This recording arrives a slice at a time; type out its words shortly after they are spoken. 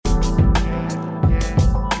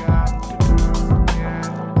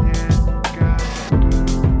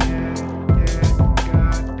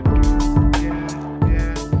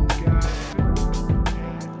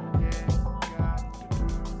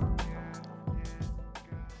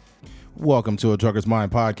Welcome to A Trucker's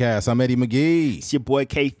Mind podcast. I'm Eddie McGee. It's your boy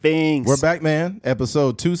K Things. We're back, man.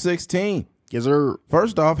 Episode 216. Yes, sir.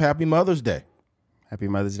 First off, happy Mother's Day. Happy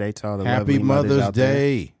Mother's Day to all the Happy lovely mothers Mother's out there.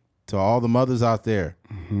 Day to all the mothers out there.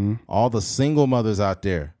 Mm-hmm. All the single mothers out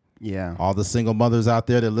there. Yeah. All the single mothers out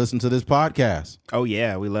there that listen to this podcast. Oh,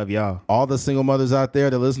 yeah. We love y'all. All the single mothers out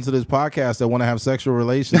there that listen to this podcast that want to have sexual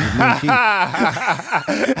relations with me and Keith.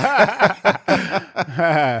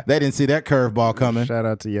 They didn't see that curveball coming. Shout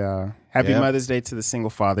out to y'all. Happy Yep. Mother's Day to the single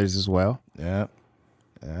fathers as well. Yeah.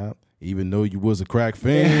 Yeah. Even though you was a crack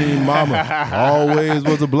fiend, mama, always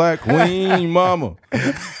was a black queen, mama.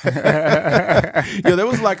 Yo, there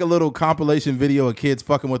was like a little compilation video of kids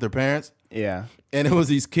fucking with their parents. Yeah. And it was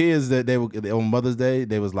these kids that they were on Mother's Day.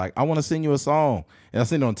 They was like, I want to sing you a song. And I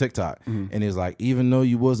seen it on TikTok. Mm-hmm. And it was like, even though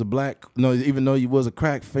you was a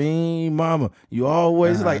crack fiend, mama, you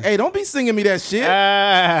always like, hey, don't be singing me that shit.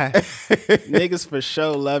 Niggas for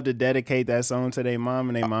sure love to dedicate that song to their mom,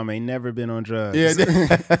 and their mom ain't never been on drugs. Yeah,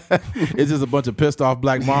 it's just a bunch of pissed off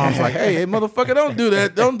black moms like, hey, motherfucker, don't do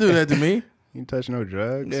that. Don't do that to me. You touch no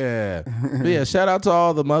drugs. Yeah. But yeah, shout out to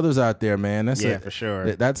all the mothers out there, man. That's Yeah, for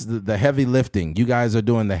sure. That's the heavy lifting. You guys are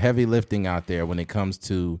doing the heavy lifting out there when it comes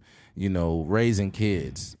to, raising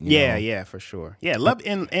kids. you know? Yeah, for sure. Yeah, love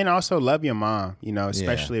and also love your mom,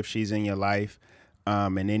 especially if she's in your life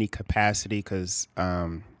in any capacity, because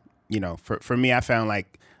for me, I found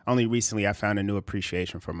like only recently I found a new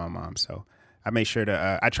appreciation for my mom. So I made sure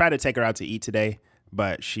to I tried to take her out to eat today,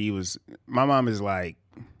 but my mom is like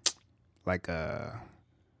a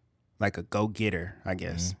go-getter, I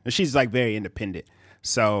guess. Mm-hmm. She's like very independent.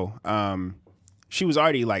 So she was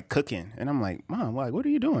already like cooking, and I'm like, Mom, what are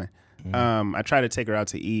you doing? Mm-hmm. I tried to take her out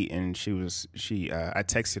to eat, and I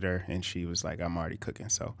texted her, and she was like, I'm already cooking.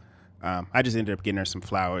 So I just ended up getting her some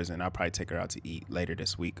flowers, and I'll probably take her out to eat later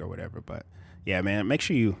this week or whatever. But yeah, man, make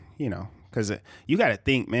sure because you got to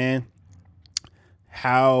think, man,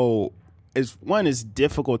 how it's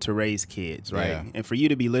difficult to raise kids, right? Yeah. And for you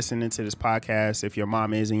to be listening to this podcast, if your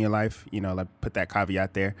mom is in your life, like put that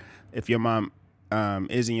caveat there. If your mom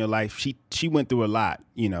is in your life, she went through a lot,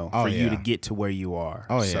 for you to get to where you are.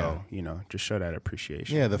 Oh, so, just show that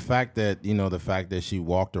appreciation. Yeah, the fact that she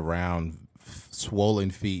walked around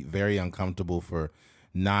swollen feet, very uncomfortable for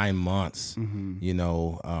 9 months.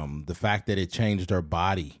 Mm-hmm. The fact that it changed her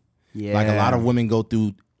body. Yeah. Like a lot of women go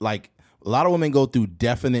through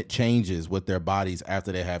definite changes with their bodies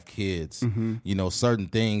after they have kids. Mm-hmm. Certain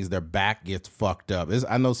things, their back gets fucked up.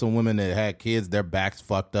 I know some women that had kids, their back's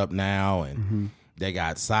fucked up now, and they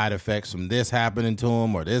got side effects from this happening to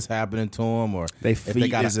them or this happening to them, or They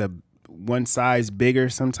feet is one size bigger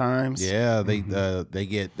sometimes. Yeah, they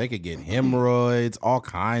could get hemorrhoids, all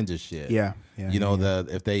kinds of shit. Yeah.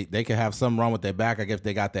 If they could have something wrong with their back, I guess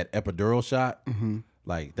they got that epidural shot.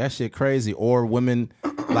 Like that shit crazy. Or women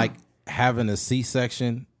like having a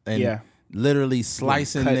C-section and literally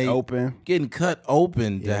slicing getting cut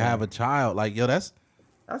open to have a child. Like, yo, that's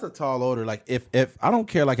a tall order. Like if I don't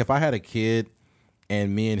care, like if I had a kid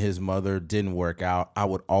and me and his mother didn't work out, I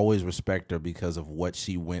would always respect her because of what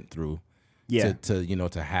she went through. Yeah.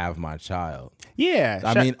 To have my child. Yeah.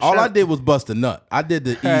 All I did was bust a nut. I did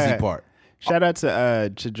the easy part. Shout out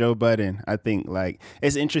to Joe Budden. I think like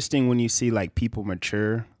it's interesting when you see like people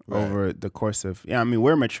mature over the course of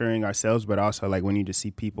we're maturing ourselves, but also like when you just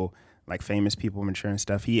see people like famous people mature and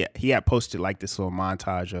stuff. He had posted like this little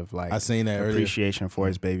montage of like I seen that appreciation for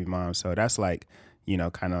his baby mom. So that's like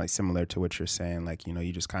kind of like similar to what you're saying. Like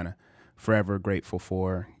you just kind of forever grateful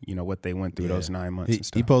for what they went through those 9 months. And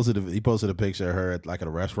stuff. He posted a picture of her at a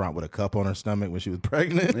restaurant with a cup on her stomach when she was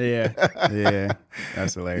pregnant. Yeah,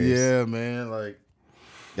 that's hilarious. Yeah, man, like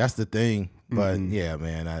that's the thing. But yeah,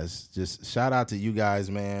 man, I just shout out to you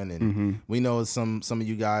guys, man, and we know some of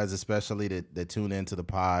you guys, especially that tune into the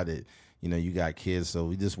pod, that you got kids, so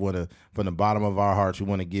we just want to, from the bottom of our hearts, we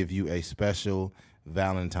want to give you a special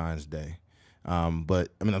Valentine's Day. But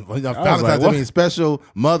Valentine's Day, special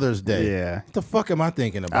Mother's Day. Yeah. What the fuck am I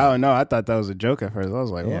thinking about? Oh no, I thought that was a joke at first. I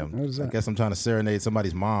was like, what is that? I guess I'm trying to serenade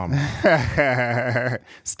somebody's mom.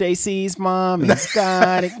 Stacy's mom has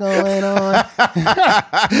got it going on.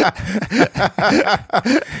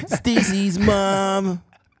 Stacy's mom.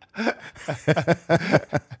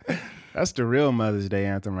 That's the real Mother's Day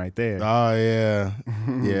anthem right there. Oh yeah,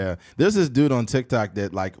 yeah. There's this dude on TikTok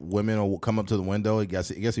that like women will come up to the window. I guess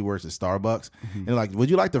he works at Starbucks, and like, would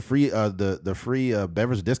you like the free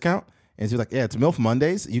beverage discount? And she was like, yeah, it's MILF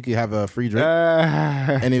Mondays. You can have a free drink.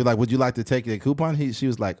 And he was like, would you like to take a coupon? She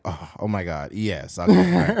was like, oh my God, yes. I'll go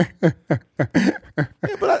for it.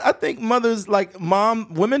 Yeah, but think mothers, like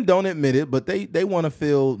women don't admit it, but they want to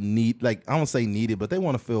feel like, I don't say needed, but they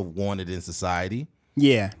want to feel wanted in society.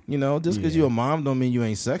 Yeah. You know, just because you're a mom don't mean you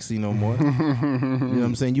ain't sexy no more. You know what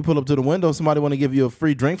I'm saying? You pull up to the window, somebody want to give you a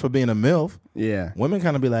free drink for being a MILF. Yeah. Women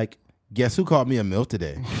kind of be like, guess who called me a MILF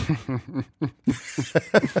today?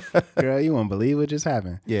 Girl, you won't believe what just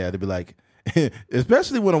happened. Yeah, they'd be like,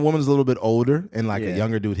 especially when a woman's a little bit older and like a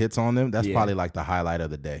younger dude hits on them, that's probably like the highlight of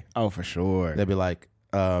the day. Oh, for sure. They'd be like,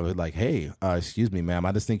 hey, excuse me, ma'am,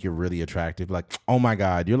 I just think you're really attractive. Like, oh my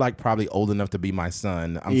God, you're like probably old enough to be my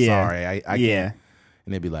son. I'm sorry. I can't.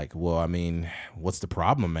 And they'd be like, well, I mean, what's the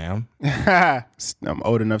problem, ma'am? I'm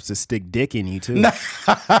old enough to stick dick in you, too.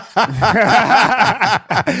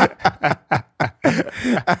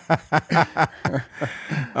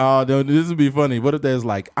 Oh, no, this would be funny. What if there's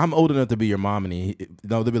like, I'm old enough to be your mom, and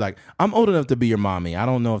they'd be like, I'm old enough to be your mommy. I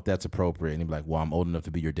don't know if that's appropriate. And he'd be like, well, I'm old enough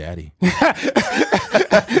to be your daddy.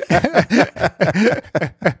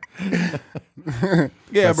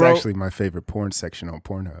 Yeah, that's bro. actually my favorite porn section on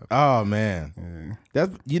Pornhub. Oh man,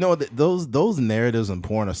 that's those narratives in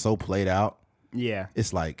porn are so played out. Yeah,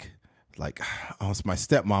 it's like, oh, it's my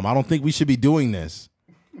stepmom. I don't think we should be doing this.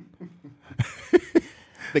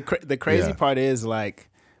 The crazy part is like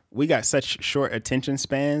we got such short attention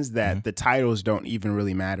spans that the titles don't even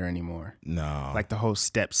really matter anymore. No, like the whole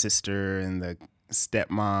stepsister and the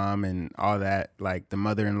stepmom and all that, like the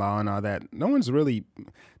mother-in-law and all that. No one's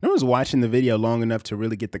watching the video long enough to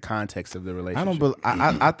really get the context of the relationship.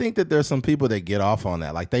 I think that there's some people that get off on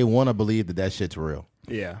that. Like they want to believe that shit's real.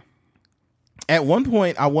 Yeah. At one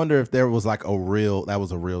point, I wonder if there was like that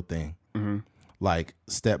was a real thing. Mm-hmm. Like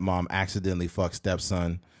stepmom accidentally fucked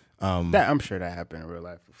stepson. I'm sure that happened in real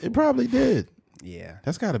life before. It probably did. Yeah.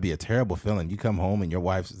 That's got to be a terrible feeling. You come home and your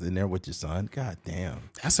wife's in there with your son. God damn.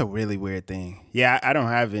 That's a really weird thing. Yeah, I don't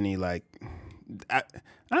have any like I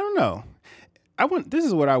don't know. This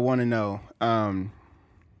is what I want to know.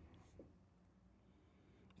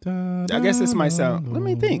 I guess this might sound. Let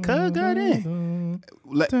me think. Goddamn.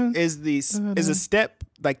 Is a step,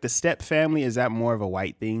 like the step family, is that more of a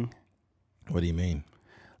white thing? What do you mean?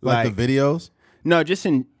 Like the videos? No, just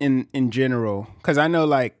in general. Because I know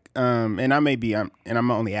like and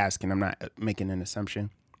I'm only asking, I'm not making an assumption.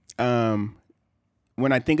 When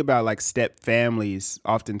I think about like step families,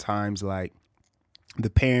 oftentimes like the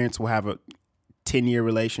parents will have a 10-year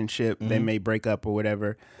relationship, they may break up or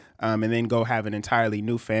whatever, and then go have an entirely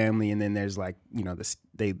new family, and then there's like, you know,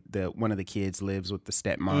 one of the kids lives with the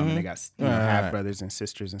stepmom, and they got half brothers and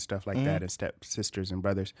sisters and stuff like that, and step sisters and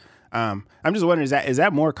brothers. I'm just wondering, is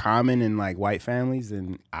that more common in like white families?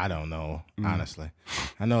 And I don't know, honestly.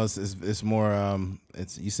 I know it's more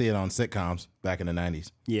you see it on sitcoms back in the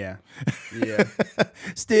 90s. Yeah.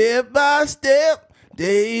 Step by step,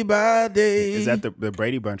 day by day. Is that the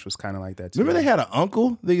Brady Bunch was kind of like that too? Remember they had an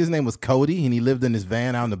uncle? I think his name was Cody, and he lived in his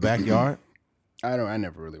van out in the backyard. I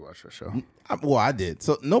never really watched that show. Well, I did.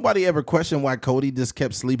 So nobody ever questioned why Cody just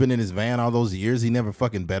kept sleeping in his van all those years. He never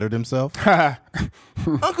fucking bettered himself.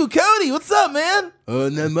 Uncle Cody, what's up, man?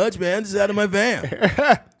 Not much, man. Just out of my van.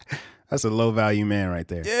 That's a low value man right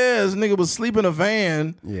there. Yeah, this nigga was sleeping in a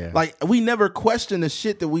van. Yeah. Like, we never questioned the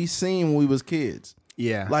shit that we seen when we was kids.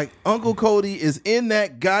 Yeah. Like, Uncle Cody is in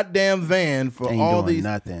that goddamn van for all these.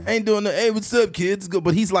 Nothing. Ain't doing nothing. Hey, what's up, kids?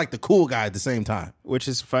 But he's like the cool guy at the same time. Which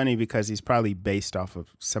is funny because he's probably based off of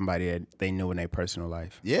somebody that they knew in their personal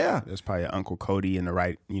life. Yeah. There's probably an Uncle Cody in the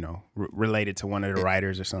right, you know, related to one of the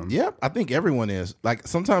writers or something. Yeah, I think everyone is. Like,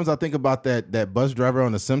 sometimes I think about that bus driver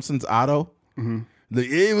on The Simpsons, Otto. Mm-hmm. Like,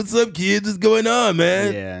 hey, what's up, kids? What's going on,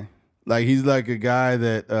 man? Yeah. Like, he's like a guy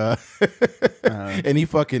that, and he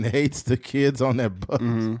fucking hates the kids on that bus.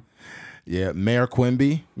 Mm-hmm. Yeah, Mayor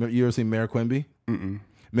Quimby. You ever seen Mayor Quimby? Mm-mm.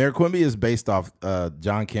 Mayor Quimby is based off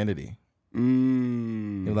John Kennedy.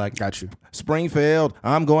 You're like, got you. Springfield,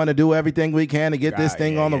 I'm going to do everything we can to get this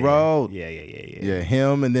thing on the road. Yeah. Yeah,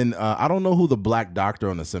 him. And then I don't know who the black doctor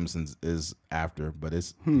on The Simpsons is after, but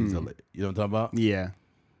he's you know what I'm talking about? Yeah.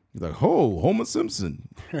 He's like, oh, Homer Simpson.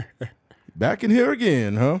 Back in here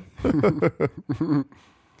again, huh?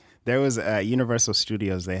 There was Universal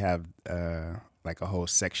Studios. They have like a whole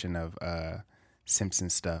section of Simpson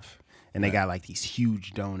stuff, and they got like these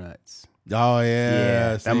huge donuts. Oh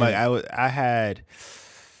yeah. I'm like, I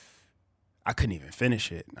couldn't even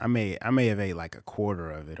finish it. I may have ate like a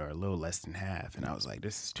quarter of it or a little less than half, and I was like,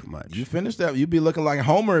 this is too much. You finished that? You'd be looking like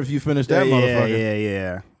Homer if you finished that motherfucker.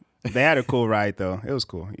 Yeah. They had a cool ride though. It was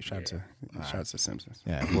cool. You shout to Simpsons.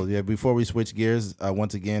 Yeah. Well, yeah. Before we switch gears,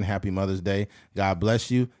 once again, happy Mother's Day. God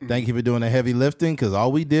bless you. Thank you for doing the heavy lifting, because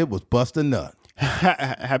all we did was bust a nut.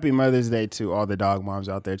 Happy Mother's Day to all the dog moms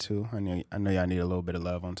out there too. I know y'all need a little bit of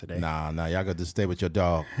love on today. Nah, y'all got to stay with your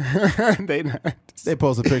dog. They not. They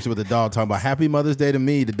post a picture with the dog talking about Happy Mother's Day to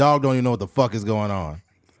me. The dog don't even know what the fuck is going on.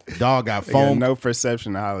 The dog got foam. No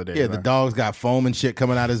perception of holidays. Yeah, the dog's got foam and shit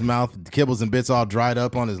coming out his mouth. Kibbles and bits all dried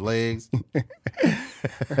up on his legs.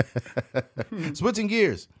 Switching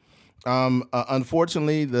gears.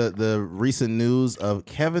 Unfortunately, the recent news of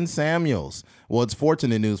Kevin Samuels. Well, it's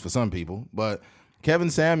fortunate news for some people, but Kevin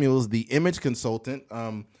Samuels, the image consultant,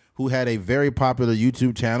 who had a very popular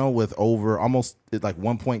YouTube channel with over almost like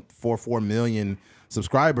 1.44 million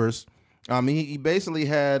subscribers. He basically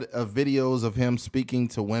had videos of him speaking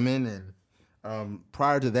to women, and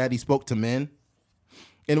prior to that, he spoke to men,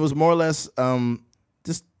 and it was more or less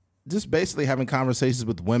just basically having conversations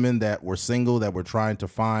with women that were single, that were trying to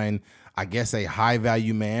find, I guess, a high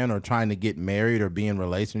value man or trying to get married or be in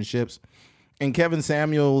relationships. And Kevin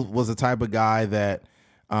Samuels was the type of guy that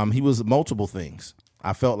he was multiple things.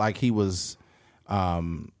 I felt like he was, how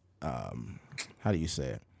do you say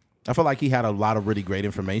it? I felt like he had a lot of really great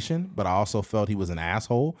information, but I also felt he was an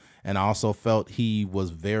asshole. And I also felt he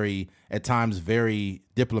was at times very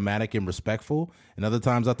diplomatic and respectful. And other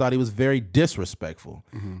times I thought he was very disrespectful.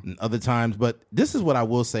 Mm-hmm. And other times, but this is what I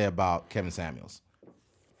will say about Kevin Samuels.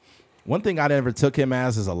 One thing I never took him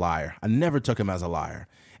as is a liar. I never took him as a liar.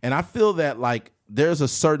 And I feel that like there's a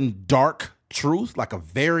certain dark truth, like a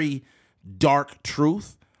very dark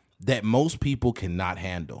truth that most people cannot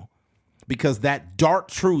handle. Because that dark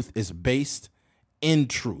truth is based in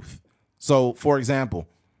truth. So, for example,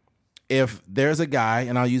 if there's a guy,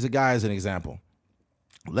 and I'll use a guy as an example.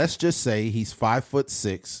 Let's just say he's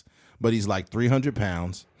 5'6", but he's like 300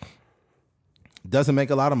 pounds, doesn't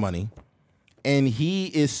make a lot of money, and he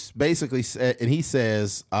is basically, and he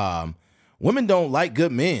says, women don't like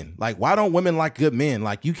good men. Like, why don't women like good men?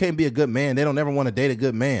 Like, you can't be a good man. They don't ever want to date a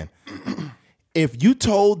good man. If you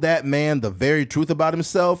told that man the very truth about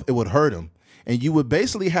himself, it would hurt him. And you would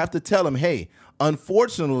basically have to tell him, hey,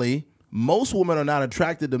 unfortunately, most women are not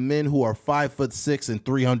attracted to men who are 5'6" and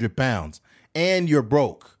 300 pounds, and you're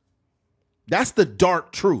broke. That's the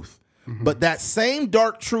dark truth. Mm-hmm. But that same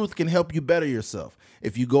dark truth can help you better yourself.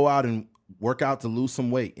 If you go out and work out to lose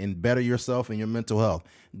some weight and better yourself and your mental health,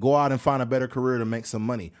 go out and find a better career to make some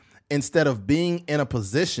money, instead of being in a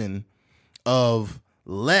position of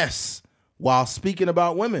less while speaking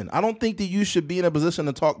about women. I don't think that you should be in a position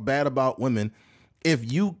to talk bad about women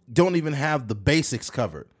if you don't even have the basics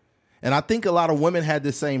covered. And I think a lot of women had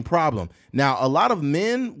the same problem. Now, a lot of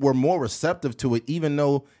men were more receptive to it, even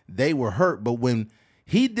though they were hurt. But when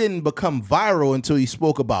he didn't become viral until he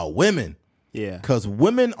spoke about women. Yeah. Because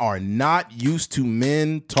women are not used to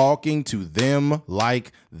men talking to them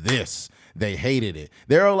like this. They hated it.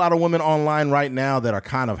 There are a lot of women online right now that are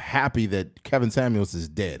kind of happy that Kevin Samuels is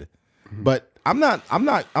dead. But I'm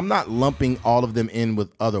not lumping all of them in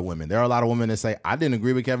with other women. There are a lot of women that say, I didn't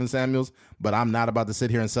agree with Kevin Samuels, but I'm not about to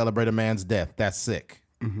sit here and celebrate a man's death. That's sick.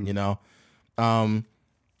 Mm-hmm. You know?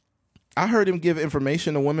 I heard him give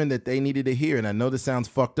information to women that they needed to hear. And I know this sounds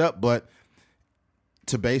fucked up, but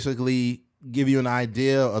to basically give you an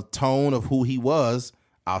idea, a tone of who he was,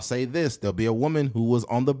 I'll say this. There'll be a woman who was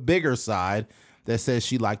on the bigger side that says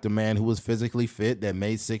she liked a man who was physically fit, that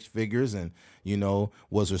made six figures and, you know,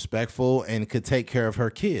 was respectful and could take care of her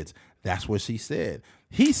kids. That's what she said.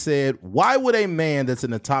 He said, why would a man that's in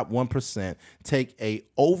the top 1% take a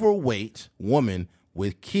overweight woman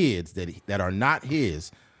with kids that are not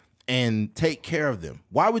his and take care of them?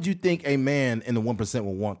 Why would you think a man in the 1%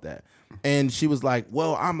 would want that? And she was like,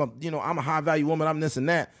 well, I'm a high value woman. I'm this and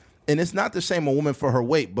that. And it's not to shame a woman for her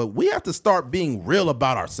weight, but we have to start being real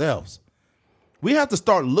about ourselves. We have to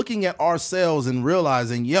start looking at ourselves and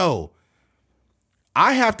realizing, yo,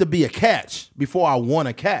 I have to be a catch before I want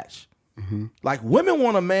a catch. Mm-hmm. Like, women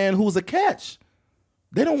want a man who's a catch.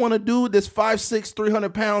 They don't want a dude that's 5'6",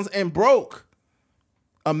 300 pounds and broke.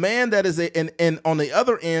 A man that is and on the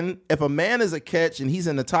other end, if a man is a catch and he's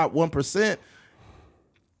in the top 1%,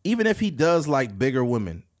 even if he does like bigger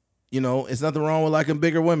women, you know, it's nothing wrong with liking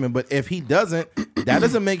bigger women. But if he doesn't, that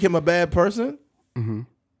doesn't make him a bad person. Mm-hmm.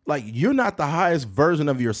 Like, you're not the highest version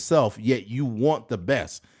of yourself, yet you want the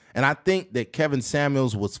best. And I think that Kevin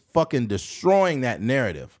Samuels was fucking destroying that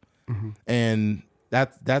narrative. Mm-hmm. And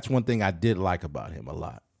that's one thing I did like about him a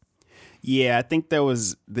lot. Yeah, I think there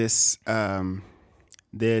was this tone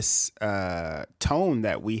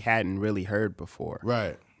that we hadn't really heard before.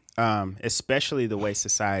 Right. Especially the way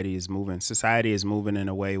society is moving. Society is moving in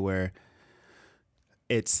a way where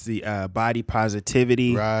it's the body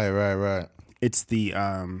positivity. Right. it's the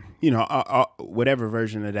whatever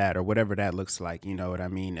version of that or whatever that looks like, you know what I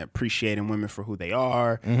mean, appreciating women for who they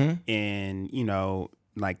are. And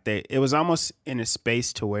like it was almost in a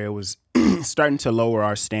space to where it was starting to lower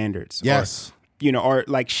our standards. Yes. Or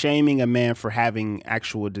like shaming a man for having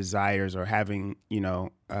actual desires or having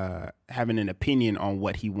having an opinion on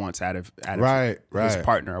what he wants out of his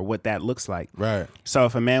partner or what that looks like. Right. So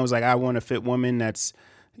if a man was like, I want a fit woman that's,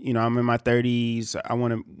 I'm in my 30s, I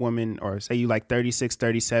want a woman, or say you like 36,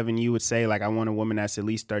 37, you would say like, I want a woman that's at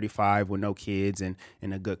least 35 with no kids and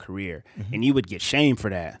a good career. And you would get shamed for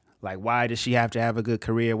that. Like, why does she have to have a good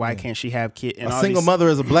career? Why can't she have kids? A single mother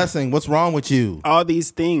is a blessing. What's wrong with you? All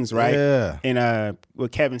these things, right? Yeah. And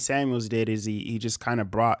what Kevin Samuels did is he just kind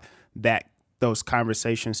of brought those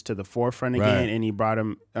conversations to the forefront again, and he brought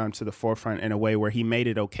them to the forefront in a way where he made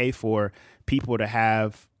it okay for people to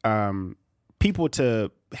have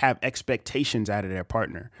expectations out of their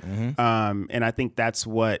partner. And I think that's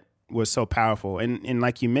what was so powerful. And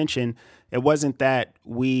like you mentioned, it wasn't that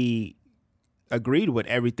we agreed with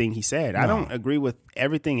everything he said. No. I don't agree with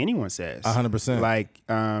everything anyone says. 100%. Like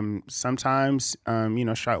sometimes,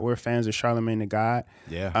 we're fans of Charlamagne the God.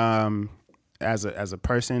 Yeah. As a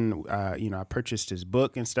person, I purchased his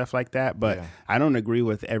book and stuff like that, but I don't agree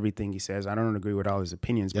with everything he says. I don't agree with all his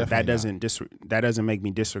opinions, but that doesn't make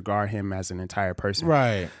me disregard him as an entire person.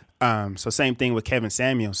 Right. So same thing with Kevin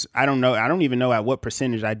Samuels. I don't even know at what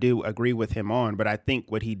percentage I do agree with him on, but I think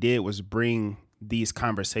what he did was bring these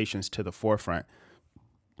conversations to the forefront.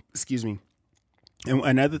 Excuse me. And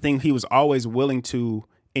another thing, he was always willing to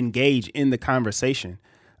engage in the conversation.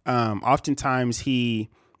 Oftentimes he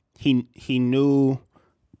knew,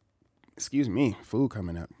 excuse me, food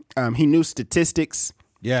coming up. He knew statistics.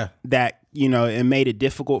 Yeah. That, it made it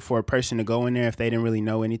difficult for a person to go in there if they didn't really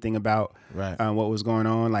know anything about what was going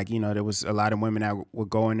on. Like, there was a lot of women that would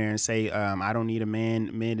go in there and say, I don't need a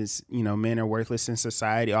man. Men are worthless in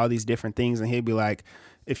society, all these different things. And he'd be like,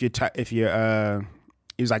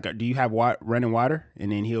 he was like, do you have running water?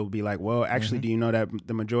 And then he'll be like, well, actually, do you know that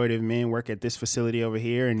the majority of men work at this facility over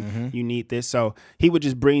here and you need this? So he would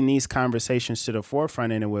just bring these conversations to the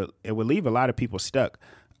forefront, and it would leave a lot of people stuck.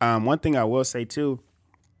 One thing I will say too,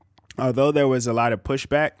 although there was a lot of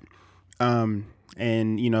pushback, and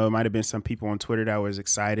it might have been some people on Twitter that was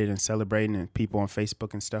excited and celebrating, and people on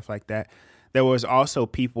Facebook and stuff like that, there was also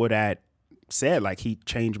people that said like, he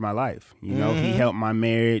changed my life. He helped my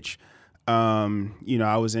marriage. I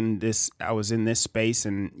was in this space,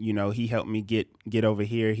 and he helped me get over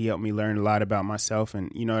here. He helped me learn a lot about myself, and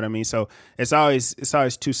you know what I mean. So it's always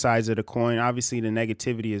two sides of the coin. Obviously, the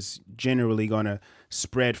negativity is generally going to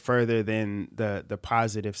spread further than the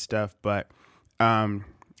positive stuff, but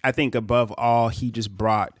I think above all, he just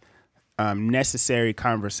brought necessary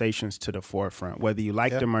conversations to the forefront, whether you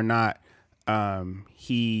liked them or not.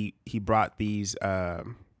 He brought these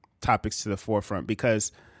topics to the forefront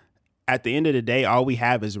because at the end of the day, all we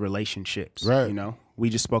have is relationships. Right. We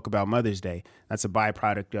just spoke about Mother's Day. That's a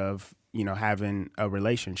byproduct of, having a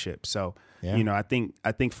relationship. So, I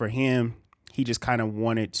think for him, he just kind of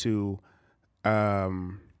wanted to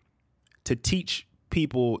teach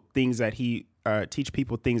people things that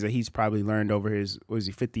he's probably learned over his, was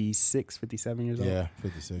he 56, 57 years old? Yeah,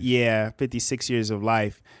 56. Yeah, 56 years of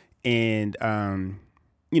life. And,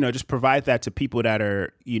 just provide that to people that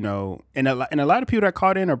are, and a lot of people that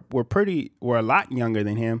called in were a lot younger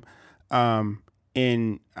than him.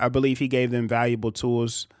 And I believe he gave them valuable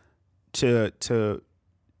tools to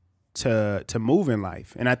move in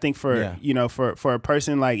life. And I think for a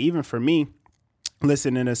person like, even for me,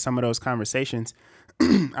 listening to some of those conversations,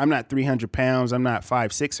 I'm not 300 pounds. I'm not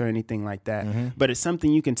 5'6" or anything like that. But it's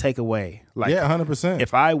something you can take away. Like, 100%.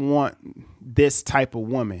 If I want this type of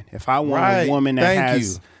woman, if I want a woman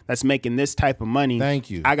that's making this type of money,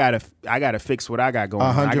 I gotta fix what I got going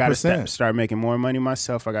on. I gotta start making more money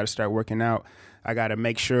myself. I gotta start working out. I gotta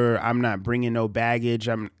make sure I'm not bringing no baggage.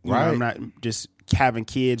 I'm not just having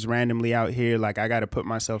kids randomly out here. Like, I gotta put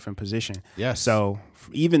myself in position. Yes. So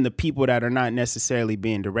even the people that are not necessarily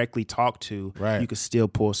being directly talked to, you could still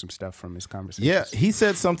pull some stuff from this conversation. Yeah, he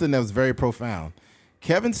said something that was very profound.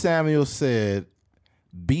 Kevin Samuels said,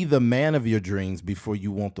 be the man of your dreams before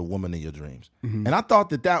you want the woman of your dreams. And I thought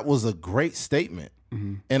that was a great statement.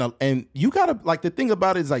 And you gotta, like, the thing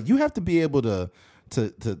about it is, like, you have to be able to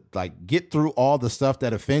like get through all the stuff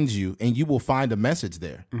that offends you, and you will find a message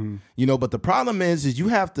there. But the problem is you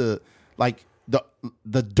have to, like,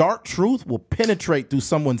 the dark truth will penetrate through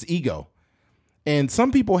someone's ego. And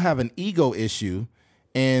some people have an ego issue,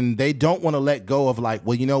 and they don't want to let go of, like,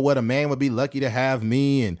 well, you know what? A man would be lucky to have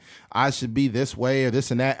me, and I should be this way or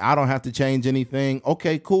this and that. I don't have to change anything.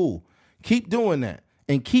 Okay, cool. Keep doing that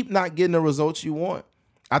and keep not getting the results you want.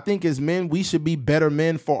 I think as men, we should be better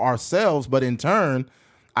men for ourselves, but in turn,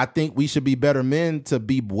 I think we should be better men to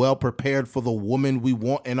be well prepared for the woman we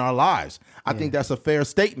want in our lives. I think that's a fair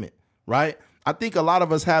statement, right? I think a lot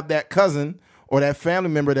of us have that cousin or that family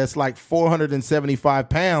member that's like 475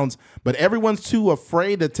 pounds, but everyone's too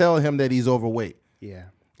afraid to tell him that he's overweight. Yeah.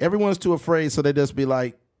 Everyone's too afraid, so they just be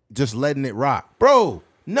like, just letting it rock. Bro,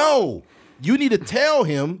 no. You need to tell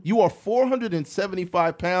him you are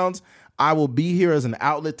 475 pounds. I will be here as an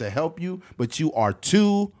outlet to help you, but you are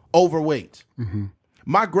too overweight. Mm-hmm.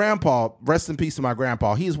 My grandpa, rest in peace to my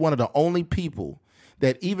grandpa, he's one of the only people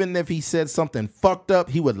that even if he said something fucked up,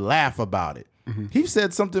 he would laugh about it. Mm-hmm. He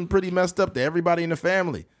said something pretty messed up to everybody in the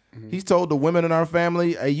family. Mm-hmm. He's told the women in our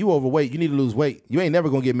family, hey, you overweight. You need to lose weight. You ain't never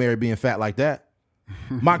going to get married being fat like that.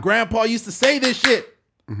 My grandpa used to say this shit.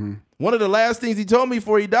 Mm-hmm. One of the last things he told me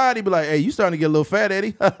before he died, he'd be like, hey, you starting to get a little fat,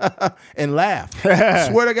 Eddie? And laugh.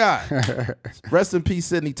 Swear to God. Rest in peace,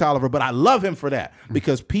 Sidney Tolliver. But I love him for that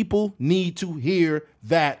because people need to hear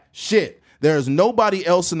that shit. There's nobody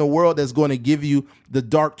else in the world that's going to give you the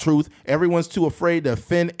dark truth. Everyone's too afraid to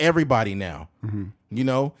offend everybody now. Mm-hmm. You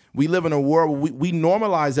know, we live in a world where we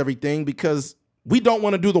normalize everything because we don't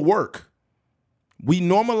want to do the work. We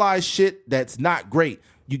normalize shit that's not great.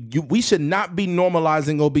 We should not be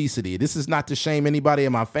normalizing obesity. This is not to shame anybody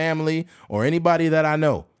in my family or anybody that I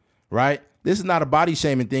know, right? This is not a body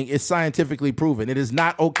shaming thing. It's scientifically proven. It is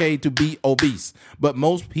not okay to be obese, but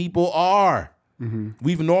most people are. Mm-hmm.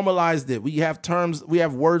 We've normalized it. We have terms, we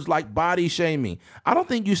have words like body shaming. I don't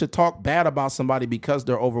think you should talk bad about somebody because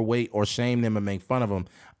they're overweight or shame them and make fun of them.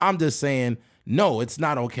 I'm just saying, no, it's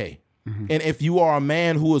not okay. Mm-hmm. And if you are a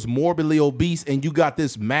man who is morbidly obese and you got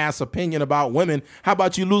this mass opinion about women, how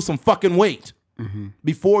about you lose some fucking weight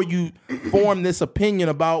before you form this opinion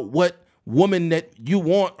about what woman that you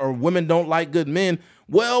want or women don't like good men?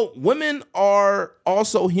 Well, women are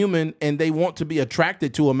also human and they want to be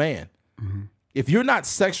attracted to a man. Mm-hmm. If you're not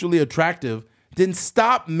sexually attractive, then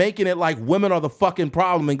stop making it like women are the fucking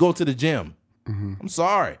problem and go to the gym. Mm-hmm. I'm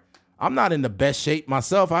sorry. I'm not in the best shape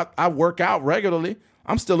myself. I work out regularly.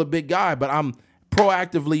 I'm still a big guy, but I'm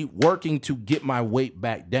proactively working to get my weight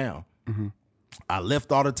back down. Mm-hmm. I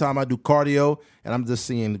lift all the time. I do cardio, and I'm just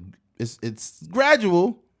seeing it's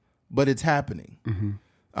gradual, but it's happening.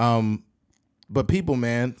 Mm-hmm. But people,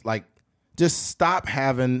 man, like, just stop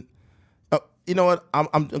having. You know what?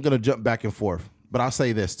 I'm gonna jump back and forth, but I'll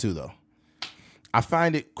say this too, though. I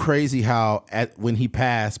find it crazy how when he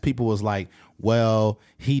passed, people was like, "Well,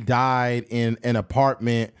 he died in an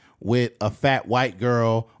apartment with a fat white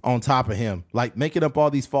girl on top of him," like making up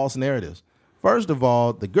all these false narratives. First of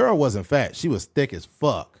all, the girl wasn't fat. She was thick as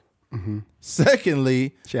fuck. Mm-hmm.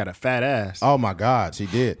 Secondly, she had a fat ass. Oh my God, she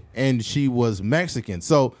did. And she was Mexican.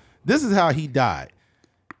 So this is how he died.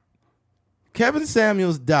 Kevin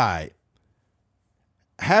Samuels died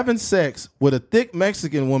having sex with a thick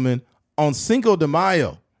Mexican woman on Cinco de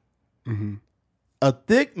Mayo. Mm-hmm. A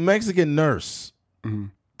thick Mexican nurse,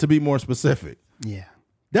 to be more specific. Yeah.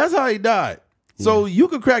 That's how he died. So you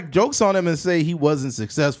could crack jokes on him and say he wasn't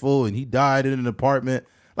successful and he died in an apartment.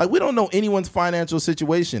 Like, we don't know anyone's financial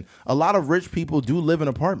situation. A lot of rich people do live in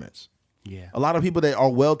apartments. Yeah. A lot of people that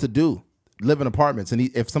are well-to-do live in apartments. And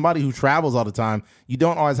if somebody who travels all the time, you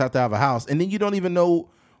don't always have to have a house. And then you don't even know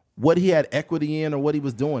what he had equity in or what he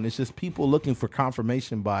was doing. It's just people looking for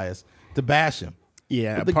confirmation bias to bash him.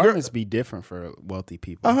 Yeah, apartments be different for wealthy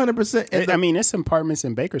people. 100%. I mean, it's apartments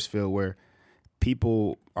in Bakersfield where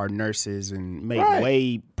people are nurses and make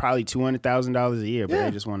way probably $200,000 a year, but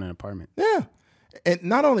they just want an apartment. Yeah. And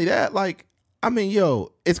not only that, like, I mean,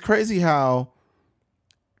 yo, it's crazy how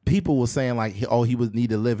people were saying like, oh, he would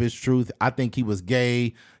need to live his truth. I think he was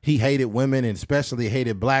gay. He hated women and especially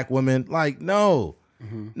hated black women. Like, no,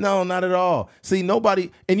 no, not at all. See,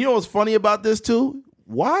 nobody. And you know what's funny about this too?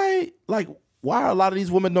 Why a lot of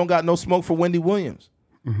these women don't got no smoke for Wendy Williams?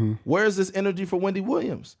 Mm-hmm. Where's this energy for Wendy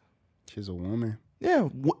Williams? She's a woman. Yeah.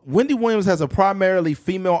 Wendy Williams has a primarily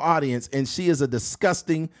female audience, and she is a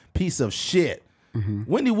disgusting piece of shit. Mm-hmm.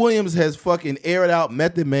 Wendy Williams has fucking aired out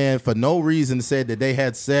Method Man for no reason, said that they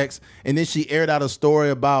had sex, and then she aired out a story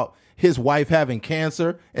about his wife having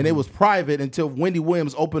cancer, and it was private until Wendy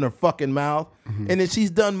Williams opened her fucking mouth. Mm-hmm. And then she's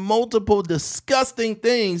done multiple disgusting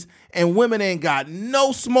things, and women ain't got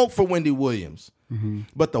no smoke for Wendy Williams. Mm-hmm.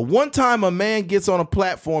 But the one time a man gets on a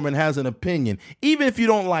platform and has an opinion, even if you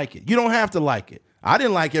don't like it, you don't have to like it. I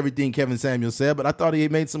didn't like everything Kevin Samuels said, but I thought he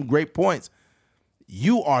made some great points.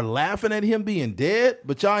 You are laughing at him being dead,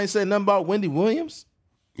 but y'all ain't saying nothing about Wendy Williams?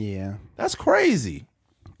 Yeah. That's crazy.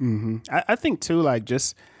 Mm-hmm. I think, too, like,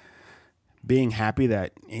 just being happy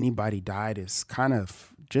that anybody died is kind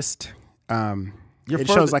of just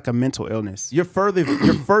shows like a mental illness. You're further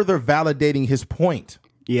validating his point.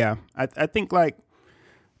 Yeah, I think like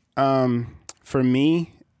for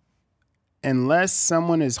me, unless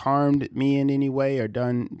someone has harmed me in any way or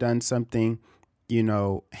done something,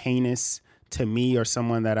 heinous to me or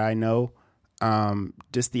someone that I know,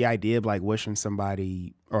 just the idea of like wishing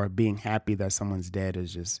somebody or being happy that someone's dead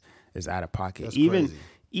is out of pocket. That's crazy.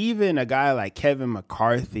 Even a guy like Kevin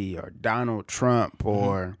McCarthy or Donald Trump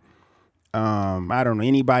or I don't know,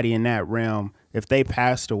 anybody in that realm, if they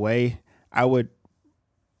passed away, I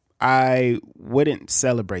wouldn't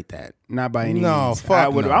celebrate that. Not by any means. I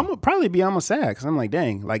would probably be almost sad because I'm like,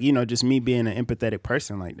 dang, like, just me being an empathetic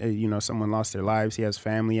person, like, someone lost their lives. He has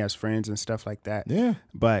family, he has friends and stuff like that. Yeah.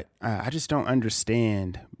 But I just don't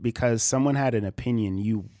understand because someone had an opinion.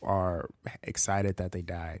 You are excited that they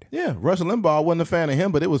died. Yeah. Rush Limbaugh, I wasn't a fan of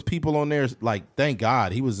him, but it was people on there like, thank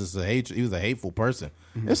God. He was just he was a hateful person.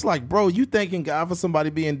 Mm-hmm. It's like, bro, you thanking God for somebody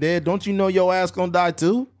being dead. Don't you know your ass gonna die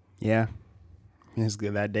too? Yeah. It's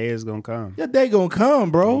good. That day is gonna come. That day gonna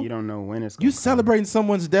come, bro. You don't know when it's gonna You come. celebrating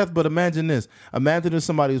someone's death, but imagine this. Imagine if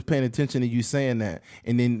somebody was paying attention to you saying that,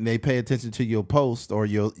 and then they pay attention to your post or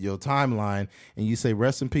your timeline, and you say,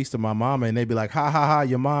 rest in peace to my mama, and they be like, ha, ha, ha,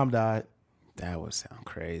 your mom died. That would sound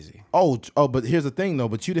crazy. Oh, but here's the thing, though.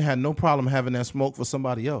 But you didn't have no problem having that smoke for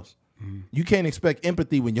somebody else. Mm-hmm. You can't expect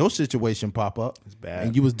empathy when your situation pop up. It's bad.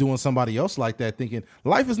 And you was doing somebody else like that, thinking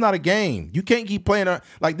life is not a game. You can't keep playing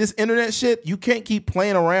like this internet shit. You can't keep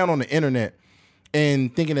playing around on the internet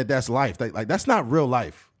and thinking that that's life. Like that's not real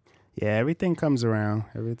life. Yeah, everything comes around.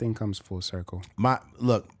 Everything comes full circle.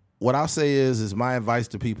 What I'll say is my advice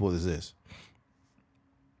to people is this: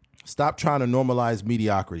 stop trying to normalize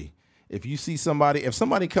mediocrity. If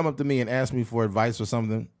somebody come up to me and ask me for advice or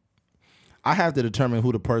something, I have to determine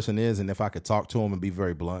who the person is and if I could talk to them and be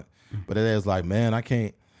very blunt. But it is like, man, I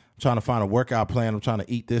can't. I'm trying to find a workout plan. I'm trying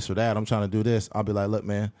to eat this or that. I'm trying to do this. I'll be like, look,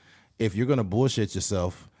 man, if you're gonna bullshit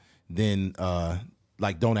yourself, then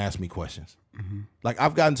don't ask me questions. Mm-hmm. Like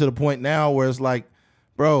I've gotten to the point now where it's like,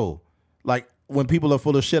 bro, like when people are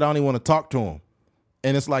full of shit, I don't even want to talk to them.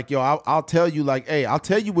 And it's like, yo, I'll tell you, like, hey, I'll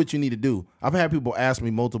tell you what you need to do. I've had people ask me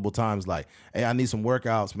multiple times, like, hey, I need some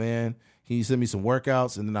workouts, man. Can you send me some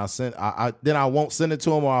workouts? And then I won't send it to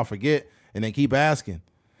them or I'll forget, and they keep asking.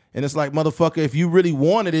 And it's like, motherfucker, if you really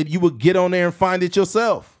wanted it, you would get on there and find it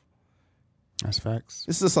yourself. That's facts.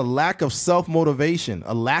 It's just a lack of self-motivation,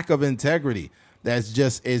 a lack of integrity. It's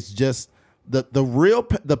just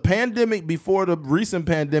the pandemic before the recent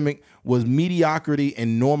pandemic was mediocrity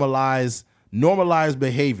and normalized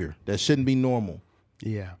behavior that shouldn't be normal.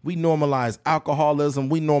 Yeah. We normalize alcoholism.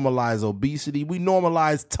 We normalize obesity. We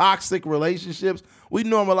normalize toxic relationships. We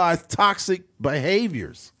normalize toxic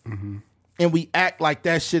behaviors. Mm-hmm. And we act like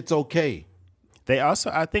that shit's okay. They also,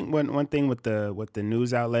 I think one thing with the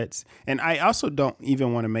news outlets, and I also don't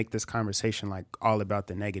even want to make this conversation like all about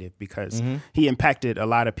the negative because he impacted a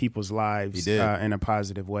lot of people's lives in a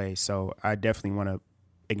positive way. So I definitely want to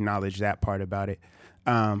acknowledge that part about it.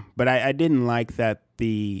 But I didn't like that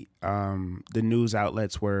the news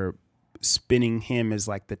outlets were spinning him as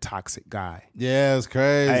like the toxic guy. Yeah, it's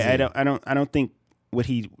crazy. I don't think what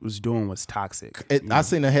he was doing was toxic. I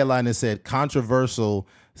seen a headline that said controversial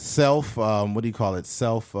what do you call it?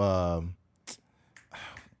 What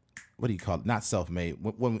do you call it? Not self-made.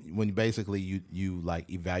 When basically you like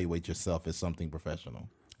evaluate yourself as something professional.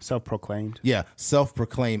 Self-proclaimed. Yeah,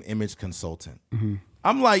 self-proclaimed image consultant. Mm-hmm.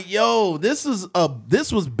 I'm like, yo, this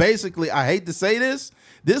was basically, I hate to say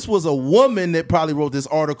this was a woman that probably wrote this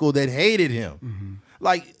article that hated him. Mm-hmm.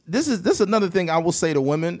 Like, this is another thing I will say to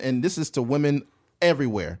women, and this is to women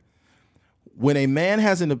everywhere. When a man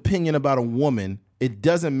has an opinion about a woman, it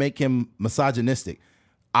doesn't make him misogynistic.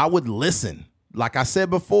 I would listen. Like I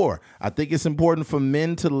said before, I think it's important for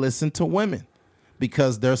men to listen to women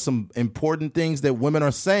because there's some important things that women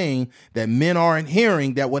are saying that men aren't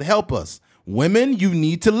hearing that would help us. Women, you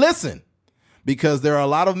need to listen because there are a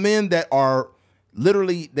lot of men that are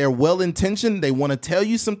literally, they're well-intentioned. They want to tell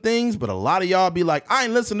you some things, but a lot of y'all be like, I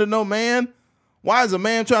ain't listening to no man. Why is a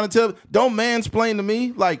man trying to tell? Don't mansplain to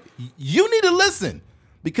me. Like, you need to listen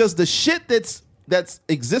because the shit that's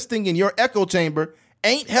existing in your echo chamber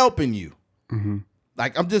ain't helping you. Mm-hmm.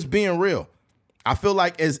 Like, I'm just being real. I feel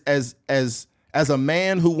like as a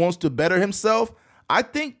man who wants to better himself, I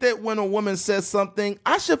think that when a woman says something,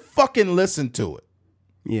 I should fucking listen to it.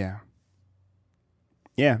 Yeah.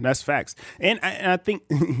 Yeah, that's facts. And I think,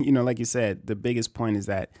 like you said, the biggest point is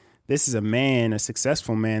that this is a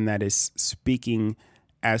successful man that is speaking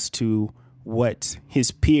as to what his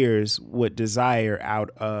peers would desire out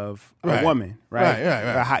of a woman,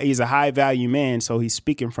 right? He's a high value man, so he's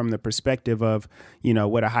speaking from the perspective of, you know,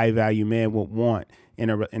 what a high value man would want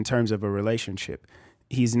in terms of a relationship.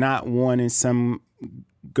 He's not wanting some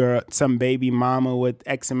girl, some baby mama with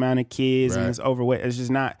X amount of kids and is overweight. It's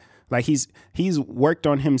just not like he's worked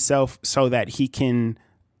on himself so that he can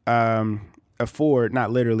afford,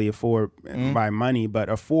 not literally afford by money, but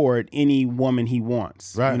afford any woman he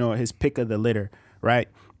wants. Right. You know, his pick of the litter, right?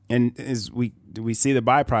 And we see the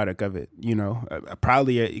byproduct of it, you know,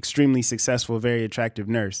 probably an extremely successful, very attractive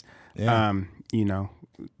nurse, you know,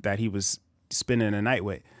 that he was spending a night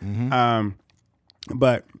with.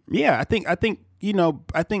 But yeah, I think, you know,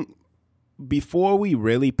 before we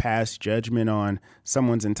really pass judgment on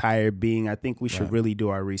someone's entire being, I think we should really do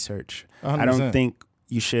our research. 100%. I don't think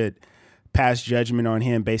you should pass judgment on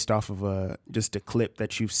him based off of just a clip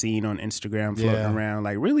that you've seen on Instagram floating around.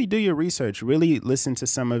 Like, really do your research. Really listen to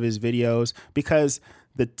some of his videos, because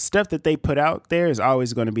the stuff that they put out there is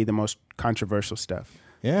always going to be the most controversial stuff.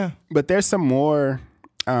 Yeah. But there's some more,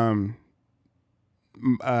 I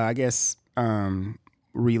guess,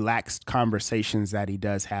 relaxed conversations that he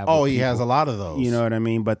does have. Oh, he has a lot of those. You know what I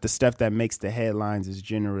mean? But the stuff that makes the headlines is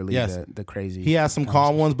generally the crazy. He has some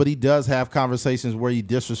calm ones, but he does have conversations where he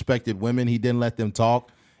disrespected women. He didn't let them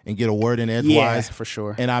talk and get a word in edgewise. Yeah, for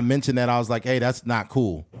sure. And I mentioned that. I was like, hey, that's not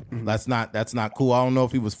cool. That's not cool. I don't know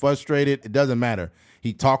if he was frustrated. It doesn't matter.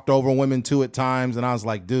 He talked over women too at times, and I was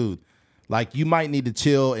like, dude, like, you might need to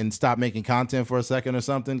chill and stop making content for a second or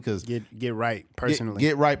something, because get right personally.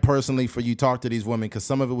 Get right personally for you talk to these women, because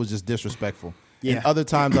some of it was just disrespectful. Yeah. And other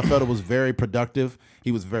times I felt it was very productive.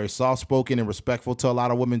 He was very soft-spoken and respectful to a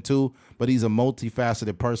lot of women too, but he's a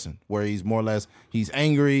multifaceted person where he's more or less, he's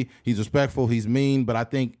angry, he's respectful, he's mean, but I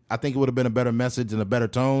think it would have been a better message and a better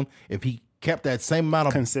tone if he kept that same amount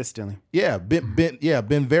of consistently. Yeah,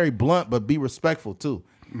 been very blunt, but be respectful too.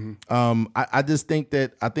 I just think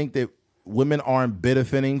that women aren't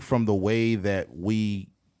benefiting from the way that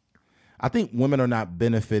I think women are not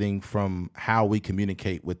benefiting from how we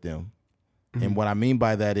communicate with them. And what I mean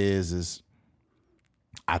by that is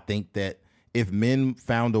I think that if men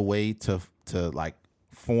found a way to like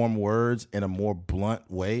form words in a more blunt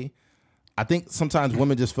way, I think sometimes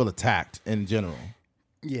women just feel attacked in general.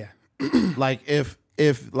 Yeah. Like if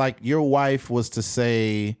like your wife was to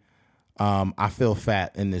say, I feel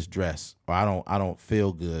fat in this dress, or I don't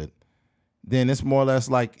feel good, then it's more or less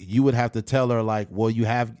like you would have to tell her, like, well,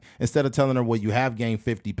 instead of telling her, well, you have gained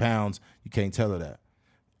 50 pounds, you can't tell her that.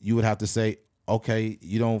 You would have to say, okay,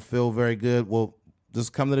 you don't feel very good. Well,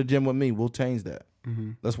 just come to the gym with me. We'll change that.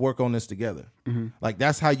 Let's work on this together. Like,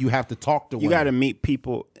 that's how you have to talk to women. You got to meet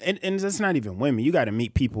people, and it's not even women. You got to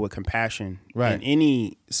meet people with compassion in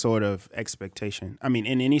any sort of expectation. I mean,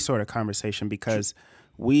 in any sort of conversation, because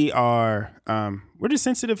we're just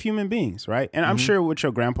sensitive human beings, right? And I'm sure what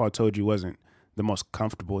your grandpa told you wasn't the most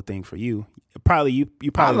comfortable thing for you. You probably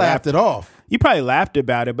laughed it off. You probably laughed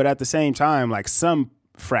about it, but at the same time, like, some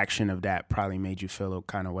fraction of that probably made you feel a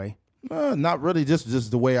kind of way. Not really,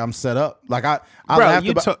 just the way I'm set up. Like, I laughed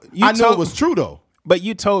about. I know it was true though. But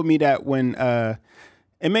you told me that when and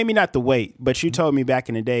maybe not the weight, but you told me back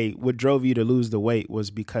in the day what drove you to lose the weight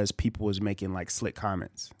was because people was making like slick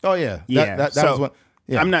comments. Oh yeah, that was what.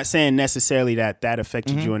 Yeah. I'm not saying necessarily that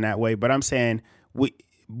affected you in that way, but I'm saying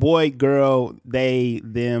boy, girl, they,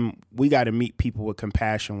 them, we got to meet people with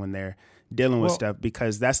compassion when they're dealing with stuff,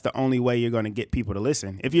 because that's the only way you're going to get people to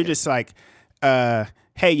listen. If you're just like,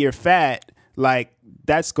 hey, you're fat, like,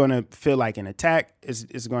 that's going to feel like an attack.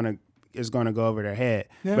 It's going to go over their head.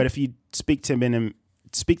 Yeah. But if you speak to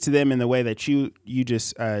them in the way that you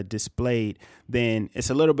just displayed, then it's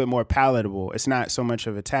a little bit more palatable. It's not so much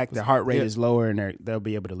of attack. The heart rate is lower, and they'll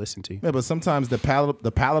be able to listen to you. Yeah, but sometimes the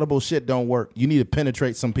palatable shit don't work. You need to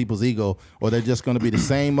penetrate some people's ego, or they're just going to be the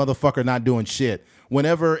same motherfucker not doing shit.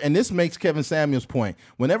 Whenever, and this makes Kevin Samuels' point,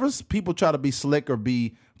 whenever people try to be slick or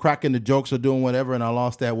be cracking the jokes or doing whatever, and I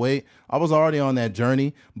lost that weight, I was already on that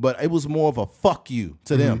journey, but it was more of a fuck you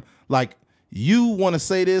to them. Like, you want to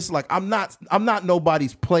say this, like, I'm not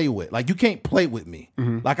nobody's play with. Like, you can't play with me.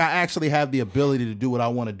 Like, I actually have the ability to do what I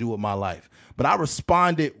want to do with my life. But I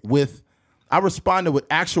responded with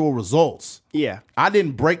actual results. Yeah. I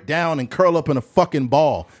didn't break down and curl up in a fucking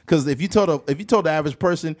ball. Because if you told the average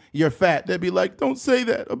person you're fat, they'd be like, don't say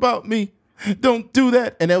that about me. Don't do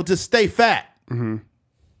that. And they'll just stay fat.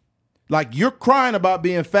 Like, you're crying about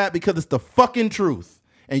being fat because it's the fucking truth.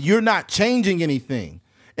 And you're not changing anything.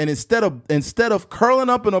 And instead of curling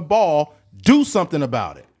up in a ball, do something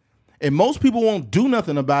about it. And most people won't do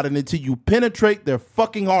nothing about it until you penetrate their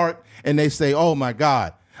fucking heart and they say, oh my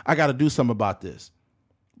God, I got to do something about this.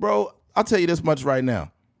 Bro, I'll tell you this much right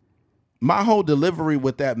now. My whole delivery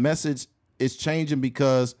with that message is changing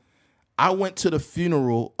because I went to the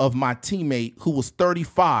funeral of my teammate who was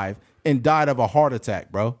 35 and died of a heart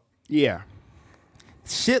attack, bro. Yeah.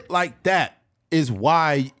 Shit like that is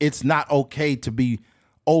why it's not okay to be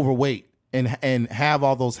overweight and have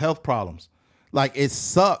all those health problems. Like, it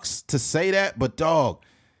sucks to say that, but dog,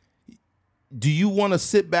 do you want to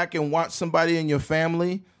sit back and watch somebody in your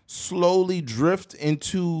family slowly drift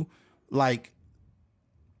into like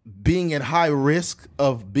being at high risk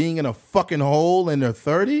of being in a fucking hole in their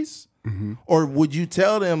 30s? Mm-hmm. Or would you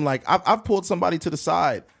tell them, like, I've pulled somebody to the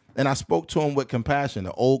side and I spoke to him with compassion,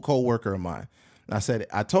 an old coworker of mine. And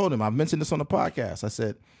I told him, I've mentioned this on the podcast. I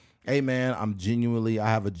said, hey man, I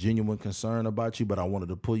have a genuine concern about you, but I wanted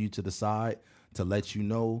to pull you to the side to let you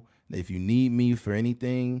know that if you need me for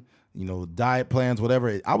anything, diet plans,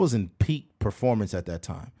 whatever. I was in peak performance at that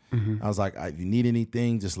time. Mm-hmm. I was like, if you need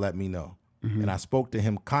anything, just let me know. Mm-hmm. And I spoke to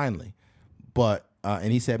him kindly, but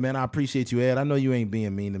and he said, man, I appreciate you, Ed. I know you ain't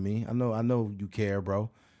being mean to me. I know you care,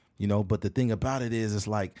 bro. But the thing about it is, it's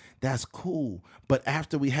like, that's cool. But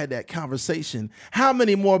after we had that conversation, how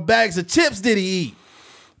many more bags of chips did he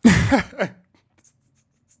eat?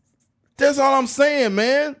 That's all I'm saying,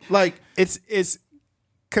 man. Like,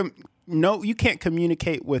 no, you can't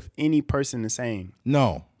communicate with any person the same.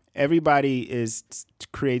 No. Everybody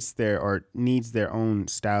creates or needs their own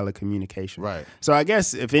style of communication. Right. So I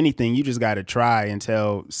guess if anything, you just got to try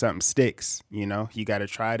until something sticks. You got to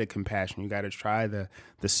try the compassion. You got to try the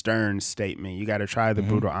stern statement. You got to try the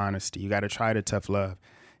brutal honesty. You got to try the tough love,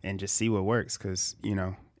 and just see what works. Because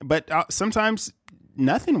but sometimes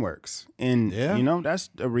nothing works, and that's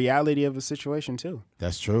a reality of a situation too.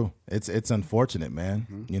 That's true. It's unfortunate,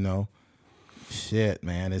 man. Mm-hmm. Shit,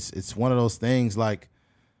 man. It's one of those things like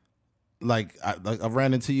I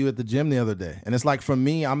ran into you at the gym the other day. And it's like, for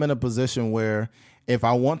me, I'm in a position where if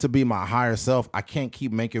I want to be my higher self, I can't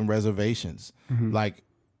keep making reservations. Mm-hmm. Like,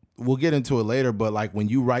 we'll get into it later, but like, when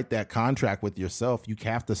you write that contract with yourself, you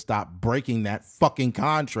have to stop breaking that fucking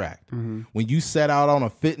contract. Mm-hmm. When you set out on a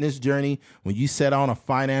fitness journey, when you set out on a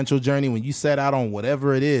financial journey, when you set out on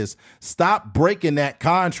whatever it is, stop breaking that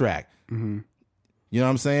contract. Mm-hmm. You know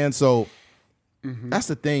what I'm saying? So that's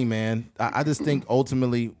the thing, man. I just think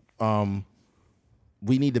ultimately,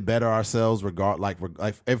 we need to better ourselves.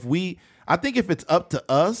 I think if it's up to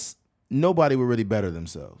us, nobody will really better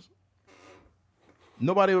themselves.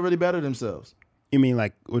 Nobody will really better themselves. You mean,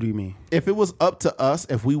 like, what do you mean? If it was up to us,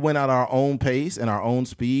 if we went at our own pace and our own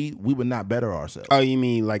speed, we would not better ourselves. Oh, you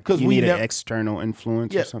mean like you need an external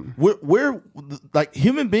influence or something? We're like,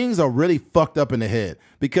 human beings are really fucked up in the head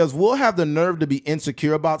because we'll have the nerve to be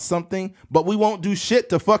insecure about something, but we won't do shit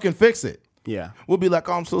to fucking fix it. Yeah. We'll be like,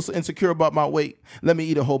 oh, I'm so insecure about my weight. Let me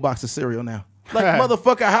eat a whole box of cereal now. Like,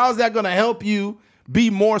 motherfucker, how is that going to help you be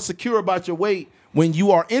more secure about your weight when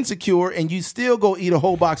you are insecure and you still go eat a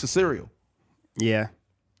whole box of cereal? Yeah.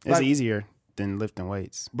 It's easier than lifting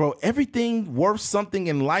weights. Bro, everything worth something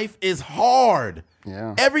in life is hard.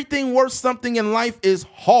 Yeah. Everything worth something in life is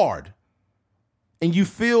hard. And you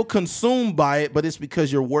feel consumed by it, but it's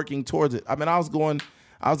because you're working towards it. I mean, I was going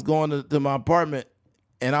to my apartment,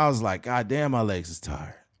 and I was like, God damn, my legs is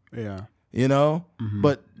tired. Yeah.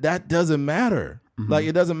 But that doesn't matter. Mm-hmm. Like,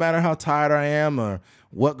 it doesn't matter how tired I am or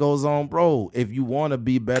what goes on, bro. If you want to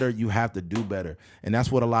be better, you have to do better. And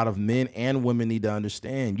that's what a lot of men and women need to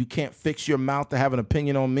understand. You can't fix your mouth to have an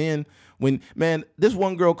opinion on men. This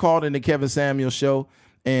one girl called in the Kevin Samuels show,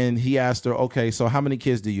 and he asked her, okay, so how many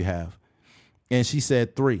kids do you have? And she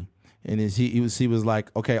said 3. And he was like,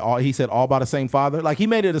 okay, he said all by the same father. Like, he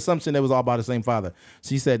made an assumption that was all by the same father.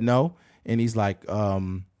 She said no. And he's like, you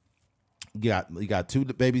got 2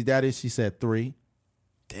 baby daddies? She said 3.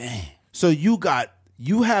 Dang. So you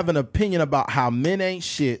have an opinion about how men ain't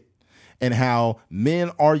shit and how men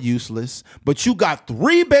are useless, but you got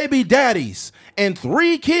 3 baby daddies and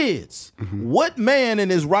 3 kids. Mm-hmm. What man in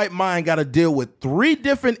his right mind got to deal with 3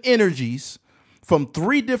 different energies from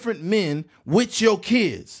 3 different men with your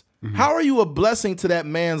kids? Mm-hmm. How are you a blessing to that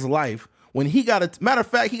man's life when he got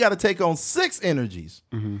to take on 6 energies,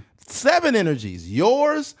 7 energies,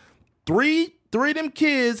 yours, 3 of them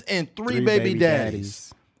kids, and 3 baby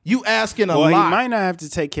daddies. You asking a lot. Well, he might not have to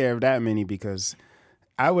take care of that many because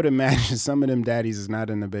I would imagine some of them daddies is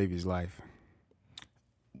not in the baby's life.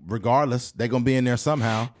 Regardless, they're going to be in there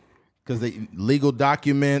somehow because they legal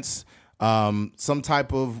documents, some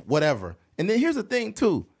type of whatever. And then here's the thing,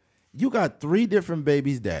 too. You got 3 different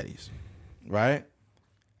babies' daddies, right?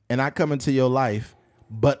 And I come into your life,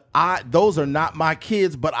 but those are not my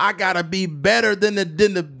kids, but I gotta be better than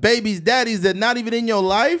the baby's daddies that not even in your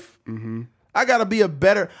life. Mm-hmm. I have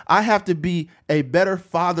to be a better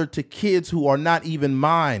father to kids who are not even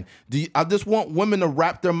mine. I just want women to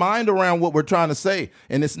wrap their mind around what we're trying to say.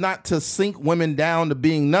 And it's not to sink women down to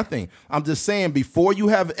being nothing. I'm just saying, before you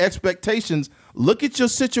have expectations, look at your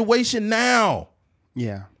situation now.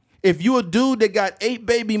 Yeah. If you a dude that got 8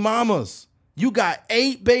 baby mamas, you got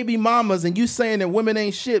 8 baby mamas and you saying that women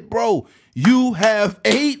ain't shit, bro, you have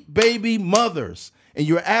 8 baby mothers. And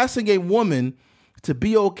you're asking a woman to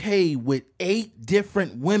be okay with 8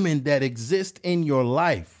 different women that exist in your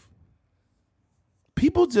life.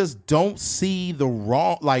 People just don't see the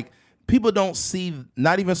wrong, like people don't see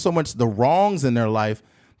not even so much the wrongs in their life,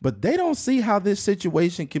 but they don't see how this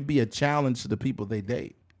situation can be a challenge to the people they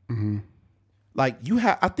date. Mm-hmm. Like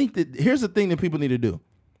I think that here's the thing that people need to do.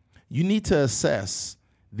 You need to assess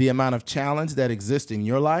the amount of challenge that exists in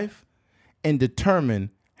your life and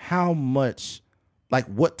determine how much, like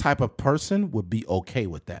what type of person would be okay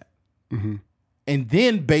with that. Mm-hmm. And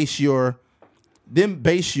then base your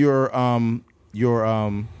who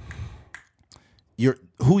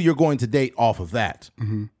you're going to date off of that.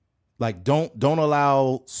 Mm-hmm. Like don't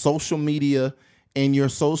allow social media in your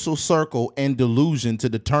social circle and delusion to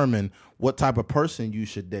determine what type of person you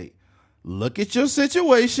should date. Look at your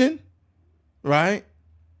situation, right?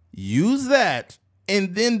 Use that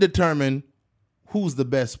and then determine who's the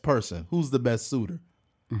best person, who's the best suitor.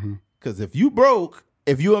 Because if you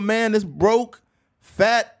a man that's broke,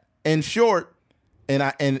 fat, and short, and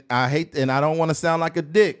I don't want to sound like a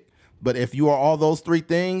dick, but if you are all those 3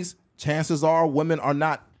 things, chances are women are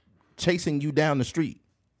not chasing you down the street.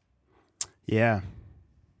 Yeah.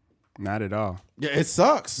 Not at all. Yeah, it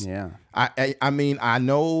sucks. Yeah. I mean, I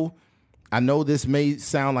know this may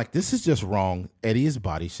sound like this is just wrong. Eddie is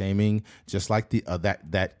body shaming, just like the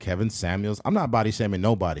that Kevin Samuels. I'm not body shaming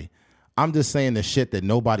nobody. I'm just saying the shit that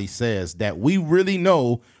nobody says that we really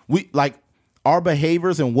know. We like our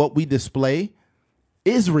behaviors and what we display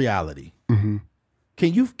is reality. Mm-hmm.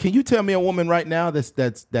 Can you tell me a woman right now that's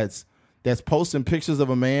posting pictures of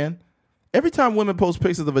a man? Every time women post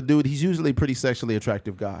pictures of a dude, he's usually a pretty sexually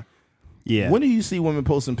attractive guy. Yeah. When do you see women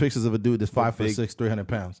posting pictures of a dude that's 5'6", 300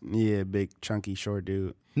 pounds? Yeah, big, chunky, short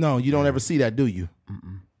dude. No, you don't ever see that, do you?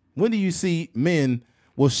 Mm-mm. When do you see men?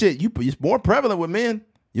 Well, shit, it's more prevalent with men.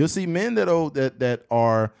 You'll see men that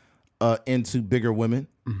are into bigger women,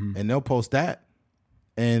 mm-hmm. and they'll post that,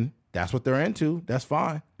 and that's what they're into. That's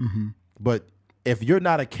fine. Mm-hmm. But if you're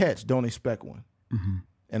not a catch, don't expect one. Mm-hmm.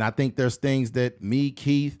 And I think there's things that me,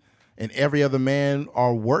 Keith, and every other man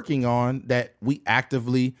are working on that we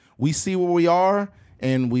see where we are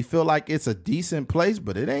and we feel like it's a decent place,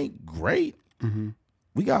 but it ain't great. Mm-hmm.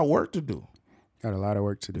 We got work to do. Got a lot of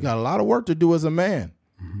work to do. Got a lot of work to do as a man,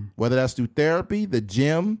 mm-hmm. whether that's through therapy, the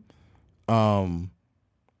gym,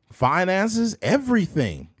 finances,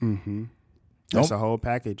 everything. Mm-hmm. That's a whole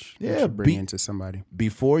package. Yeah, bring into somebody.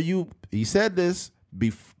 He said this,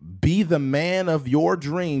 be the man of your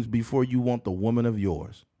dreams before you want the woman of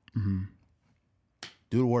yours. Mm-hmm.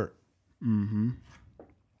 Do the work. Mm-hmm.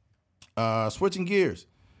 Switching gears,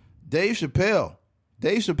 Dave Chappelle.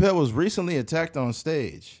 Dave Chappelle was recently attacked on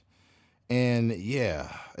stage, and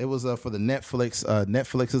yeah, it was for the Netflix.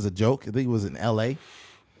 Netflix is a joke. I think it was in L.A.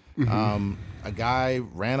 Mm-hmm. A guy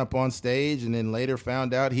ran up on stage and then later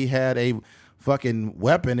found out he had a fucking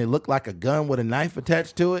weapon. It looked like a gun with a knife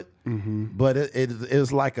attached to it, mm-hmm. but it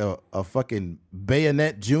was like a fucking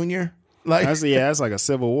bayonet junior. Like that's like a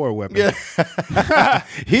Civil War weapon. Yeah.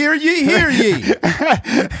 Hear ye.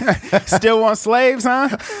 Still want slaves, huh?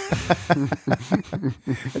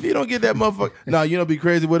 If you don't get that motherfucker, no, you know, be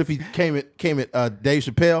crazy. What if he came at Dave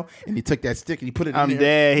Chappelle and he took that stick and he put it in there? I'm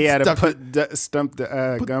dead. He had to stump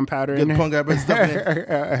the gunpowder in there.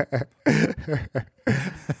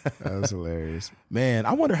 That was hilarious. Man,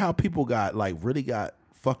 I wonder how people really got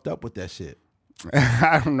fucked up with that shit.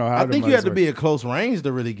 I don't know how. I think you have to be at close range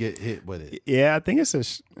to really get hit with it. Yeah, I think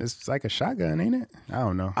it's like a shotgun, ain't it? I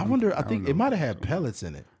don't know. I wonder. I think it might have had pellets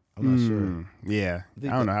in it. I'm not sure. Yeah, I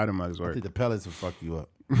don't know how the mugs work. I think the pellets will fuck you up.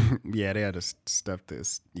 Yeah, they had to stuff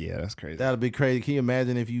this. Yeah, that's crazy. That'd be crazy. Can you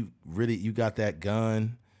imagine if you got that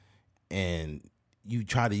gun and you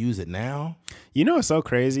try to use it now? You know, it's so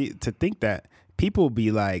crazy to think that people be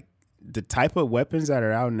like the type of weapons that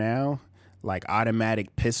are out now, like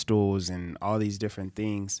automatic pistols and all these different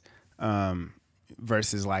things,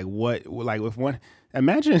 versus if one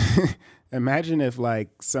imagine if like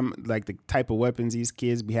some like the type of weapons these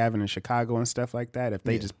kids be having in Chicago and stuff like that, if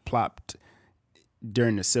they just plopped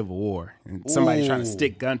during the Civil War, and somebody trying to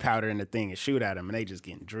stick gunpowder in the thing and shoot at them, and they just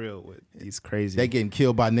getting drilled with these crazy. They getting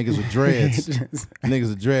killed by niggas with dreads. Niggas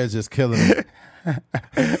with dreads just killing them.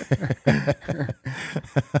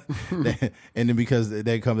 And then because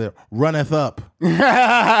they come there, runneth up and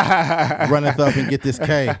get this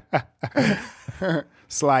K.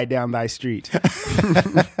 Slide down thy street.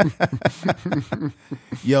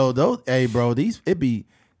 Yo, those, hey, bro, they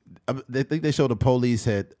think they showed the police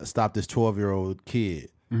had stopped this 12-year-old kid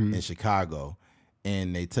in Chicago,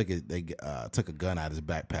 and they took a gun out of his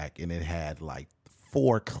backpack, and it had like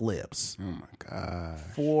 4 clips. Oh my god!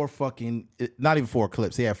 4 fucking, not even 4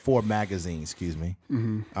 clips. He had 4 magazines. Excuse me.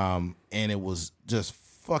 And it was just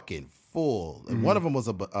fucking full. And one of them was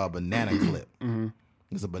a banana clip.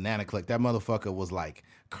 It was a banana clip. That motherfucker was like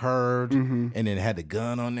curved, and then it had the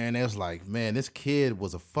gun on there, and it was like, man, this kid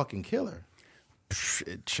was a fucking killer.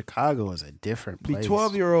 Chicago is a different place.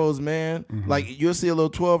 12-year-olds, man. Like, you'll see a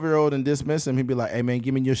little 12-year-old and dismiss him. He'd be like, hey, man,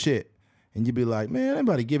 give me your shit. And you'd be like, man,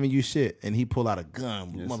 anybody giving you shit. And he pull out a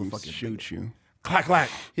gun, motherfucking shoot you. Clack, clack.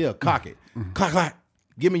 He'll cock it. Clack, clack.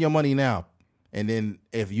 Give me your money now. And then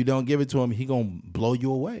if you don't give it to him, he gonna blow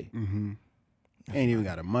you away. Ain't even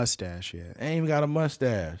got a mustache yet. Ain't even got a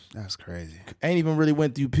mustache. That's crazy. Ain't even really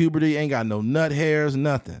went through puberty. Ain't got no nut hairs,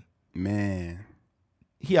 nothing. Man.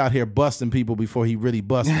 He out here busting people before he really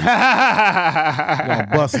busting. He gonna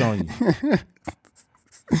bust on you.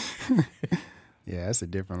 Yeah, that's a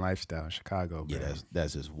different lifestyle in Chicago, bro. Yeah,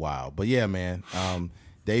 that's just wild. But yeah, man,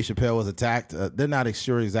 Dave Chappelle was attacked. They're not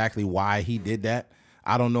sure exactly why he did that.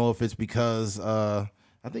 I don't know if it's because I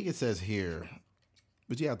think it says here,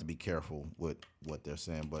 but you have to be careful with what they're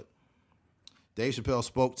saying. But Dave Chappelle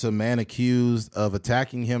spoke to man accused of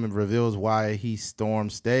attacking him and reveals why he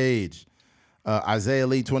stormed stage. Isaiah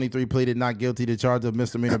Lee, 23, pleaded not guilty to charge of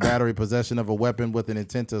misdemeanor battery, possession of a weapon with an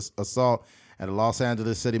intent to assault at a Los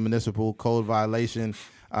Angeles City Municipal Code violation.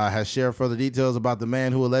 Has shared further details about the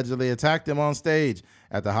man who allegedly attacked him on stage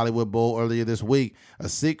at the Hollywood Bowl earlier this week. A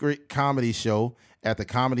secret comedy show at the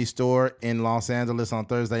Comedy Store in Los Angeles on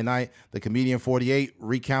Thursday night. The comedian 48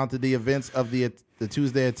 recounted the events of the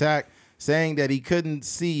Tuesday attack, saying that he couldn't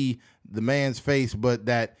see the man's face, but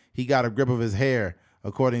that he got a grip of his hair.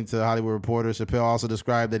 According to Hollywood Reporter, Chappelle also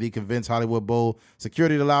described that he convinced Hollywood Bowl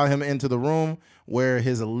security to allow him into the room where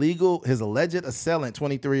his alleged assailant,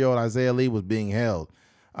 23-year-old Isaiah Lee, was being held.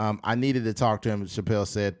 I needed to talk to him, Chappelle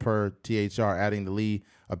said, per THR, adding the Lee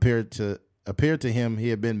appeared to him he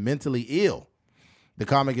had been mentally ill. The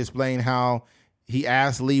comic explained how he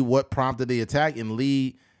asked Lee what prompted the attack, and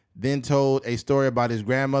Lee then told a story about his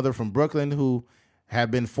grandmother from Brooklyn who had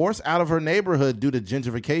been forced out of her neighborhood due to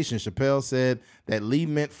gentrification. Chappelle said that Lee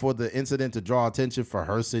meant for the incident to draw attention for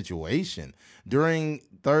her situation. During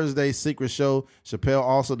Thursday's secret show, Chappelle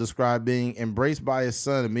also described being embraced by his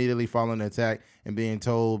son immediately following the attack and being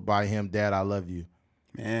told by him, "Dad, I love you."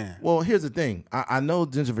 Man. Well, here's the thing. I know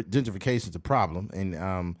gentrification is a problem,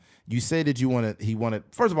 and you say that he wanted.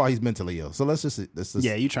 First of all, he's mentally ill. So let's just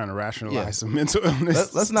yeah, you trying to rationalize some mental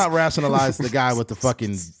illness. Let's not rationalize the guy with the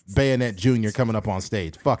fucking bayonet junior coming up on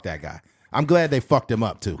stage. Fuck that guy. I'm glad they fucked him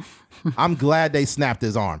up too. I'm glad they snapped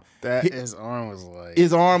his arm. His arm was like,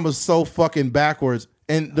 his arm was so fucking backwards.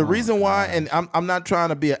 And the reason why, and I'm not trying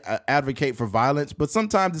to be an advocate for violence, but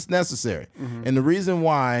sometimes it's necessary. And the reason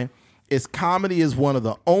why is comedy is one of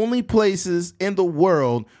the only places in the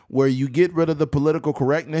world where you get rid of the political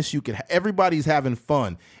correctness. Everybody's having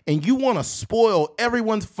fun, and you want to spoil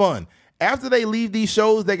everyone's fun. After they leave these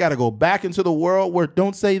shows, they got to go back into the world where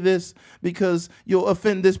don't say this because you'll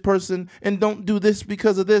offend this person, and don't do this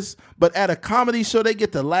because of this. But at a comedy show, they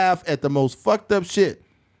get to laugh at the most fucked up shit.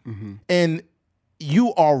 And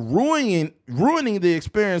you are ruining the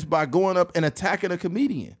experience by going up and attacking a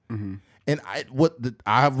comedian. And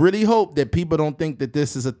I really hope that people don't think that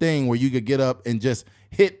this is a thing where you could get up and just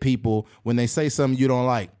hit people when they say something you don't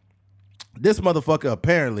like. This motherfucker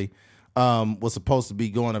apparently was supposed to be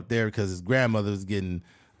going up there because his grandmother was getting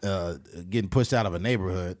pushed out of a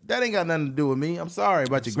neighborhood. That ain't got nothing to do with me. I'm sorry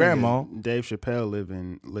about your grandma. Dave Chappelle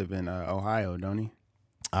live in Ohio, don't he?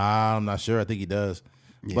 I'm not sure. I think he does.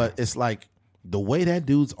 Yeah. But it's like the way that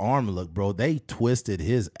dude's arm looked, bro, they twisted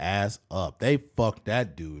his ass up. They fucked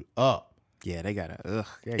that dude up. Yeah, they gotta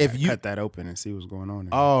cut that open and see what's going on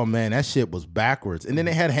there. Oh man, that shit was backwards. And then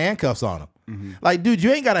they had handcuffs on him. Like, dude,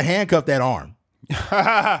 you ain't gotta handcuff that arm.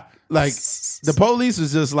 Like, the police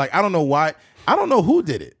was just like, I don't know why. I don't know who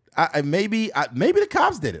did it. Maybe the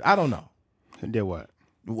cops did it. I don't know. Did what?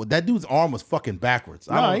 Well, that dude's arm was fucking backwards.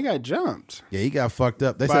 No, he got jumped. Yeah, he got fucked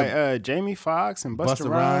up. They said Jamie Foxx and Busta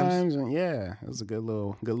Rhymes. And yeah, it was a good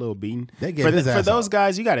little beating. They gave his ass for those off.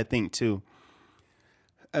 guys, you got to think too.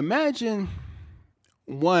 imagine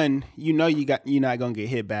one, you're not gonna get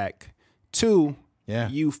hit back. Two,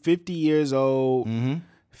 you 50 years old,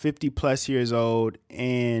 50 plus years old,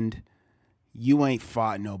 and you ain't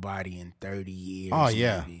fought nobody in 30 years. Oh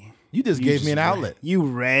yeah. Maybe. You just gave me an outlet. You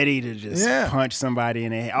ready to just punch somebody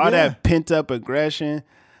in the head. All that pent up aggression,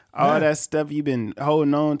 all that stuff you've been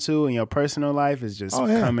holding on to in your personal life is just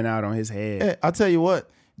coming out on his head. Yeah, I'll tell you what.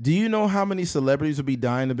 Do you know how many celebrities would be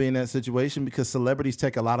dying to be in that situation? Because celebrities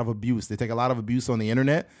take a lot of abuse. They take a lot of abuse on the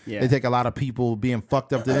internet. Yeah. They take a lot of people being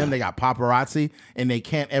fucked up to them. They got paparazzi, and they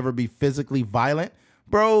can't ever be physically violent.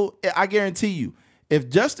 Bro, I guarantee you, if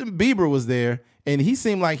Justin Bieber was there, and he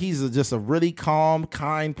seemed like he's just a really calm,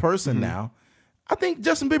 kind person now, I think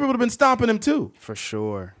Justin Bieber would have been stomping him too. For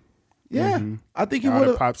sure. Yeah. I think he would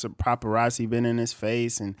have. Paparazzi been in his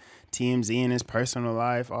face and TMZ in his personal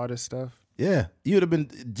life, all this stuff. Yeah,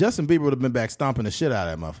 Justin Bieber would have been back stomping the shit out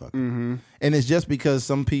of that motherfucker. And it's just because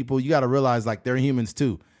some people, you got to realize, like, they're humans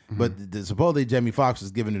too. But supposedly Jamie Foxx was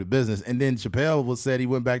giving it the business. And then Chappelle said he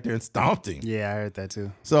went back there and stomped him. Yeah, I heard that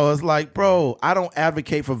too. So it's like, bro, I don't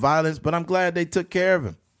advocate for violence, but I'm glad they took care of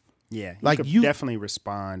him. Yeah, you definitely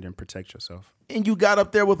respond and protect yourself. And you got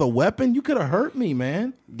up there with a weapon, you could have hurt me,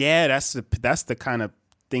 man. Yeah, that's the kind of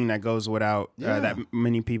thing that goes without that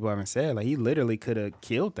many people haven't said. Like, he literally could have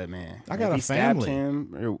killed that man. I got a family. Stabbed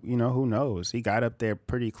him, or, who knows? He got up there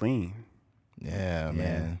pretty clean. Yeah,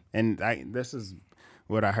 man. And this is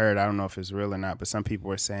what I heard. I don't know if it's real or not, but some people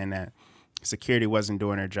were saying that security wasn't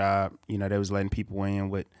doing their job. They was letting people in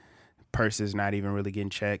with purses not even really getting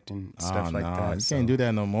checked and stuff like that. You can't do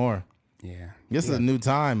that no more. Yeah. This is a new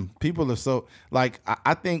time. People are so, like,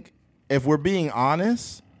 I think if we're being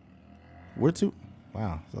honest, we're too...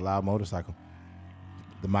 Wow, it's a loud motorcycle.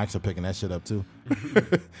 The mics are picking that shit up too.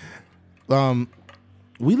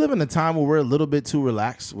 We live in a time where we're a little bit too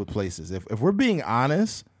relaxed with places. If we're being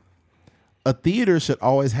honest, a theater should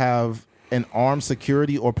always have an armed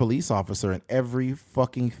security or police officer in every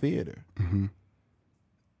fucking theater.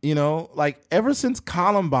 Like, ever since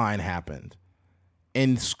Columbine happened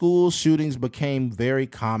and school shootings became very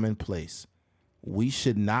commonplace, we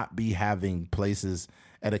should not be having places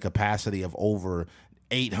at a capacity of over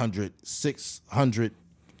 800, 600,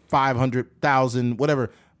 500,000,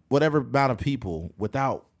 whatever amount of people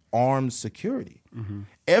without armed security.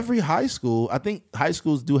 Every high school, I think high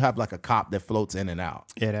schools do have like a cop that floats in and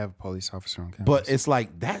out. Yeah, they have a police officer on campus. But it's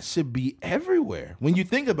like, that should be everywhere. When you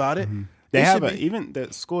think about it, they have even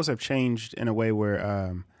the schools have changed in a way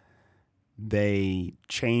where they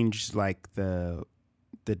changed like the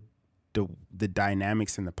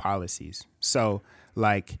dynamics and the policies. So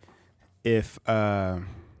like, if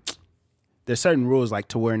there's certain rules, like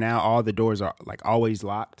to where now all the doors are like always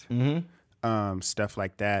locked, stuff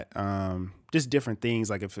like that. Just different things.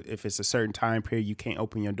 Like if it's a certain time period, you can't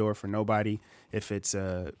open your door for nobody. If it's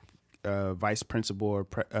a vice principal or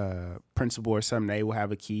principal or something, they will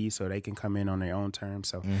have a key so they can come in on their own terms.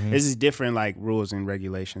 So this is different like rules and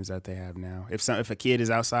regulations that they have now. If a kid is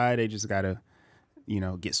outside, they just gotta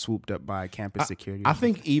get swooped up by campus security. I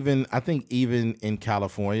think even in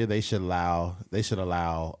California, they should allow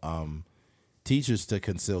teachers to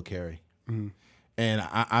conceal carry. And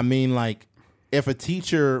I mean, like, if a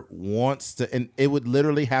teacher wants to, and it would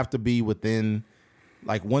literally have to be within,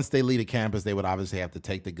 like, once they leave the campus, they would obviously have to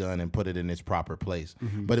take the gun and put it in its proper place.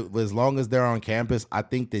 But as long as they're on campus, I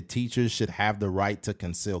think that teachers should have the right to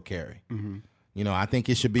conceal carry. I think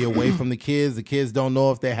it should be away from the kids. The kids don't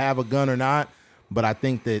know if they have a gun or not. But I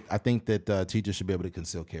think that teachers should be able to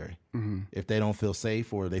conceal carry if they don't feel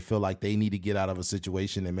safe or they feel like they need to get out of a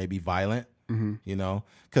situation that may be violent.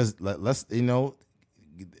 Because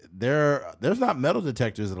there's not metal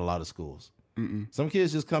detectors at a lot of schools. Some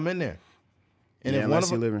kids just come in there. And if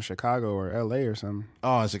unless you live in Chicago or LA or something.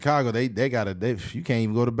 Oh, in Chicago, they you can't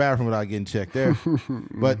even go to the bathroom without getting checked there.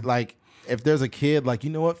 But like, if there's a kid like, you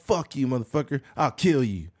know what, fuck you, motherfucker, I'll kill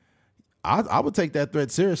you. I would take that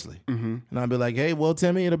threat seriously, and I'd be like, "Hey, well,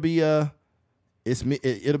 Timmy, it'll be me.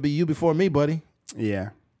 It'll be you before me, buddy." Yeah.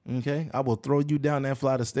 Okay. I will throw you down that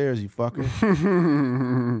flight of stairs, you fucker.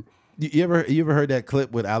 you ever heard that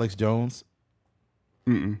clip with Alex Jones?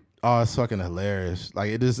 Oh, it's fucking hilarious.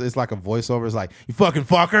 Like, it's like a voiceover. It's like, "You fucking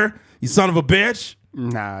fucker, you son of a bitch."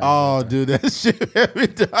 Nah. Oh, dude, that shit every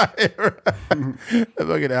time.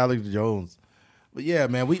 Fucking Alex Jones. But yeah,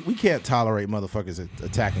 man, we can't tolerate motherfuckers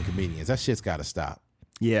attacking comedians. That shit's got to stop.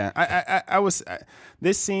 Yeah,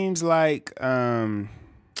 this seems like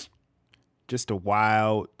just a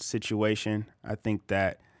wild situation. I think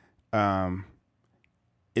that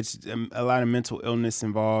it's a lot of mental illness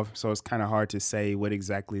involved, so it's kind of hard to say what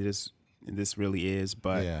exactly this really is.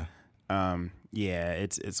 But Yeah,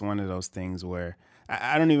 it's one of those things where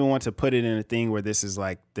I don't even want to put it in a thing where this is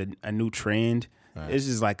like a new trend. Right. It's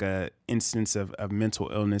just like a instance of mental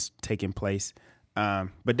illness taking place.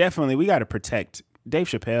 But definitely we got to protect Dave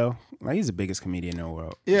Chappelle. Like, he's the biggest comedian in the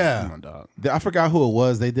world. Yeah. Come on, dog. I forgot who it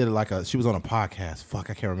was. They did it like she was on a podcast. Fuck,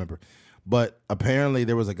 I can't remember. But apparently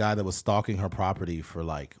there was a guy that was stalking her property for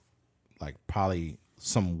like probably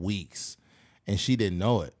some weeks, and she didn't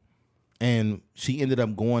know it. And she ended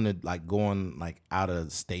up going out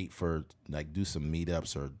of state for like do some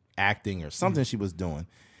meetups or acting or something she was doing.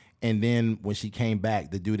 And then when she came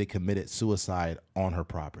back, the dude had committed suicide on her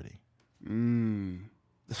property.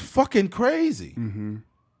 It's fucking crazy. Mm-hmm.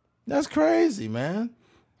 That's crazy, man.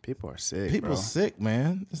 People are sick. People bro. Sick,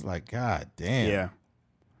 man. It's like, God damn. Yeah.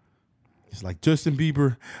 It's like, Justin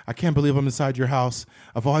Bieber, I can't believe I'm inside your house.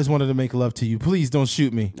 I've always wanted to make love to you. Please don't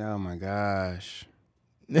shoot me. Oh my gosh.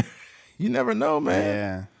 You never know, man.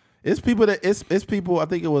 Yeah. It's people that it's people. I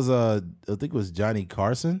think it was Johnny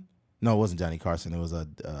Carson. No, it wasn't Johnny Carson. It was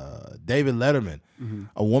David Letterman. Mm-hmm.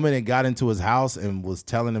 A woman that got into his house and was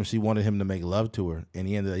telling him she wanted him to make love to her, and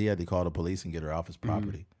he had to call the police and get her off his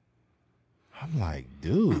property. I'm like,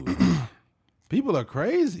 dude, people are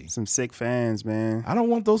crazy. Some sick fans, man. I don't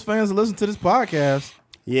want those fans to listen to this podcast.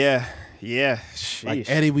 Yeah. Sheesh. Like,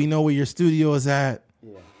 Eddie, we know where your studio is at.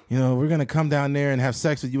 Yeah. You know, we're going to come down there and have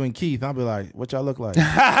sex with you and Keith. I'll be like, what y'all look like?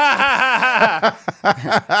 I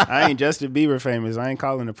ain't Justin Bieber famous. I ain't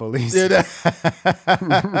calling the police.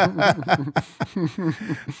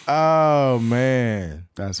 Oh, man.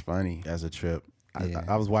 That's funny. That's a trip. Yeah.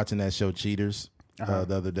 I was watching that show Cheaters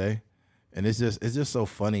the other day, and it's just so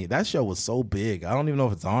funny. That show was so big. I don't even know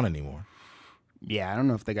if it's on anymore. Yeah, I don't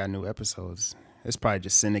know if they got new episodes. It's probably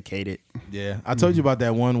just syndicated. Yeah. I told you about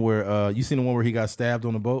that one where you seen the one where he got stabbed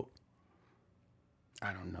on the boat?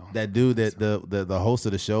 I don't know. That dude that the host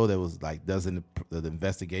of the show that was like does the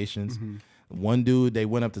investigations. Mm-hmm. One dude, they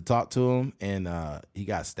went up to talk to him, and he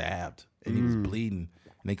got stabbed and he was bleeding.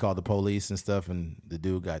 And they called the police and stuff, and the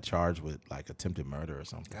dude got charged with like attempted murder or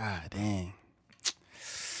something. God dang.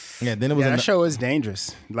 Yeah, then it was that show is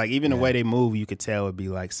dangerous. Like, even the way they move, you could tell it'd be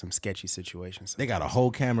like some sketchy situations. They got a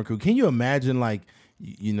whole camera crew. Can you imagine, like,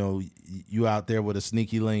 you know, you out there with a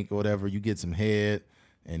sneaky link or whatever, you get some head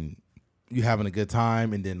and you having a good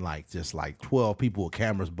time, and then like just like 12 people with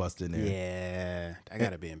cameras busting there. Yeah, that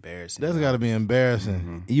gotta be embarrassing. That's gotta be embarrassing.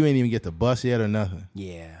 Mm-hmm. You ain't even get the bust yet or nothing.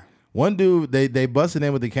 Yeah. One dude, they busted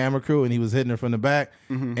in with the camera crew, and he was hitting her from the back,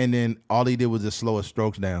 and then all he did was just slow his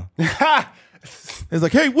strokes down. It's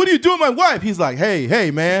like, hey, what are you doing, my wife? He's like,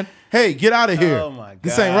 hey, man, hey, get out of here. Oh my God,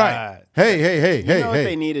 this ain't right. Hey, you know what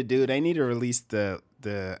they need to do? They need to release the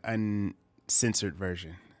uncensored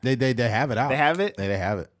version. They have it out. They have it? They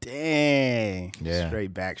have it. Dang. Yeah.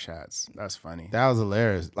 Straight back shots. That's funny. That was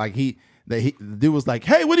hilarious. Like the dude was like,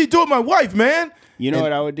 hey, what are you doing, my wife, man? You know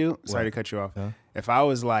what I would do? Sorry to cut you off. Huh? If I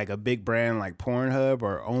was like a big brand like Pornhub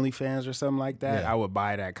or OnlyFans or something like that, I would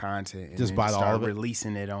buy that content and just buy all of it,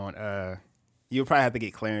 releasing it on. You'll probably have to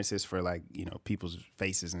get clearances for like, you know, people's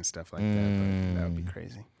faces and stuff like that. But that would be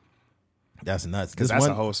crazy. That's nuts. Because that's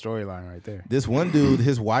a whole storyline right there. This one dude,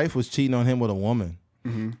 his wife was cheating on him with a woman.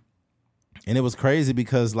 Mm-hmm. And it was crazy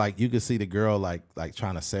because like you could see the girl like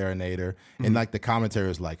trying to serenade her, and like the commentary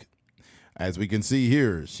was like, as we can see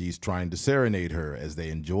here, she's trying to serenade her as they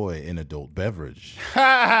enjoy an adult beverage.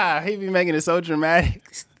 He be making it so dramatic.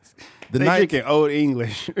 They drinking old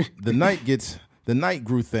English. The night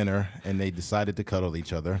grew thinner, and they decided to cuddle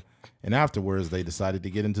each other. And afterwards, they decided to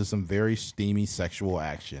get into some very steamy sexual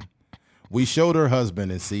action. We showed her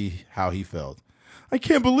husband and see how he felt. I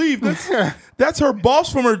can't believe that's her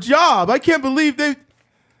boss from her job. I can't believe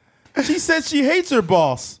she said she hates her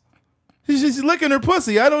boss. She's licking her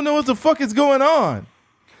pussy. I don't know what the fuck is going on.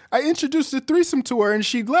 I introduced a threesome to her and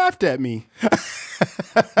she laughed at me.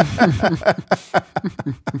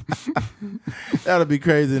 That'll be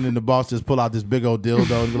crazy. And then the boss just pull out this big old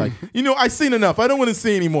dildo and be like, you know, I've seen enough. I don't want to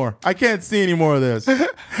see anymore. I can't see any more of this.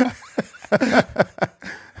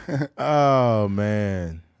 Oh,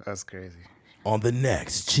 man. That's crazy. On the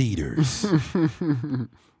next Cheaters.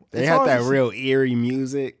 They had that real eerie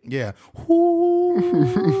music. Yeah.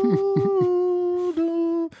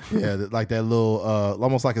 Yeah, like that little,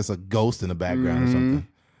 almost like it's a ghost in the background or something.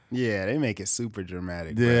 Yeah, they make it super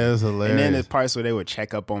dramatic. Yeah, it's hilarious. And then there's parts where they would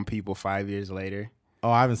check up on people 5 years later. Oh,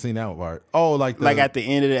 I haven't seen that part. Oh, like at the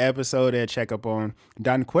end of the episode, they check up on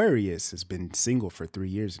Don Aquarius has been single for 3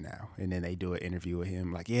 years now, and then they do an interview with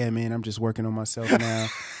him. Like, yeah, man, I'm just working on myself now.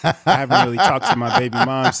 I haven't really talked to my baby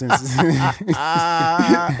mom since.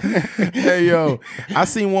 Hey, yo, I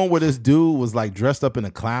seen one where this dude was like dressed up in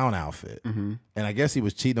a clown outfit, and I guess he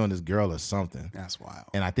was cheating on this girl or something. That's wild.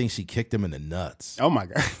 And I think she kicked him in the nuts. Oh my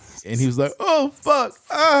god! And he was like, "Oh fuck!"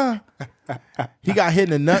 He got hit in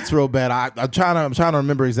the nuts real bad. I'm trying to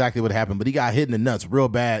remember exactly what happened, but he got hit in the nuts real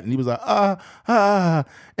bad, and he was like,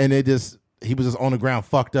 and he was just on the ground,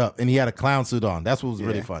 fucked up, and he had a clown suit on. That's what was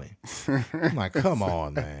really funny. I'm like, come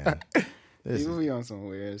on, man. People be on some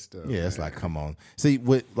weird stuff. Yeah, it's like, come on. See,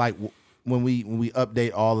 when we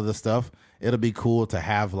update all of the stuff, it'll be cool to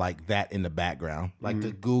have like that in the background, like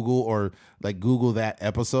to Google that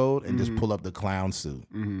episode and just pull up the clown suit.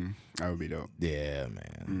 That would be dope. Yeah,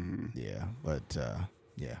 man. Yeah, but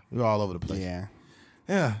yeah, we're all over the place.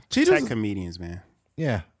 Yeah. Cheaters, protect comedians, man.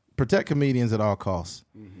 Yeah, protect comedians at all costs,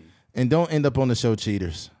 and don't end up on the show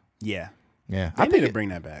cheaters. Yeah. I need to bring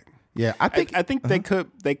that back. Yeah, I think they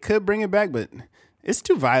could bring it back, but it's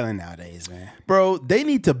too violent nowadays, man. Bro, they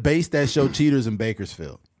need to base that show Cheaters in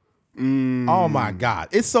Bakersfield. Oh my God,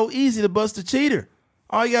 it's so easy to bust a cheater.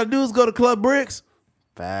 All you gotta do is go to Club Bricks.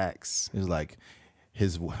 Facts. He's like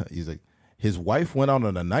his wife went out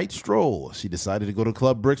on a night stroll. She decided to go to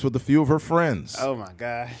Club Bricks with a few of her friends. Oh my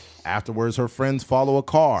God. Afterwards, her friends follow a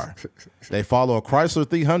car. They follow a Chrysler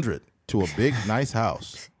 300 to a big, nice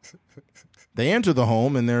house. They enter the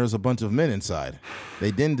home, and there's a bunch of men inside.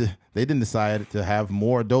 They didn't decide to have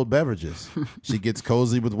more adult beverages. She gets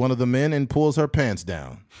cozy with one of the men and pulls her pants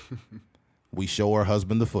down. We show her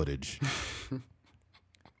husband the footage.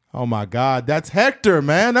 Oh, my God. That's Hector,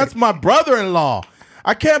 man. That's my brother-in-law.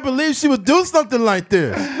 I can't believe she would do something like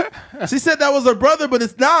this. She said that was her brother, but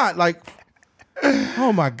it's not. Like,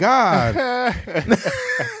 oh, my God.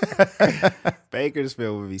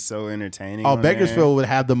 Bakersfield would be so entertaining. Oh, Bakersfield would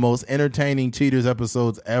have the most entertaining Cheaters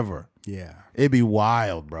episodes ever. Yeah. It'd be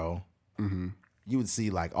wild, bro. You would see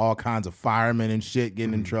like all kinds of firemen and shit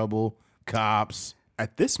getting in trouble, cops.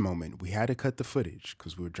 At this moment, we had to cut the footage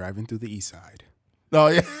because we were driving through the east side. Oh,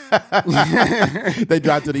 yeah. They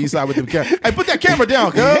drive to the east side with them cameras. Hey, put that camera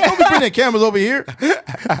down, cuz. Don't be bringing cameras over here.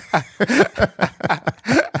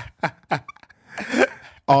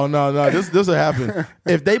 Oh, no. This will happen.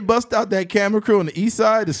 If they bust out that camera crew on the east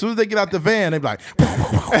side, as soon as they get out the van, they be like...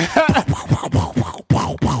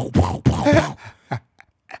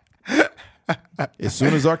 As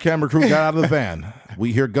soon as our camera crew got out of the van,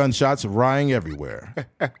 we hear gunshots rying everywhere.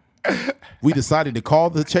 We decided to call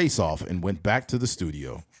the chase off and went back to the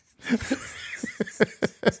studio.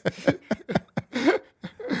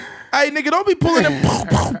 Hey, nigga, don't be pulling them.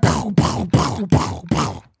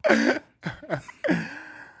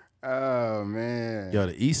 Oh, man. Yo,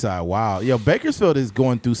 the east side, wow. Yo, Bakersfield is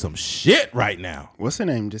going through some shit right now. What's her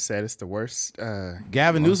name just said it's the worst?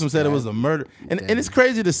 Gavin Newsom said it was a murder. And it's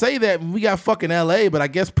crazy to say that. We got fucking LA, but I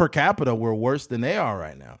guess per capita we're worse than they are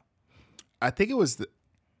right now. I think it was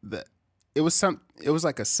it was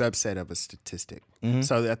like a subset of a statistic.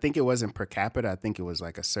 So I think it wasn't per capita. I think it was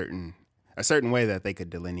like a certain way that they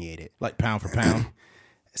could delineate it. Like pound for pound.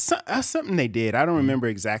 That's something they did. I don't remember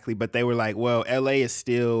exactly, but they were like, well, LA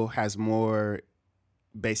still has more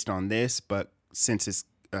based on this, but since it's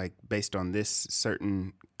like based on this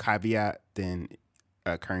certain caveat, then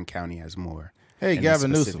Kern County has more. Hey,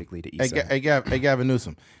 Gavin Newsom. Hey, Gavin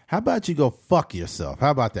Newsom. How about you go fuck yourself?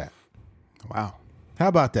 How about that? Wow. How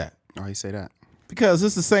about that? Why you say that? Because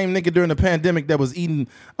it's the same nigga during the pandemic that was eating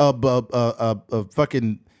a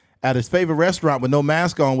fucking at his favorite restaurant with no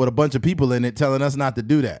mask on with a bunch of people in it telling us not to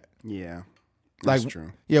do that. Yeah, that's like,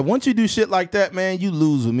 true. Yeah, once you do shit like that, man, you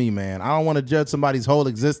lose with me, man. I don't want to judge somebody's whole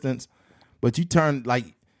existence, but you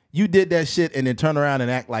did that shit and then turn around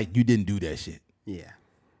and act like you didn't do that shit. Yeah.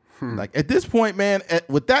 Like at this point, man,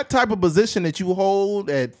 with that type of position that you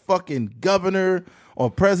hold at fucking governor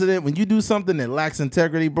or president, when you do something that lacks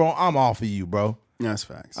integrity, bro, I'm off of you, bro. That's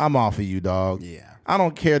facts. I'm off of you, dog. Yeah. I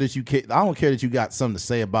don't care that you got something to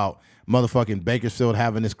say about motherfucking Bakersfield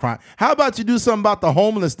having this crime. How about you do something about the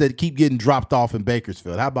homeless that keep getting dropped off in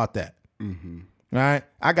Bakersfield? How about that? All right?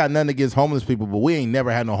 I got nothing against homeless people, but we ain't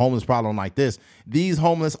never had no homeless problem like this. These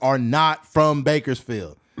homeless are not from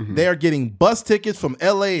Bakersfield. They are getting bus tickets from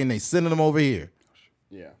LA and they sending them over here.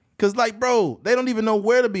 Yeah. Because, like, bro, they don't even know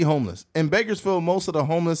where to be homeless. In Bakersfield, most of the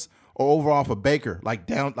homeless are over off of Baker, like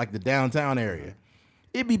the downtown area.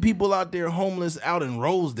 It be people out there homeless out in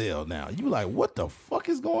Rosedale now. You like, what the fuck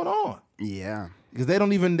is going on? Yeah. Because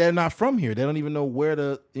they're not from here. They don't even know where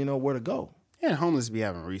to go. Yeah, homeless be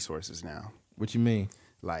having resources now. What you mean?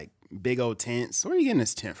 Like big old tents. Where are you getting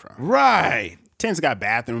this tent from? Right. Tents got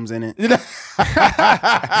bathrooms in it.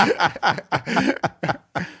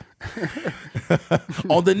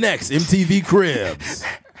 On the next MTV Cribs,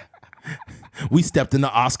 we stepped in the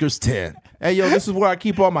Oscars tent. Hey, yo, this is where I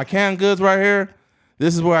keep all my canned goods right here.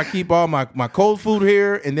 This is where I keep all my cold food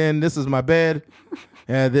here, and then this is my bed.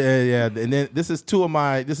 And then this is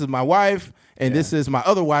this is my wife, and this is my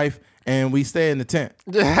other wife, and we stay in the tent.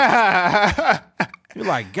 You're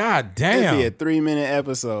like, God damn. It'd be a 3-minute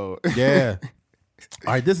episode. Yeah.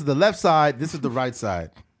 All right, this is the left side. This is the right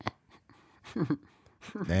side.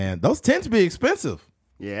 Man, those tents be expensive.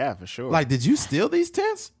 Yeah, for sure. Like, did you steal these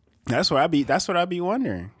tents? That's what I be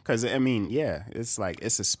wondering. Because I mean, yeah, it's like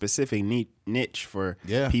it's a specific niche for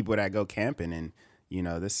people that go camping, and you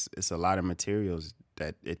know, it's a lot of materials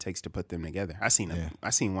that it takes to put them together. I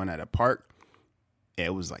seen one at a park.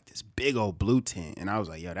 It was like this big old blue tent, and I was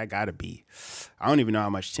like, yo, that gotta be. I don't even know how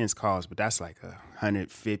much tents cost, but that's like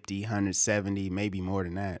 150, 170, maybe more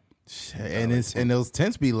than that. And those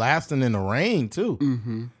tents be lasting in the rain too.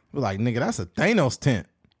 Mm-hmm. We're like, nigga, that's a Thanos tent.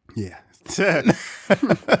 Yeah.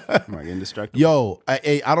 Like indestructible. Yo,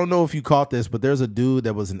 I don't know if you caught this, but there's a dude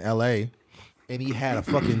that was in LA, and he had a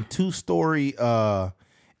fucking 2-story.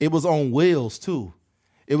 It was on wheels too.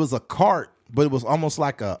 It was a cart, but it was almost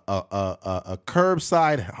like a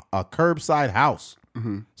curbside house.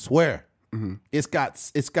 Mm-hmm. Swear, mm-hmm. It's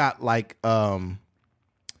got like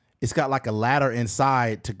a ladder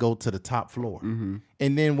inside to go to the top floor. Mm-hmm.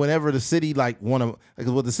 And then whenever the city like what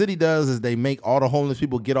the city does is they make all the homeless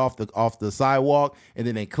people get off the sidewalk, and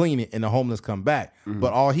then they clean it, and the homeless come back. Mm-hmm.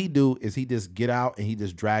 But all he do is he just get out and he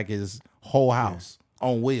just drag his whole house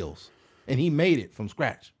on wheels, and he made it from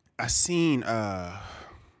scratch. I seen I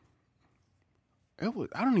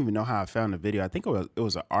don't even know how I found the video. I think it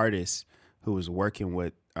was an artist who was working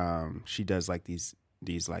with she does like these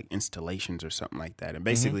like installations or something like that, and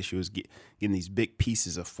basically she was getting these big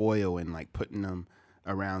pieces of foil and like putting them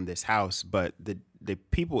around this house. But the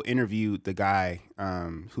people interviewed the guy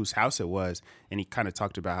whose house it was, and he kind of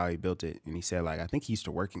talked about how he built it, and he said like I think he used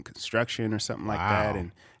to work in construction or something like that,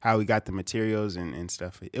 and how he got the materials and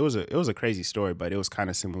stuff. It was a crazy story, but it was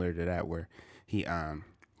kind of similar to that, where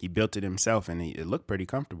he built it himself, and it looked pretty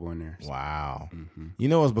comfortable in there. Wow. Mm-hmm. You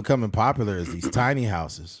know what's becoming popular is these tiny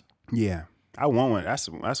houses. Yeah. I want one. That's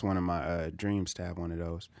one of my dreams, to have one of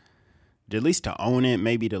those. At least to own it,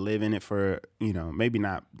 maybe to live in it for, you know, maybe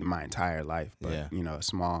not my entire life, but you know, a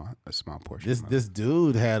small portion. This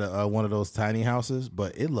dude had one of those tiny houses,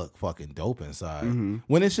 but it looked fucking dope inside. Mm-hmm.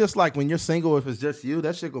 When it's just like when you're single, if it's just you,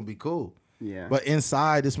 that shit gonna be cool. Yeah. But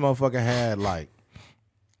inside, this motherfucker had like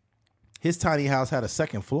his tiny house had a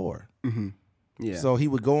second floor. Mm-hmm. Yeah. So he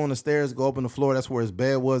would go on the stairs, go up on the floor. That's where his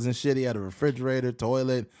bed was and shit. He had a refrigerator,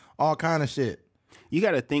 toilet, all kind of shit. You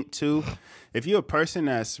got to think too, if you're a person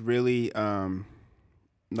that's really,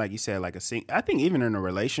 like you said, like I think even in a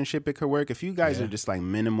relationship it could work. If you guys are just like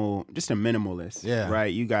just a minimalist,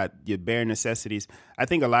 right? You got your bare necessities. I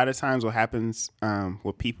think a lot of times what happens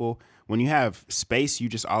with people, when you have space, you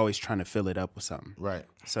just always trying to fill it up with something. Right.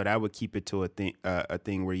 So that would keep it to a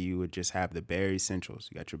thing where you would just have the bare essentials.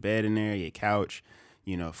 You got your bed in there, your couch,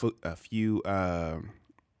 you know, a few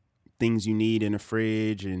things you need in the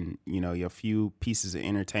fridge, and you know, your few pieces of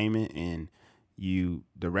entertainment, and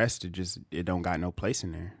the rest it don't got no place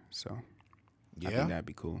in there. So I think that'd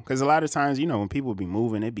be cool, because a lot of times, you know, when people be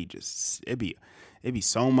moving, it'd be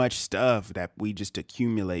so much stuff that we just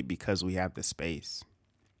accumulate because we have the space.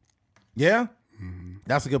 Yeah,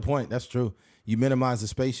 that's a good point. That's true. You minimize the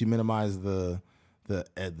space, you minimize the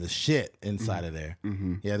shit inside of there.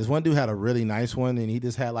 Mm-hmm. Yeah, this one dude had a really nice one, and he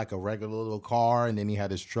just had like a regular little car, and then he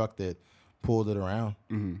had his truck that pulled it around.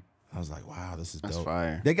 Mm-hmm. I was like, wow, this is dope. That's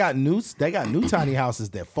fire. They got new tiny houses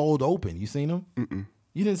that fold open. You seen them? Mm-mm.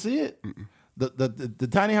 You didn't see it? Mm-mm. The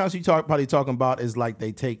tiny house you probably talking about is like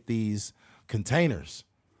they take these containers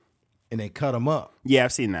and they cut them up. Yeah,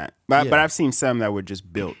 I've seen that. But I've seen some that were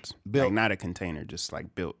just built. Like not a container, just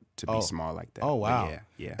like built to be small like that. Oh, wow.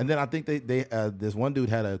 Yeah. And then I think they this one dude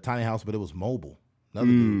had a tiny house, but it was mobile. Another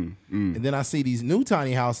dude. And then I see these new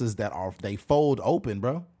tiny houses that they fold open,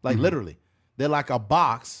 bro. Like literally. They're like a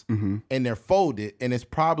box, and they're folded, and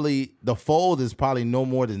the fold is probably no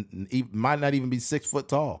more than, might not even be 6 foot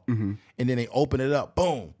tall. Mm-hmm. And then they open it up,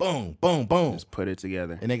 boom, boom, boom, boom. Just put it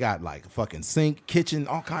together. And they got like a fucking sink, kitchen,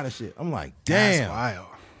 all kind of shit. I'm like, damn. That's wild.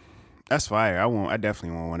 That's fire. I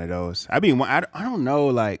definitely want one of those. I don't know,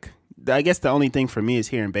 like, I guess the only thing for me is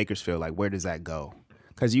here in Bakersfield, like, where does that go?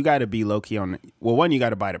 Because you got to be low-key one, you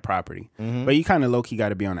got to buy the property. Mm-hmm. But you kind of low-key got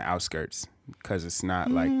to be on the outskirts, because it's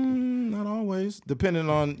not like... I Not always. Depending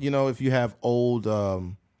on, if you have old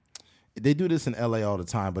they do this in LA all the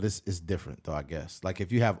time, but it's different though, I guess. Like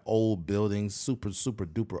if you have old buildings, super, super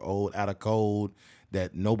duper old, out of code,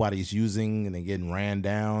 that nobody's using and they're getting ran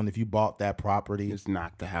down. If you bought that property, just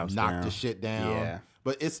knock the house down. Knock the shit down. Yeah.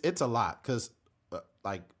 But it's a lot because,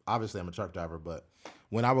 like, obviously I'm a truck driver, but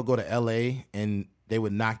when I would go to LA and they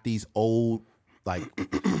would knock these old, like,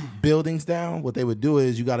 buildings down, what they would do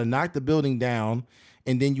is you got to knock the building down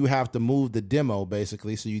and then you have to move the demo,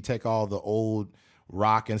 basically. So you take all the old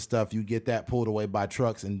rock and stuff, you get that pulled away by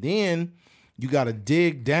trucks, and then you got to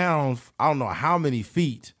dig down, I don't know how many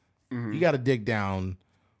feet. You got to dig down,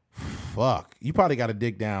 you probably got to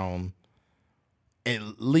dig down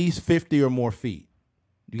at least 50 or more feet.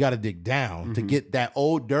 You got to dig down to get that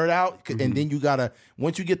old dirt out, and then you got to,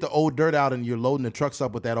 once you get the old dirt out and you're loading the trucks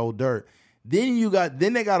up with that old dirt, then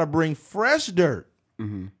they got to bring fresh dirt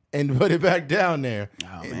and put it back down there.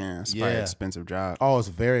 Oh, man, it's probably an expensive job. Oh, it's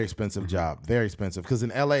a very expensive job. Very expensive. Because in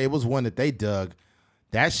LA, it was one that they dug.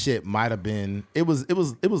 That shit might have been, it was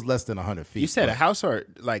less than 100 feet. You said a house or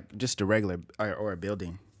like just a regular, or a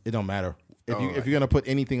building? It don't matter. If you're going to put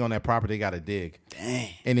anything on that property, they got to dig. Dang.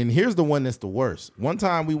 And then here's the one that's the worst. One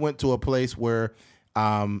time we went to a place where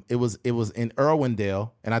it was in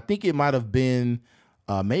Irwindale, and I think it might have been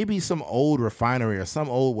maybe some old refinery or some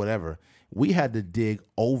old whatever. We had to dig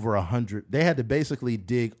over 100. They had to basically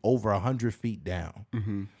dig over 100 feet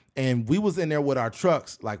down. And we was in there with our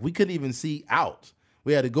trucks. Like, we couldn't even see out.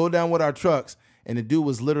 We had to go down with our trucks, and the dude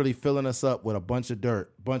was literally filling us up with a bunch of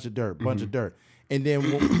dirt. And then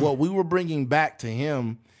what we were bringing back to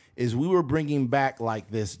him is we were bringing back like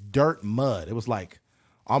this dirt mud. It was like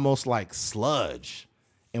almost like sludge,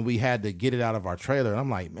 and we had to get it out of our trailer. And I'm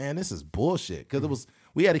like, man, this is bullshit, because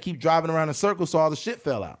we had to keep driving around in circles so all the shit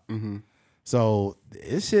fell out. So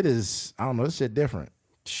this shit is, I don't know, this shit different.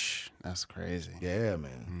 That's crazy. Yeah,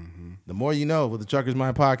 man. The more you know with the Truckers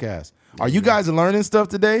Mind podcast. Are you guys learning stuff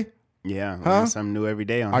today? Yeah, learn something new every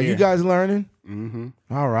day on Are here. you guys learning?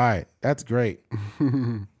 All right, that's great.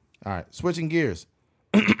 All right, switching gears.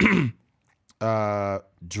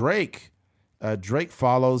 Drake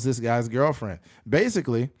follows this guy's girlfriend.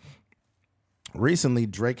 Basically, recently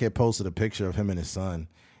Drake had posted a picture of him and his son,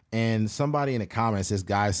 and somebody in the comments, this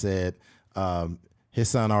guy said his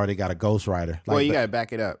son already got a ghostwriter. Well, you got to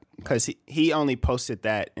back it up, because he only posted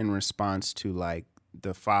that in response to like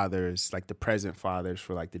the fathers, like the present fathers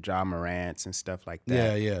for like the Ja Morants and stuff like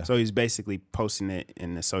that. Yeah. So he's basically posting it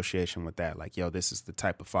in association with that. Like, yo, this is the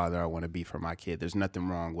type of father I want to be for my kid. There's nothing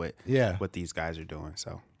wrong with what these guys are doing.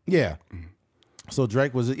 So yeah. So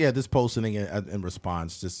Drake was just posting it in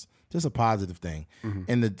response, just a positive thing.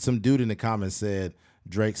 And some dude in the comments said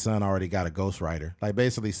Drake's son already got a ghostwriter, like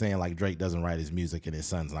basically saying like Drake doesn't write his music and his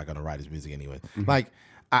son's not gonna write his music anyway. Like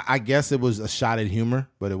I guess it was a shot at humor,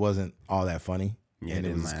 but it wasn't all that funny. Yeah, and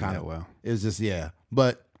it was kind of well. It was just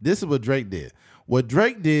But this is what Drake did. What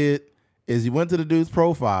Drake did is he went to the dude's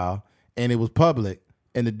profile and it was public,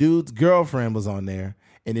 and the dude's girlfriend was on there,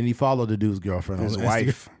 and then he followed the dude's girlfriend, his on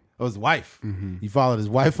wife. Oh, his wife. He followed his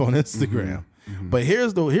wife on Instagram. But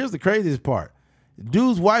here's the craziest part.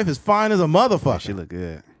 Dude's wife is fine as a motherfucker. Yeah, she look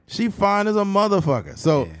good. She fine as a motherfucker.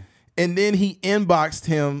 So, and then he inboxed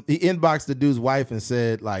the dude's wife and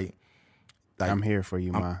said like I'm here for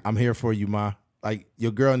you, ma. I'm here for you, ma. Like, your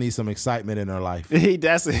girl needs some excitement in her life. So he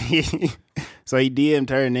DM'd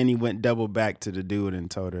her, and then he went double back to the dude and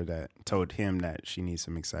told him that she needs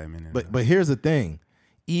some excitement in her life. But here's the thing.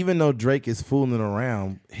 Even though Drake is fooling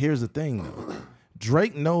around, here's the thing though.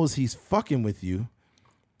 Drake knows he's fucking with you,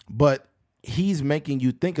 but he's making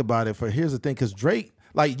you think about it. Here's the thing, because Drake,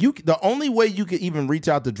 like, the only way you could even reach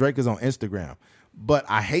out to Drake is on Instagram. But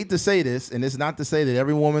I hate to say this, and it's not to say that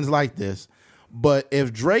every woman's like this, but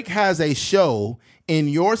if Drake has a show in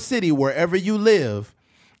your city, wherever you live,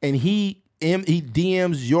 and he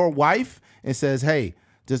DMs your wife and says, hey,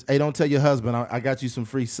 don't tell your husband, I got you some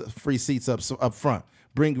free seats up front.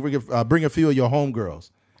 Bring a few of your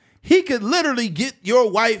homegirls. He could literally get your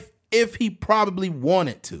wife if he probably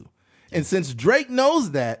wanted to. And since Drake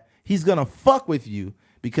knows that, he's going to fuck with you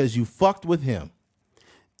because you fucked with him.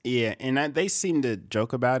 Yeah, and they seem to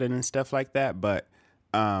joke about it and stuff like that, but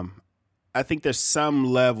I think there's some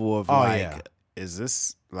level of is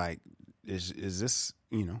this like, is this,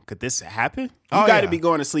 could this happen? You got to be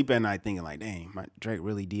going to sleep at night thinking like, dang, Drake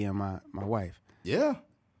really DM my wife. Yeah.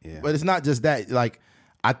 But it's not just that. Like,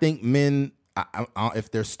 I think men,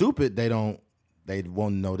 if they're stupid, they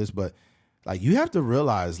won't notice. But like, you have to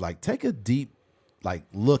realize, like, take a deep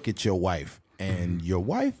look at your wife, and your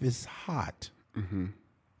wife is hot.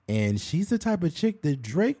 and she's the type of chick that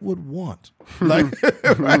Drake would want. Like,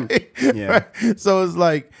 right? Yeah. Right? So it's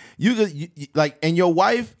like you like, and your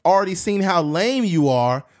wife already seen how lame you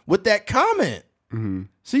are with that comment. Mm-hmm.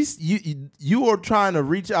 She's you are trying to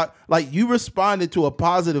reach out. Like, you responded to a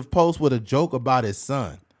positive post with a joke about his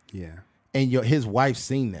son. Yeah. And his wife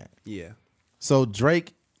seen that. Yeah. So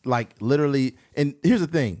Drake, like, literally, and here's the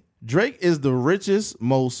thing. Drake is the richest,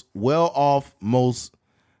 most well-off, most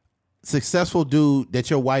successful dude that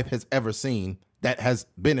your wife has ever seen that has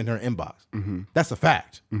been in her inbox. Mm-hmm. That's a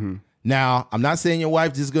fact. Mm-hmm. Now, I'm not saying your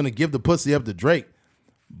wife just going to give the pussy up to Drake,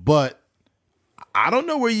 but I don't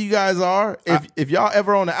know where you guys are. If y'all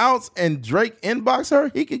ever on the outs and Drake inbox her,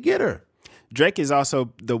 he could get her. Drake is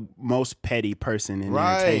also the most petty person in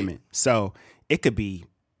entertainment. So it could be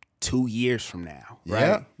 2 years from now, right?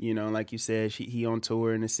 Yeah. You know, like you said, he on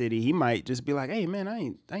tour in the city. He might just be like, hey, man,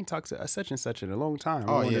 I ain't talked to such and such in a long time.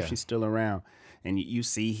 I wonder if she's still around. And you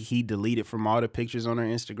see he deleted from all the pictures on her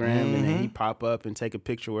Instagram, and then he pop up and take a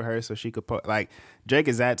picture with her so she could put, like, Drake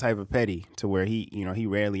is that type of petty to where he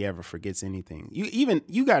rarely ever forgets anything.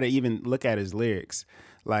 You got to even look at his lyrics.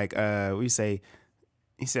 Like,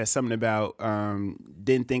 he said something about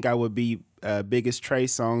didn't think I would be biggest Trey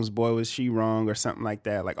songs, boy was she wrong, or something like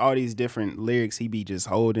that. Like, all these different lyrics he be just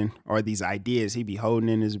holding, or these ideas he be holding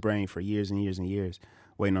in his brain for years and years and years,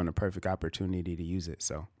 waiting on the perfect opportunity to use it.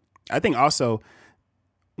 So I think also,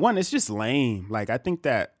 one, it's just lame. Like, I think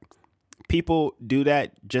that people do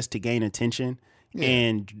that just to gain attention. Yeah.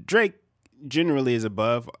 And Drake generally is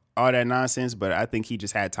above all that nonsense, but I think he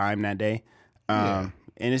just had time that day. And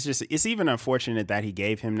it's even unfortunate that he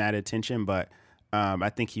gave him that attention, but I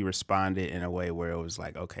think he responded in a way where it was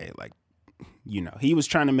like, okay, like, you know, he was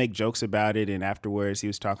trying to make jokes about it, and afterwards he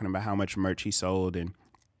was talking about how much merch he sold and,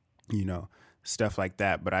 you know, stuff like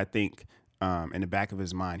that. But I think in the back of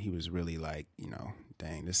his mind, he was really like, you know,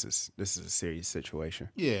 dang, this is a serious situation.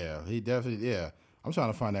 Yeah, he definitely, yeah. I'm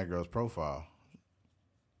trying to find that girl's profile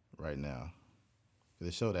right now.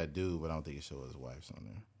 They show that dude, but I don't think it shows his wife's on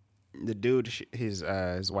there. The dude, his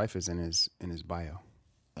wife is in his bio.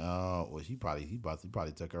 Oh, well, he probably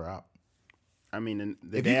took her out. I mean,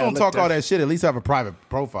 if you gonna talk all that shit, at least have a private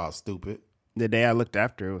profile, stupid. The day I looked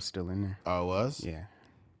after, it was still in there. Oh, it was? Yeah.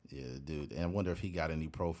 Yeah, dude. And I wonder if he got any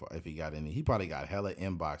profile. If he got any, he probably got hella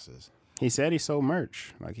inboxes. He said he sold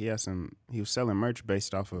merch. Like, he was selling merch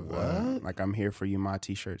based off of like, I'm here for you, my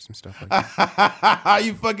t-shirts and stuff like that. Are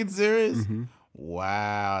you fucking serious? Mm-hmm.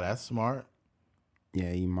 Wow, that's smart.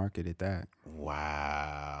 Yeah, he marketed that.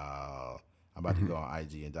 Wow. I'm about to go on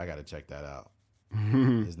IG and I got to check that out.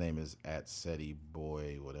 His name is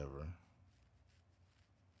 @SetiBoy, whatever.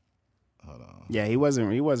 Hold on. Yeah, he wasn't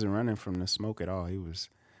running from the smoke at all. He was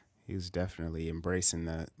definitely embracing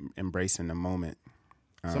the moment.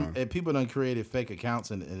 And people done created fake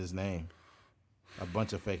accounts in his name. A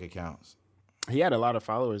bunch of fake accounts. He had a lot of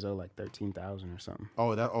followers though, like 13,000 or something.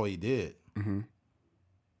 Oh, he did. Mm-hmm.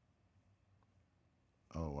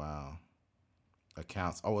 Oh wow.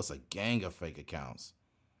 Accounts. Oh, it's a gang of fake accounts.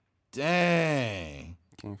 Dang.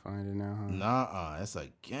 Can't find it now, huh? Nuh-uh. It's a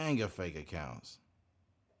gang of fake accounts.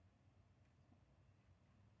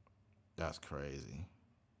 That's crazy.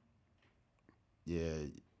 Yeah.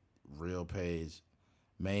 Real page.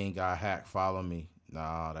 Main got hacked. Follow me.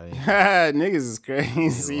 Nah, that ain't. Niggas is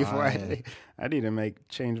crazy. I need to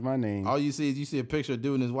change my name. All you see a picture of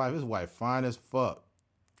dude and his wife. His wife fine as fuck.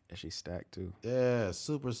 And she's stacked too. Yeah,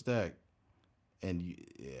 super stacked. And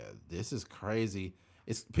this is crazy.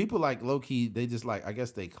 It's people like low key. They just like, I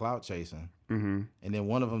guess they clout chasing. Mm-hmm. And then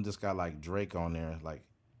one of them just got like Drake on there. Like,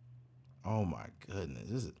 oh my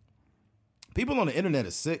goodness, people on the internet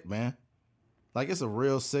is sick, man. Like, it's a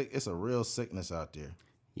real sickness out there.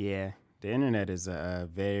 Yeah, the internet is a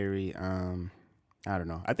very I don't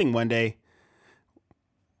know. I think I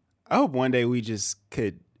hope one day we just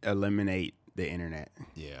could eliminate the internet.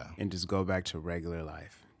 Yeah. And just go back to regular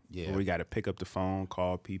life. Yeah. Where we got to pick up the phone,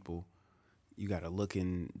 call people. You got to look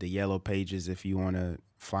in the yellow pages if you want to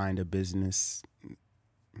find a business.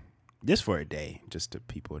 Just for a day, just to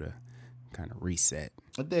people to kind of reset.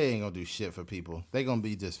 But they ain't going to do shit for people. They going to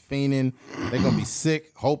be just fiending. They going to be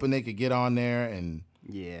sick, hoping they could get on there. And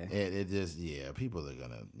yeah, people are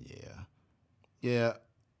going to, yeah.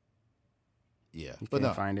 You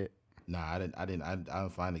can't find it? Nah, I didn't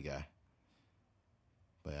find the guy.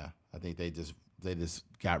 But yeah, I think they just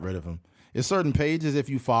got rid of him. There's certain pages, if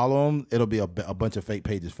you follow them, it'll be a bunch of fake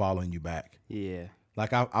pages following you back. Yeah.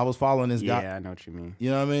 Like I was following this guy. Yeah, I know what you mean.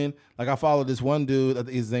 You know what I mean? Like I followed this one dude. I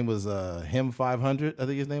think his name was him 500. I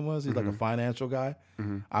think his name was. He's like a financial guy.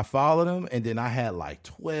 I followed him, and then I had like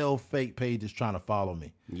 12 fake pages trying to follow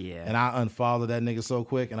me. Yeah. And I unfollowed that nigga so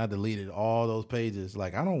quick, and I deleted all those pages.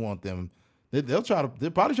 Like I don't want them. They're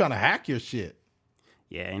probably trying to hack your shit.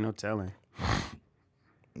 Yeah, ain't no telling.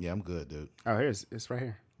 Yeah, I'm good, dude. Oh, it's right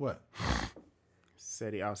here. What?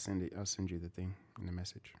 Seti, I'll send you the thing in the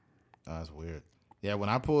message. Oh, that's weird. Yeah, when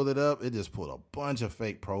I pulled it up, it just pulled a bunch of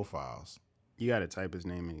fake profiles. You got to type his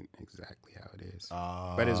name in exactly how it is.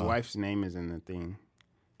 But his wife's name is in the thing.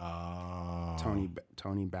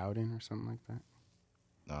 Tony Bowden or something like that.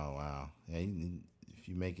 Oh wow! Yeah, if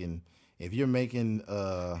you're making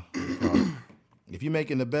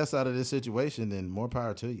the best out of this situation, then more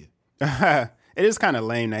power to you. It is kind of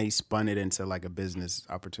lame that he spun it into like a business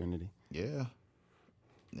opportunity. Yeah.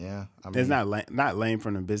 I mean, it's not lame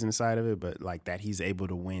from the business side of it, but like that he's able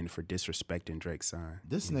to win for disrespecting Drake's son.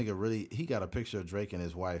 This nigga really, he got a picture of Drake and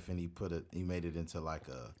his wife, and he made it into like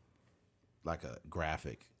a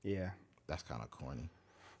graphic. Yeah, that's kind of corny.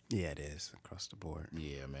 Yeah, it is across the board.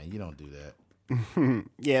 Yeah, man, you don't do that.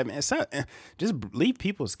 Yeah, man, just leave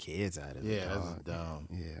people's kids out of it. Yeah, that's dumb.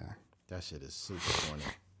 Yeah, that shit is super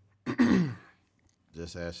corny.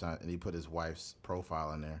 Just ask, and he put his wife's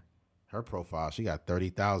profile in there. Her profile, she got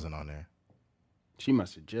 30,000 on there. She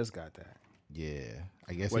must have just got that. Yeah,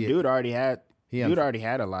 I guess. Well, dude already had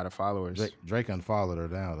a lot of followers. Drake unfollowed her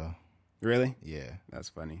now though. Really? Yeah, that's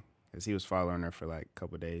funny because he was following her for like a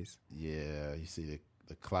couple of days. Yeah, you see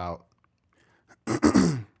the clout.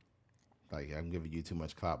 Like I'm giving you too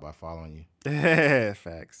much clout by following you.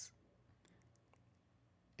 Facts.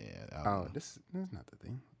 Yeah. This is not the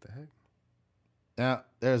thing. What the heck? Now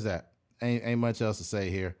there's that. Ain't much else to say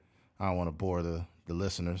here. I don't want to bore the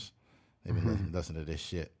listeners. They've been listening to this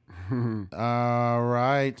shit. All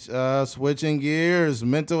right. Switching gears.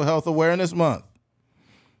 Mental Health Awareness Month.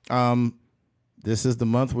 This is the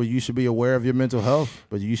month where you should be aware of your mental health,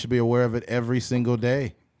 but you should be aware of it every single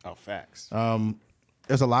day. Oh, facts.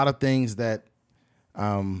 There's a lot of things that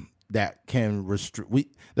can restrict.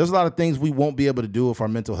 There's a lot of things we won't be able to do if our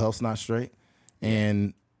mental health's not straight.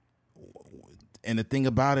 And the thing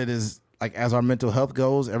about it is, like, as our mental health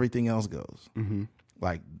goes, everything else goes. Mm-hmm.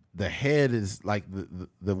 Like, the head is like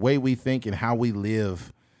the way we think and how we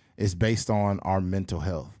live is based on our mental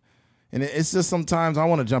health. And it's just sometimes I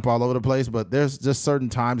want to jump all over the place, but there's just certain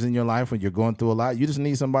times in your life when you're going through a lot. You just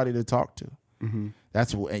need somebody to talk to. Mm-hmm.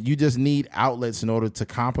 You just need outlets in order to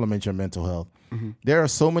complement your mental health. Mm-hmm. There are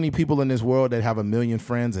so many people in this world that have a million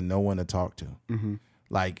friends and no one to talk to. Mm-hmm.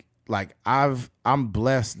 Like I'm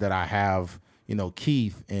blessed that I have,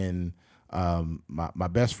 Keith and my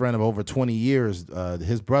best friend of over 20 years,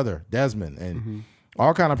 his brother Desmond, and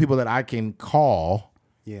all kind of people that I can call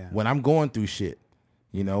when I'm going through shit.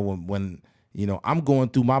 When I'm going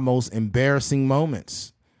through my most embarrassing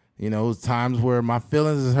moments. Times where my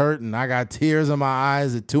feelings is hurt and I got tears in my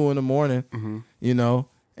eyes at 2 a.m.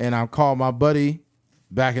 And I called my buddy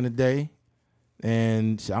back in the day,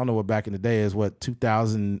 and I don't know what back in the day is,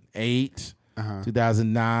 2008,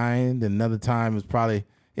 2009. Then another time was probably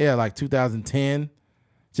like 2010.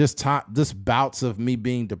 Just bouts of me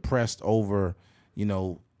being depressed over,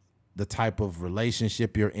 the type of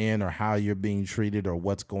relationship you're in or how you're being treated or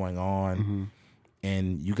what's going on. Mm-hmm.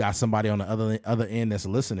 And you got somebody on the other end that's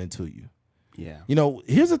listening to you. Yeah.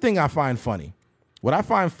 Here's the thing I find funny. What I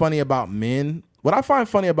find funny about men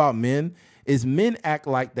is men act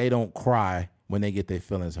like they don't cry when they get their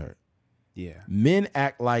feelings hurt. Yeah. Men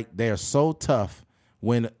act like they are so tough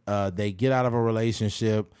when they get out of a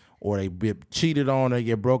relationship or they get cheated on or they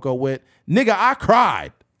get broke up with. Nigga, I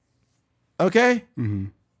cried. Okay? Mm-hmm.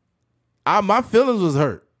 My feelings was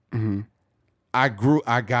hurt. Mm-hmm. I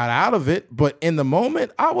got out of it, but in the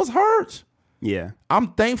moment, I was hurt. Yeah.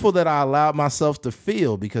 I'm thankful that I allowed myself to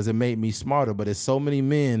feel because it made me smarter, but there's so many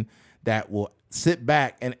men that will sit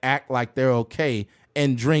back and act like they're okay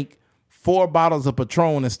and drink 4 bottles of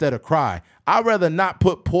Patron instead of cry. I'd rather not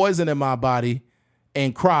put poison in my body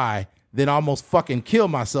and cry than almost fucking kill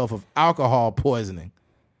myself of alcohol poisoning.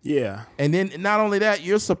 Yeah. And then not only that,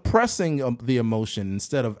 you're suppressing the emotion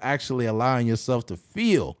instead of actually allowing yourself to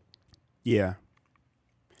feel. Yeah.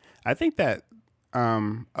 I think that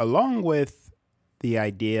along with the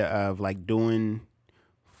idea of like doing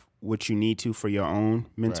what you need to for your own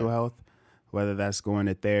mental health, whether that's going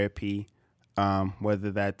to therapy,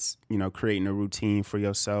 whether that's, creating a routine for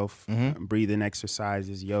yourself, breathing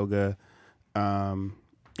exercises, yoga,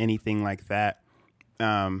 anything like that.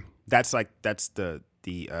 That's the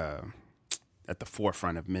at the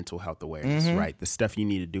forefront of mental health awareness, right? The stuff you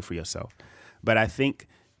need to do for yourself. But I think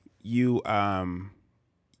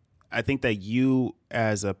that you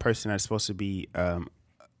as a person that's supposed to be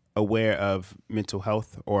aware of mental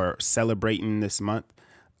health or celebrating this month,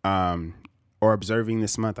 or observing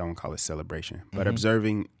this month, I won't call it celebration, but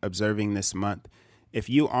observing this month, if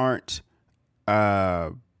you aren't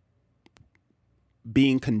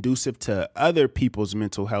being conducive to other people's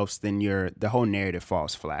mental health, then the whole narrative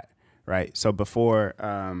falls flat, right? So before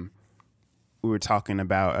we were talking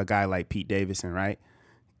about a guy like Pete Davidson, right?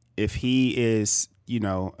 If he is,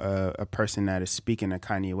 a person that is speaking to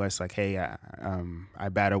Kanye West, like, hey, I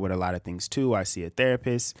battle with a lot of things too. I see a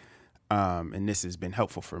therapist, and this has been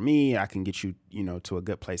helpful for me. I can get you, to a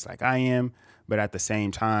good place like I am. But at the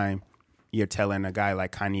same time, you're telling a guy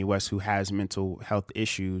like Kanye West who has mental health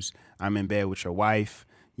issues, I'm in bed with your wife.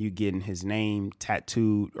 You getting his name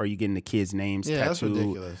tattooed, or you getting the kids' names tattooed. That's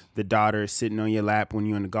ridiculous. The daughter sitting on your lap when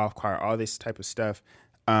you're in the golf cart, all this type of stuff.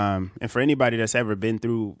 And for anybody that's ever been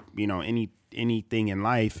through, anything in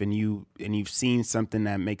life, and you've seen something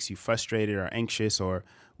that makes you frustrated or anxious or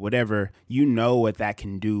whatever, what that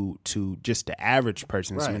can do to just the average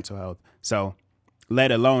person's mental health. So, let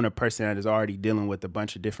alone a person that is already dealing with a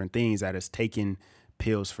bunch of different things, that has taken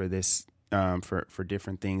pills for this, for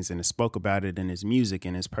different things, and has spoke about it in his music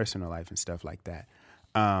and his personal life and stuff like that.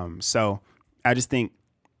 So I just think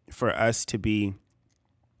for us to be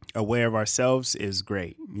aware of ourselves is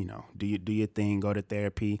great. Do your thing, go to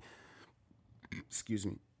therapy,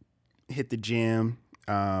 hit the gym,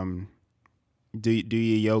 do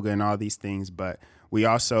your yoga and all these things. But we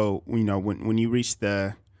also, when you reach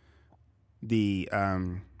the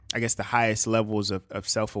I guess the highest levels of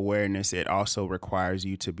self-awareness, it also requires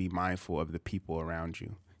you to be mindful of the people around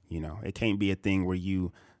you. It can't be a thing where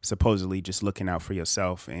you supposedly just looking out for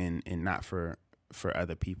yourself and not for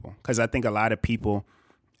other people. Because I think a lot of people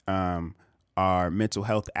are mental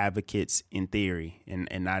health advocates in theory and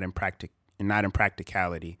not in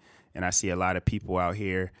practicality. And I see a lot of people out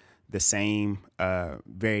here, the same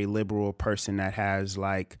very liberal person that has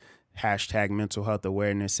like hashtag mental health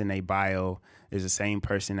awareness in a bio is the same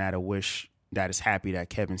person that is happy that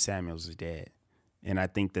Kevin Samuels is dead. And I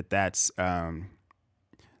think that's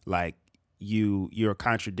like you're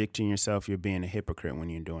contradicting yourself. You're being a hypocrite when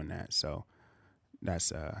you're doing that. So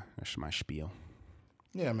that's my spiel.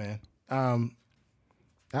 Yeah, man.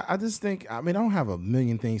 I just think, I don't have a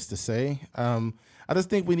million things to say. I just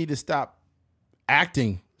think we need to stop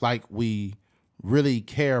acting like we really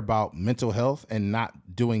care about mental health and not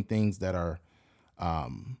doing things that are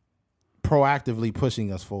proactively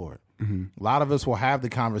pushing us forward. Mm-hmm. A lot of us will have the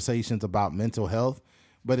conversations about mental health,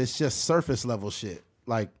 but it's just surface level shit.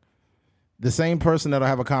 Like the same person that'll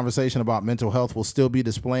have a conversation about mental health will still be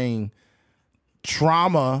displaying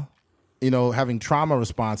trauma, having trauma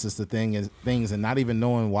responses to things and not even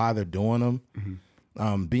knowing why they're doing them,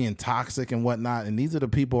 mm-hmm. Being toxic and whatnot. And these are the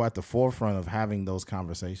people at the forefront of having those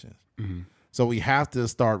conversations. Mm-hmm. So we have to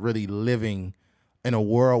start really living in a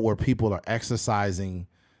world where people are exercising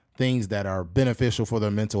things that are beneficial for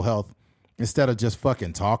their mental health instead of just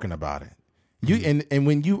fucking talking about it. Mm-hmm. And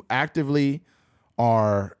when you actively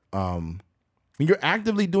are, when you're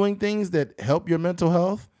actively doing things that help your mental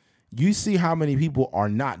health, you see how many people are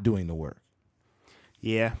not doing the work.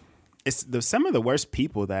 Yeah. Some of the worst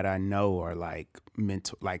people that I know are like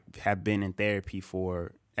have been in therapy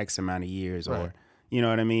for X amount of years, right. Or, you know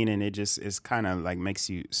what I mean? And it just is kind of like makes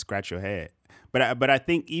you scratch your head. But I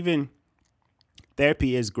think even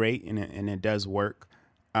therapy is great and it does work.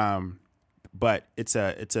 But it's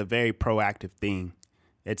a very proactive thing.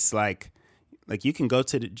 It's like you can go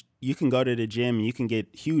to the gym and you can get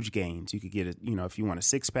huge gains. You could get if you want a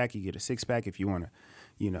 6-pack, you get a 6-pack. If you want to,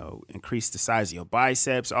 increase the size of your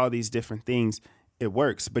biceps, all these different things, it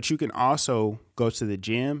works. But you can also go to the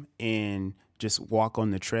gym and just walk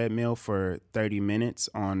on the treadmill for 30 minutes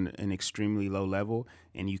on an extremely low level,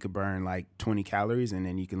 and you could burn like 20 calories, and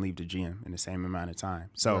then you can leave the gym in the same amount of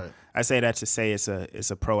time. So right. I say that to say it's a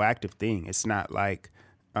proactive thing. It's not like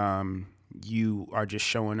you are just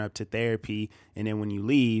showing up to therapy, and then when you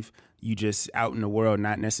leave, you just out in the world,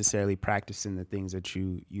 not necessarily practicing the things that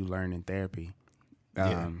you learn in therapy.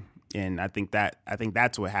 Yeah. And I think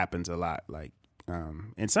that's what happens a lot. Like,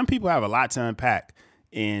 and some people have a lot to unpack,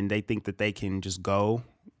 and they think that they can just go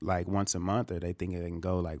like once a month, or they think they can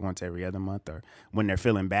go like once every other month, or when they're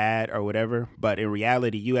feeling bad or whatever. But in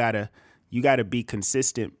reality, you gotta be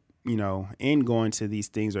consistent, in going to these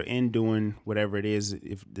things or in doing whatever it is.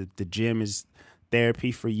 If the gym is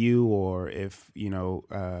therapy for you, or if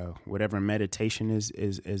whatever meditation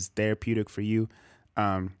is therapeutic for you,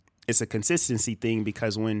 it's a consistency thing,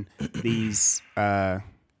 because when these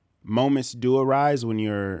moments do arise when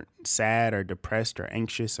you're sad or depressed or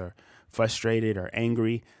anxious or frustrated or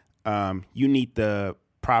angry, you need the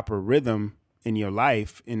proper rhythm in your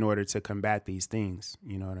life in order to combat these things.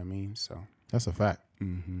 You know what I mean? So that's a fact.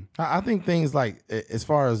 Mm-hmm. I think things like, as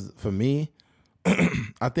far as for me,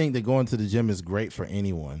 I think that going to the gym is great for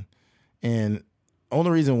anyone. And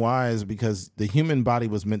only reason why is because the human body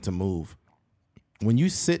was meant to move. When you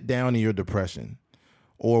sit down in your depression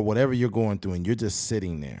or whatever you're going through and you're just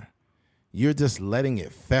sitting there, you're just letting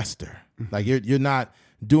it fester. Like you're not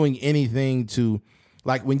doing anything to,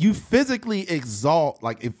 like when you physically exhaust,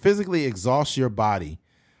 like it physically exhausts your body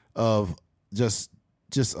of just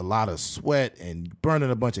a lot of sweat and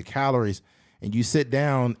burning a bunch of calories, and you sit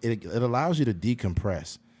down, it allows you to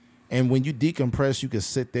decompress. And when you decompress, you can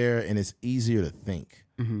sit there and it's easier to think.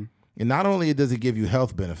 Mm-hmm. And not only does it give you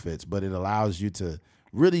health benefits, but it allows you to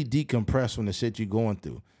really decompress from the shit you're going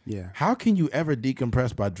through. Yeah. How can you ever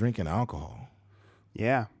decompress by drinking alcohol?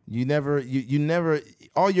 Yeah. You never,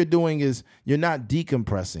 all you're doing is you're not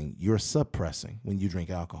decompressing, you're suppressing when you drink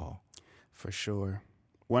alcohol. For sure.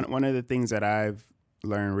 One of the things that I've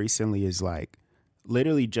learned recently is like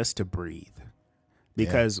literally just to breathe.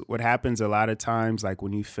 Because what happens a lot of times, like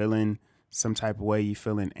when you feeling some type of way, you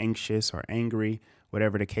feeling anxious or angry,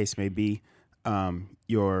 whatever the case may be,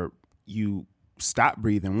 you stop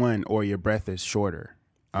breathing, one, or your breath is shorter.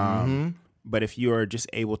 But if you're just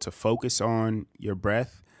able to focus on your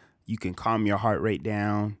breath, you can calm your heart rate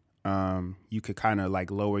down. You could kind of like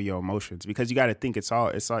lower your emotions, because you got to think it's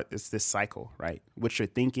this cycle, right? What you're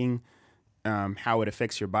thinking, how it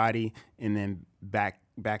affects your body, and then back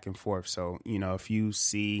and forth. So, you know, if you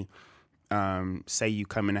see, say you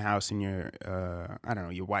come in the house and your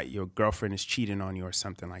girlfriend is cheating on you or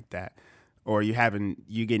something like that, or you're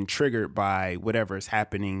getting triggered by whatever is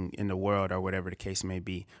happening in the world or whatever the case may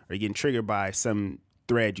be, or you're getting triggered by some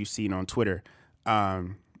thread you've seen on Twitter.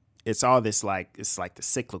 It's all this it's like the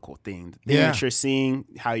cyclical thing. The thing that you're seeing,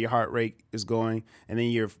 how your heart rate is going, and then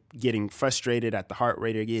you're getting frustrated at the heart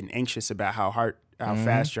rate, or getting anxious about how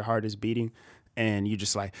fast your heart is beating. And you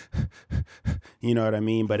just like, you know what I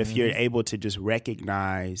mean? But if you're able to just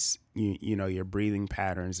recognize, you know, your breathing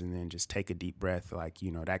patterns, and then just take a deep breath, like,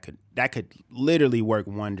 you know, that could literally work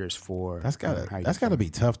wonders for. That's gotta be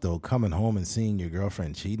tough though, coming home and seeing your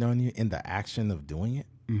girlfriend cheating on you in the action of doing it.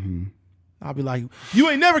 Mm-hmm. I'll be like, you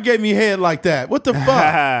ain't never gave me head like that. What the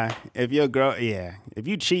fuck? If your girl, if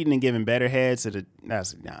you cheating and giving better heads,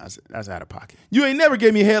 that's out of pocket. You ain't never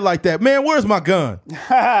gave me head like that, man. Where's my gun?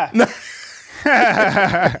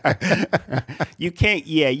 You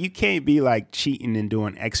can't be like cheating and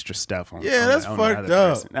doing extra stuff on. That's fucked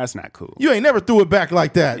up. Person. That's not cool. You ain't never threw it back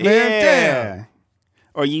like that, man. Damn.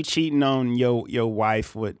 Or you cheating on your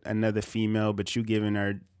wife with another female, but you giving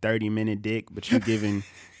her 30-minute dick, but you giving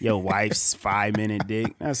your wife's 5-minute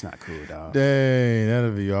dick. That's not cool, dog. Dang,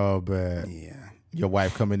 that'll be all bad. Yeah. Your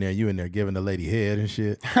wife come in there, you in there giving the lady head and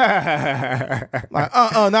shit. Like,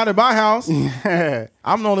 not in my house.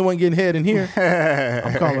 I'm the only one getting head in here.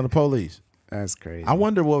 I'm calling the police. That's crazy. I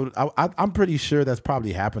wonder I'm pretty sure that's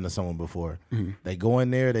probably happened to someone before. Mm-hmm. They go in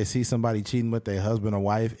there, they see somebody cheating with their husband or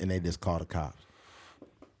wife, and they just call the cops.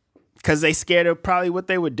 Because they scared of probably what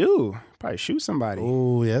they would do. Probably shoot somebody.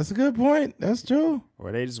 Oh, yeah, that's a good point. That's true.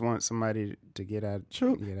 Or they just want somebody to get out.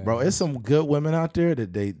 True. Bro, there's some good women out there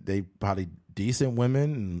that they probably decent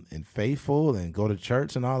women and faithful and go to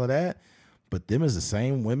church and all of that. But them is the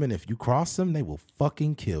same women. If you cross them, they will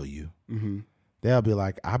fucking kill you. Mm-hmm. They'll be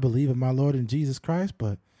like, I believe in my Lord and Jesus Christ,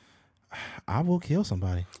 but I will kill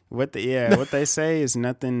somebody. What they say is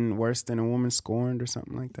nothing worse than a woman scorned or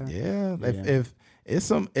something like that. Yeah.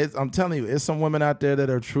 I'm telling you, it's some women out there that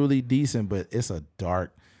are truly decent, but it's a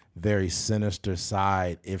dark, very sinister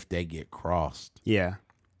side if they get crossed. Yeah.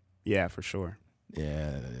 Yeah, for sure.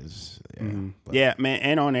 Yeah, it is. Yeah, mm-hmm. Yeah, man.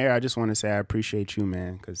 And on air, I just want to say I appreciate you,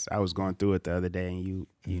 man, because I was going through it the other day, and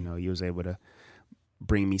you was able to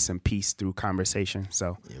bring me some peace through conversation.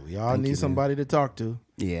 So yeah, we all need somebody to talk to.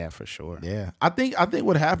 Yeah, for sure. Yeah, I think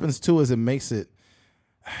what happens too is it makes it.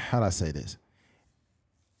 How do I say this?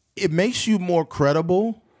 It makes you more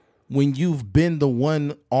credible when you've been the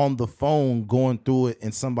one on the phone going through it,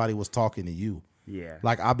 and somebody was talking to you. Yeah.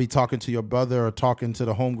 Like I'll be talking to your brother or talking to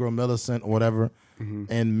the homegirl Millicent or whatever. Mm-hmm.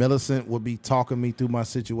 And Millicent would be talking me through my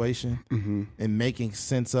situation and making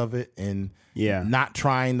sense of it and not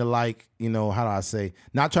trying to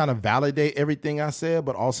not trying to validate everything I said,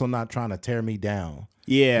 but also not trying to tear me down.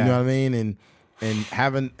 Yeah. You know what I mean? And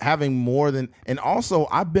having more than, and also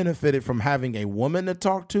I benefited from having a woman to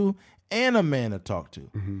talk to and a man to talk to.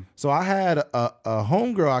 So I had a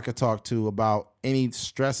homegirl I could talk to about any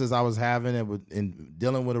stresses I was having in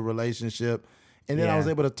dealing with a relationship. And then I was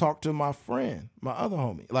able to talk to my friend, my other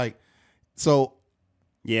homie. Like, so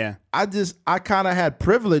yeah, I kind of had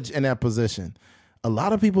privilege in that position. A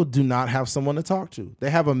lot of people do not have someone to talk to. They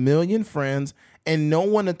have a million friends and no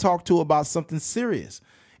one to talk to about something serious.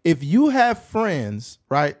 If you have friends,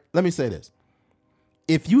 right? Let me say this.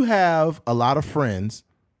 If you have a lot of friends,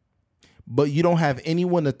 but you don't have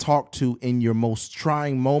anyone to talk to in your most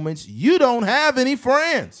trying moments, you don't have any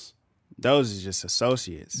friends. Those are just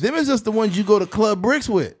associates. Them is just the ones you go to Club Bricks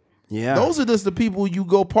with. Yeah. Those are just the people you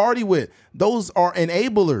go party with. Those are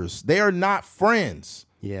enablers. They are not friends.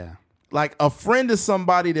 Yeah. Like, a friend is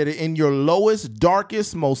somebody that in your lowest,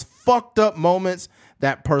 darkest, most fucked up moments,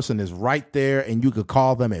 that person is right there and you could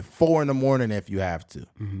call them at 4 a.m. if you have to.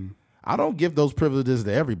 I don't give those privileges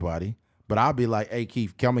to everybody, but I'll be like, hey,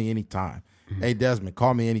 Keith, call me anytime. Hey, Desmond,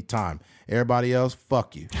 call me anytime. Everybody else,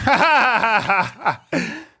 fuck you.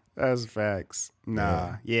 That's facts.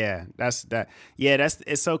 Nah, yeah, that's that. Yeah,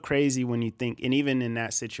 it's so crazy when you think, and even in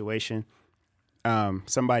that situation,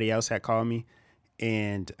 somebody else had called me,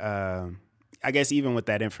 and I guess even with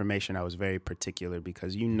that information, I was very particular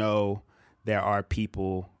because there are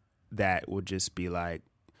people that will just be like,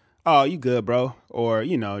 "Oh, you good, bro," or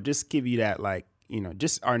just give you that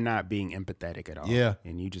just are not being empathetic at all. Yeah,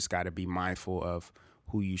 and you just got to be mindful of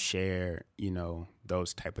who you share,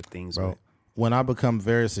 those type of things bro. with. When I become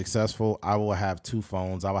very successful, I will have 2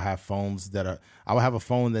 phones. I will have I will have a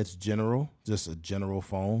phone that's general, just a general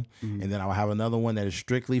phone. And then I will have another one that is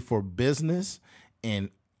strictly for business. And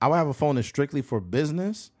I will have a phone that's strictly for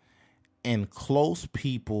business and close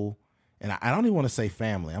people. And I don't even want to say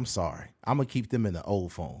family. I'm sorry. I'm going to keep them in the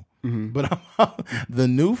old phone. But the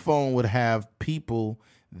new phone would have people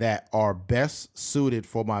that are best suited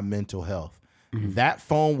for my mental health. That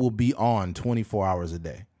phone will be on 24 hours a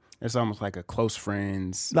day. It's almost like a close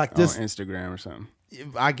friends like this, on Instagram or something.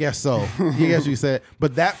 I guess so. You guess you said.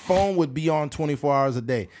 But that phone would be on 24 hours a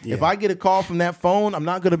day. Yeah. If I get a call from that phone, I'm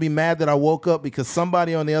not going to be mad that I woke up because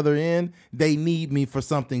somebody on the other end, they need me for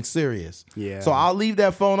something serious. Yeah. So I'll leave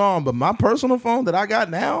that phone on. But my personal phone that I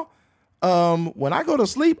got now, when I go to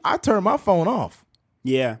sleep, I turn my phone off.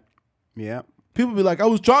 Yeah. Yeah. People be like, I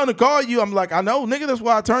was trying to call you. I'm like, I know, nigga, that's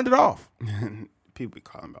why I turned it off. People be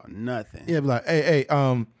calling about nothing. Yeah, be like, hey,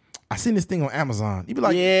 I seen this thing on Amazon. You be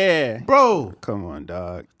like, yeah, bro, come on,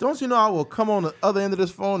 dog. Don't you know I will come on the other end of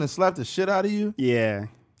this phone and slap the shit out of you? Yeah,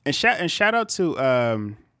 and shout out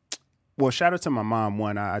to shout out to my mom.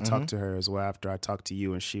 One, I talked to her as well after I talked to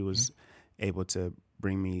you, and she was able to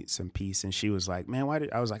bring me some peace. And she was like, man,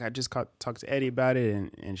 I was like, I just talked to Eddie about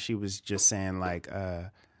it, and she was just saying like,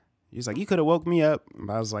 he was like, you could have woke me up.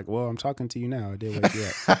 But I was like, well, I'm talking to you now. I did wake you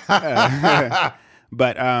up.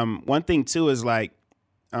 But one thing too is like,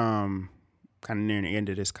 kind of near the end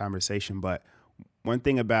of this conversation, but one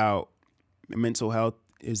thing about mental health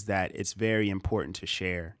is that it's very important to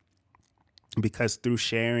share, because through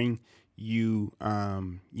sharing, you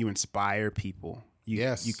inspire people.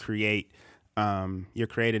 You create, you're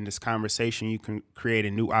creating this conversation. You can create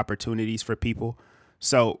new opportunities for people.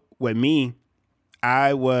 So with me,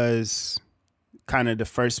 I was kind of the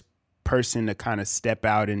first person to kind of step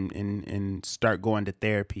out and start going to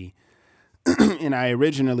therapy. And I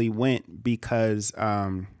originally went because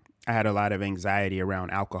I had a lot of anxiety around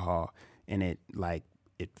alcohol, and it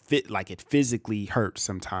physically hurts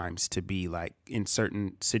sometimes to be like in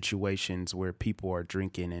certain situations where people are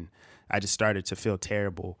drinking, and I just started to feel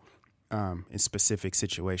terrible in specific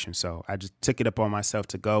situations. So I just took it upon myself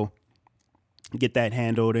to go get that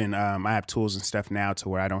handled, and I have tools and stuff now to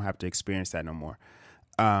where I don't have to experience that no more.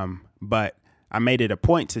 But I made it a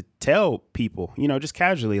point to tell people, just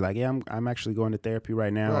casually, like, yeah, I'm actually going to therapy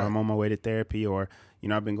right now. Right. Or I'm on my way to therapy, or,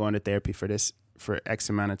 I've been going to therapy for X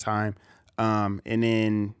amount of time. And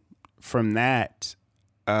then from that,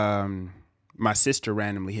 my sister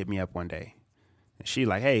randomly hit me up one day. And she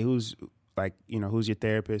like, hey, who's your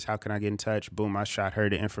therapist? How can I get in touch? Boom, I shot her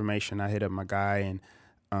the information. I hit up my guy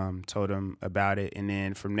and told him about it. And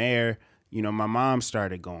then from there, my mom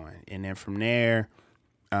started going. And then from there,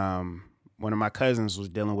 one of my cousins was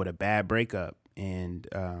dealing with a bad breakup, and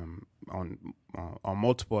on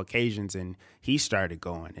multiple occasions, and he started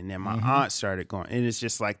going, and then my aunt started going, and it's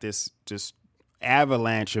just like this just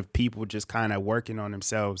avalanche of people just kind of working on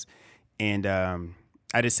themselves. And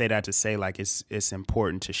I just say that to say, like, it's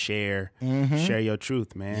important to share your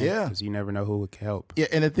truth, man. Yeah, because you never know who it can help. Yeah,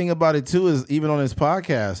 and the thing about it too is, even on this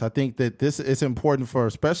podcast, I think that it's important for,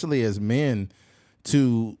 especially as men,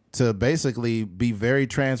 to basically be very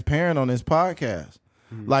transparent on this podcast.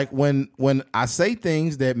 Like when I say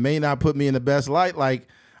things that may not put me in the best light, like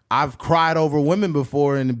I've cried over women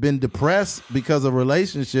before and been depressed because of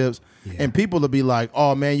relationships. Yeah. And people will be like,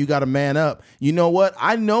 oh, man, you got to man up. You know what?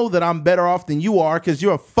 I know that I'm better off than you are because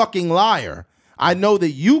you're a fucking liar. I know that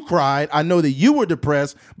you cried. I know that you were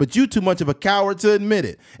depressed, but you too much of a coward to admit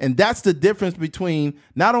it. And that's the difference between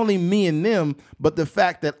not only me and them, but the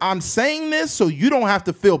fact that I'm saying this so you don't have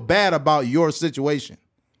to feel bad about your situation.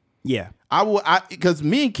 Yeah. Because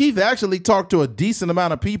me and Keith actually talk to a decent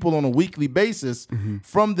amount of people on a weekly basis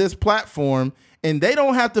from this platform, and they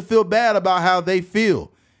don't have to feel bad about how they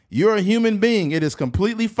feel. You're a human being. It is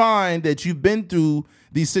completely fine that you've been through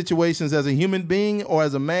these situations as a human being or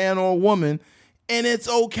as a man or a woman, and it's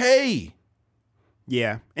okay.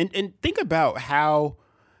 Yeah. And think about how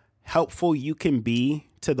helpful you can be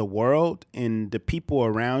to the world and the people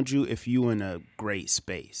around you if you're in a great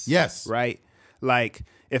space. Yes. Right? Like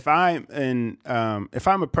if I'm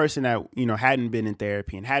a person that, hadn't been in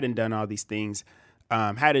therapy and hadn't done all these things,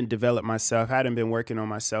 hadn't developed myself, hadn't been working on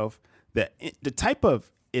myself, the type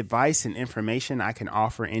of advice and information I can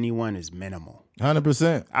offer anyone is minimal.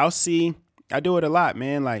 100%. I do it a lot,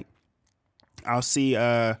 man. Like I'll see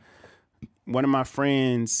one of my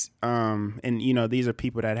friends, and these are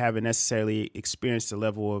people that haven't necessarily experienced the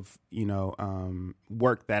level of,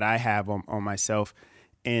 work that I have on myself.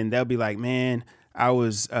 And they'll be like, man, I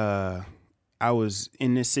was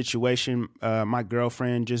in this situation. My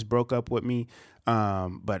girlfriend just broke up with me.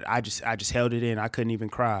 But I just held it in. I couldn't even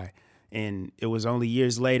cry. And it was only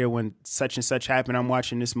years later when such and such happened. I'm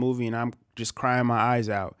watching this movie and I'm just crying my eyes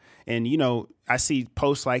out. And, I see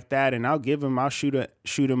posts like that and I'll shoot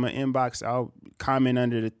him an inbox. I'll comment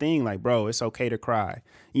under the thing like, bro, it's okay to cry.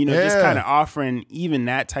 Just kind of offering even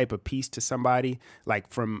that type of piece to somebody, like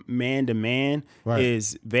from man to man,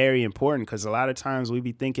 is very important. Because a lot of times we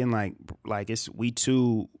be thinking like it's we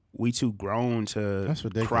too grown to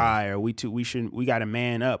cry, or we got to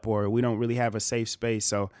man up, or we don't really have a safe space.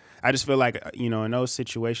 So I just feel like, in those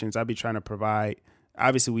situations, I'll be trying to provide.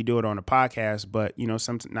 Obviously, we do it on a podcast, but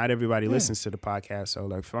not everybody listens to the podcast. So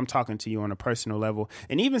like, if I'm talking to you on a personal level,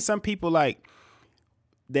 and even some people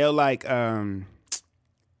they'll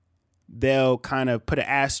kind of put an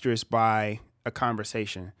asterisk by a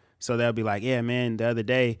conversation. So they'll be like, yeah, man, the other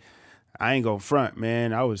day, I ain't gonna front,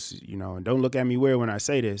 man. I was, don't look at me weird when I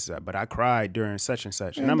say this, but I cried during such and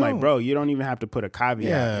such. And I'm like, bro, you don't even have to put a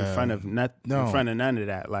caveat in front of none of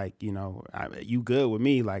that. Like, you good with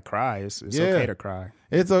me? Like, cry. It's okay to cry.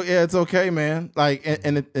 It's okay, man. Like,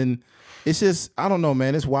 and it's just, I don't know,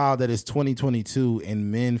 man. It's wild that it's 2022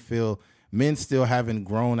 and men still haven't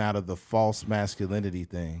grown out of the false masculinity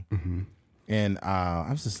thing. Mm-hmm. And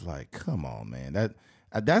I'm just like, come on, man. That's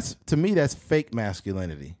to me, that's fake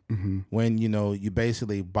masculinity. Mm-hmm. When, you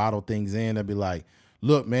basically bottle things in and be like,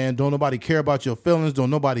 look, man, don't nobody care about your feelings. Don't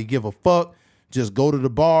nobody give a fuck. Just go to the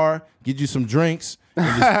bar, get you some drinks,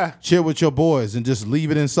 and just chill with your boys and just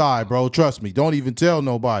leave it inside, bro. Trust me. Don't even tell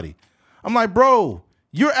nobody. I'm like, bro,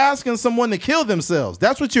 you're asking someone to kill themselves.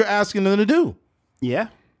 That's what you're asking them to do. Yeah.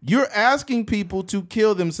 You're asking people to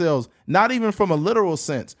kill themselves, not even from a literal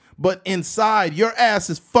sense, but inside your ass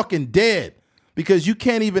is fucking dead. Because you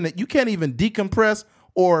can't even decompress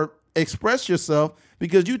or express yourself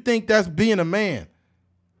because you think that's being a man.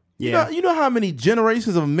 Yeah. You know how many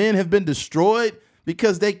generations of men have been destroyed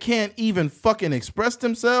because they can't even fucking express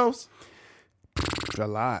themselves? A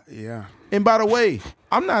lot, yeah. And by the way,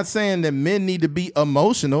 I'm not saying that men need to be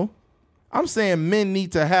emotional. I'm saying men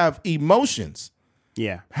need to have emotions.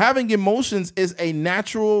 Yeah. Having emotions is a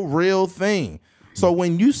natural, real thing. So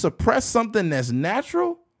when you suppress something that's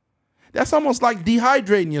natural, that's almost like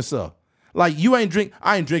dehydrating yourself. Like I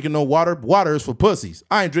ain't drinking no water. Water is for pussies.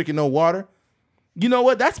 I ain't drinking no water. You know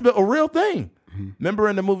what? That's a real thing. Mm-hmm. Remember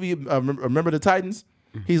in the movie, Remember the Titans?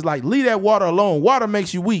 Mm-hmm. He's like, leave that water alone. Water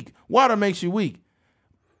makes you weak. Water makes you weak.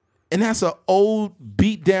 And that's an old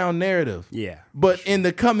beat down narrative. Yeah. But in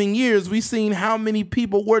the coming years, we've seen how many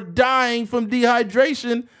people were dying from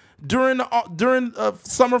dehydration during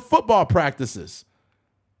summer football practices.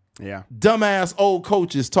 Yeah. Dumbass old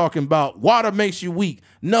coaches talking about water makes you weak.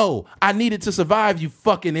 No, I need it to survive, you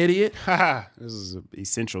fucking idiot. This is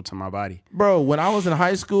essential to my body. Bro, when I was in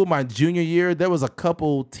high school, my junior year, there was a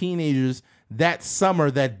couple teenagers that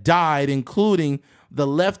summer that died, including the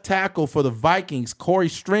left tackle for the Vikings, Corey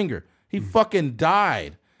Stringer. He fucking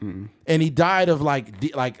died. Mm-mm. And he died of like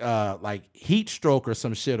heat stroke or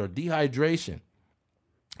some shit or dehydration.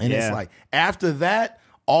 And it's like, after that,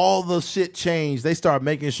 all the shit changed. They started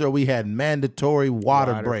making sure we had mandatory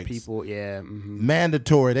water breaks. People,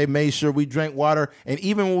 mandatory. They made sure we drank water, and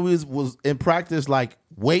even when we was in practice, like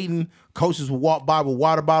waiting, coaches would walk by with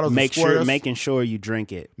water bottles. Making sure you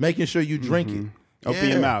drink it. Making sure you drink it. Open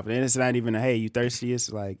your mouth, and it's not even a hey, you thirsty?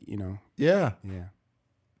 It's like Yeah. Yeah.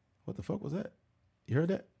 What the fuck was that? You heard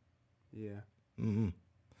that? Yeah. Mm-hmm.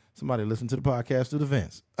 Somebody listened to the podcast through the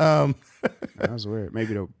vents. That was weird.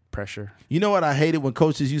 Maybe the pressure. You know what I hated when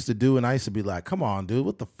coaches used to do, and I used to be like, "Come on, dude,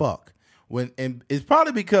 what the fuck?" And it's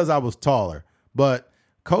probably because I was taller, but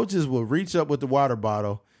coaches would reach up with the water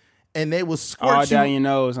bottle, and they would squirt all down your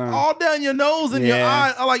nose, huh? all down your nose and your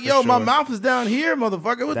eye. I'm like, yo, my mouth is down here,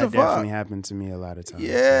 motherfucker. What the fuck? That definitely happened to me a lot of times.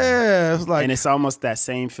 Yeah, it's like, and it's almost that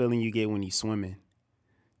same feeling you get when you swimming.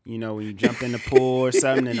 You know, when you jump in the pool or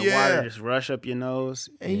something and the water just rush up your nose.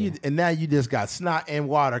 And now you just got snot and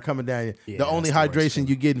water coming down. The only hydration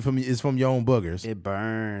you're getting is from your own boogers. It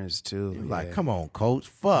burns too. Like, come on, coach.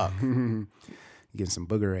 Fuck. Getting some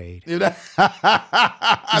boogerade.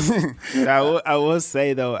 I will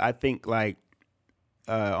say though, I think like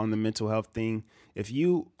on the mental health thing, I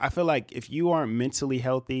feel like if you aren't mentally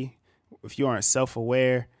healthy, if you aren't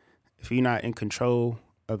self-aware, if you're not in control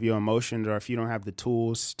of your emotions, or if you don't have the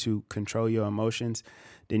tools to control your emotions,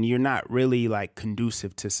 then you're not really like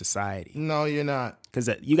conducive to society. No, you're not. Because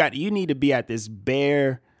you need to be at this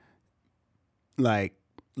bare, like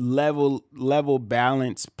level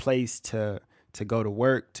balanced place to go to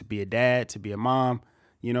work, to be a dad, to be a mom.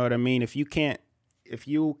 You know what I mean? If you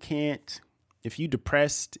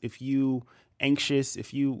depressed, if you anxious,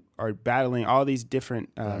 if you are battling all these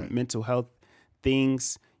different mental health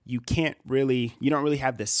things, you don't really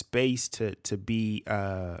have the space to be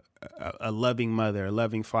a loving mother, a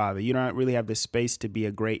loving father. You don't really have the space to be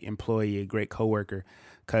a great employee, a great coworker,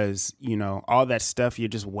 because, all that stuff, you're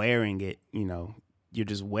just wearing it, you're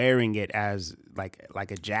just wearing it as like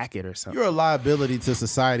a jacket or something. You're a liability to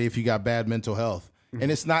society if you got bad mental health. Mm-hmm.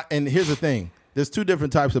 And it's not, and here's the thing, there's two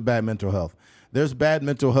different types of bad mental health. There's bad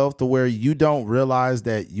mental health to where you don't realize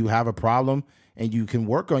that you have a problem and you can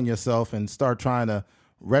work on yourself and start trying to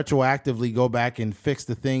retroactively go back and fix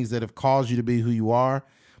the things that have caused you to be who you are.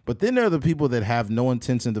 But then there are the people that have no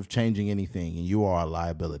intention of changing anything, and you are a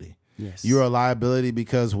liability. Yes. You're a liability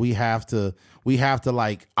because we have to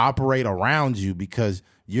like operate around you because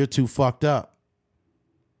you're too fucked up.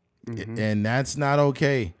 Mm-hmm. And that's not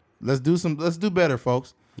okay. Let's do better,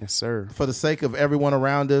 folks. Yes, sir. For the sake of everyone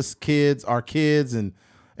around us, our kids and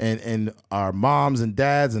our moms and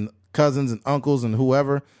dads and cousins and uncles and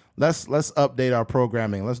whoever. Let's update our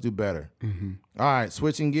programming. Let's do better. Mm-hmm. All right,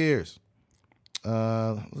 switching gears.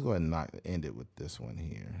 Let's go ahead and end it with this one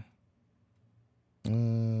here.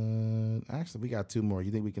 Actually, we got two more.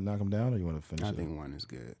 You think we can knock them down, or you want to finish? I think one is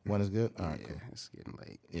good. One is good. All right, yeah, cool. It's getting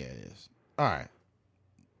late. Yeah, it is. All right.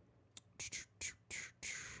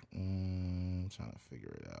 Trying to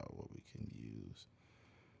figure it out what we can use.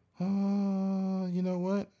 You know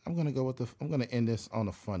what? I'm gonna end this on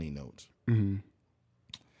a funny note. Mm-hmm.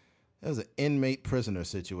 There's an inmate prisoner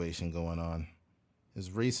situation going on.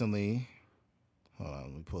 It's recently. Hold on,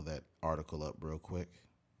 let me pull that article up real quick.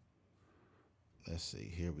 Let's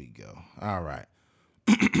see. Here we go. All right.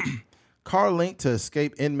 Car linked to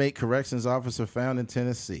escape inmate corrections officer found in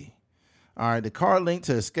Tennessee. All right. The car linked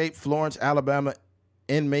to escape Florence, Alabama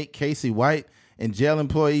inmate Casey White and jail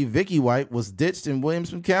employee Vicky White was ditched in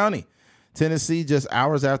Williamson County, Tennessee, just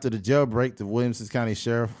hours after the jailbreak, the Williamson County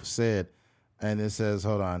Sheriff said. And it says,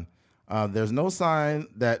 hold on. There's no sign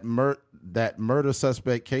that murder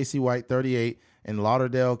suspect Casey White, 38, and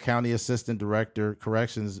Lauderdale County Assistant Director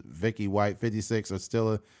Corrections Vicky White, 56, are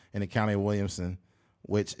still in the county of Williamson,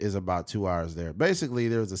 which is about 2 hours there. Basically,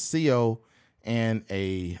 there was a CO and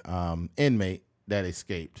a inmate that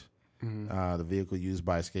escaped. Mm-hmm. The vehicle used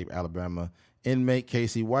by Escape Alabama inmate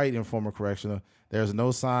Casey White and former correctional. There's no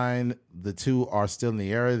sign the two are still in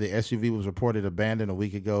the area. The SUV was reported abandoned a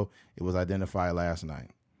week ago. It was identified last night.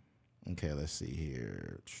 Okay, let's see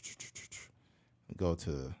here.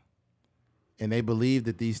 And they believe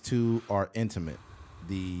that these two are intimate.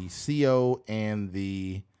 The CO and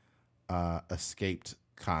the escaped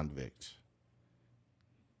convict.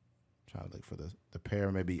 Trying to look for the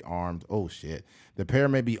pair may be armed. Oh shit! The pair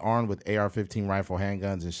may be armed with AR-15 rifle,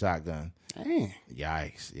 handguns, and shotgun. Dang.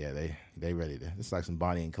 Yikes! Yeah, they ready to. It's like some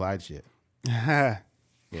Bonnie and Clyde shit. Yeah.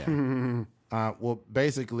 Well,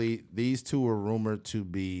 basically, these two are rumored to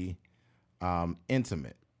be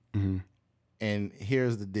intimate. Mm-hmm. And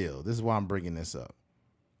here's the deal. This is why I'm bringing this up.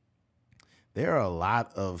 There are a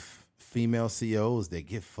lot of female COs that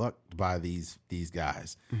get fucked by these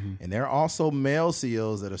guys. Mm-hmm. And there are also male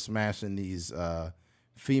COs that are smashing these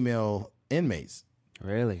female inmates.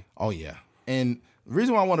 Really? Oh yeah. And the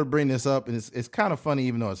reason why I want to bring this up, and it's kind of funny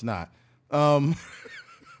even though it's not. I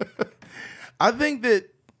think that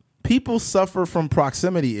people suffer from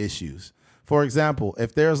proximity issues. For example,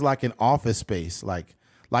 if there's like an office space, like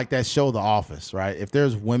that show The Office, right? If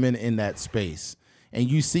there's women in that space and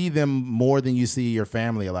you see them more than you see your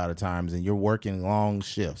family a lot of times and you're working long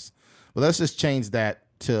shifts. Well, let's just change that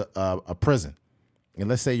to a prison. And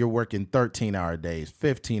let's say you're working 13-hour days,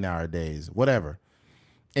 15-hour days, whatever.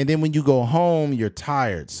 And then when you go home, you're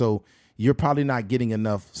tired. So you're probably not getting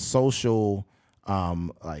enough social,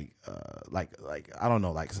 I don't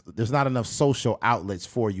know, like there's not enough social outlets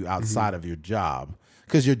for you outside of your job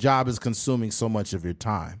because your job is consuming so much of your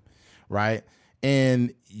time, right?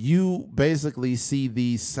 And you basically see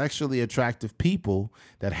these sexually attractive people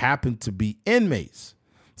that happen to be inmates.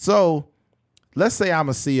 So let's say I'm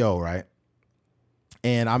a CO, right?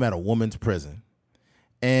 And I'm at a woman's prison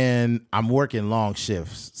and I'm working long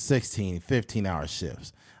shifts, 16, 15-hour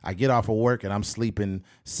shifts. I get off of work and I'm sleeping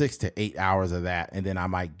 6 to 8 hours of that. And then I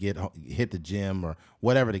might hit the gym or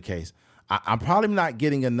whatever the case. I'm probably not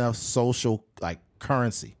getting enough social like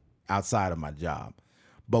currency outside of my job.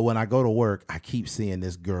 But when I go to work, I keep seeing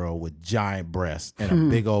this girl with giant breasts and a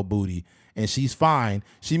big old booty, and she's fine.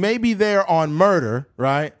 She may be there on murder,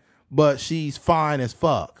 right? But she's fine as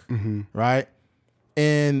fuck, right?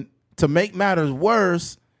 And to make matters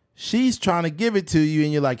worse, she's trying to give it to you,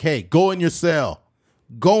 and you're like, hey, go in your cell.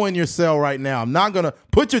 Go in your cell right now. I'm not going to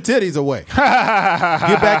put your titties away. Get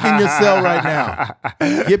back in your cell right now.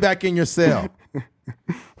 Get back in your cell.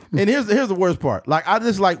 And here's the worst part. Like, I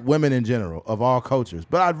just like women in general of all cultures,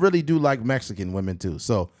 but I really do like Mexican women too.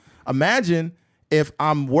 So imagine if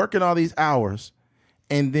I'm working all these hours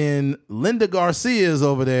and then Linda Garcia is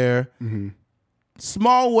over there,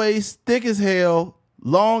 small waist, thick as hell,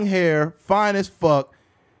 long hair, fine as fuck.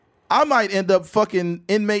 I might end up fucking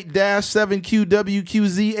inmate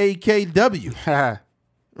 -7QWQZAKW.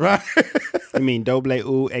 Right? You mean doble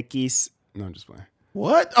U X? No, I'm just playing.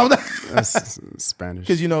 What? Oh, that's Spanish.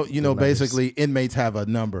 Because you know, basically inmates have a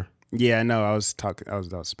number. Yeah, no, I was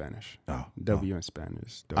Spanish. Oh, W in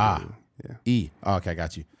Spanish. W, yeah. E. Oh, okay, I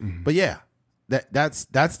got you. But yeah, that's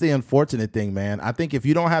the unfortunate thing, man. I think if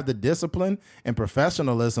you don't have the discipline and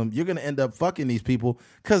professionalism, you're gonna end up fucking these people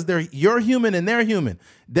because you're human and they're human.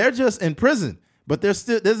 They're just in prison, but they're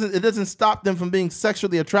still it doesn't stop them from being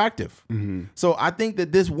sexually attractive. So I think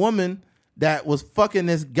that this woman that was fucking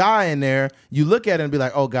this guy in there, you look at it and be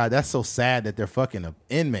like, oh God, that's so sad that they're fucking an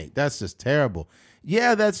inmate. That's just terrible.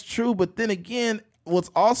 Yeah, that's true. But then again, what's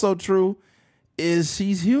also true is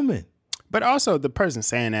she's human. But also the person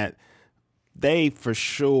saying that, they for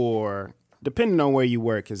sure, depending on where you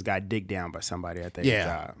work, has got digged down by somebody at their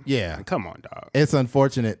job. Yeah. Like, come on, dog. It's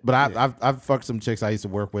unfortunate, but I've fucked some chicks I used to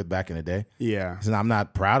work with back in the day. Yeah. And I'm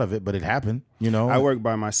not proud of it, but it happened, you know. I work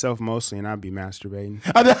by myself mostly, and I'd be masturbating.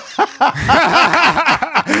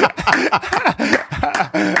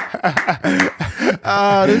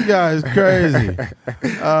 Oh, this guy is crazy.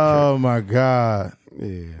 Oh my God.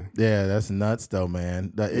 Yeah, that's nuts though,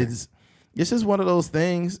 man. It's just one of those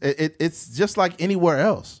things. It's just like anywhere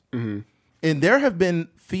else. And there have been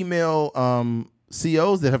female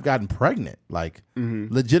COs that have gotten pregnant, like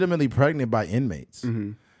legitimately pregnant by inmates.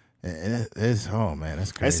 And it's, oh man,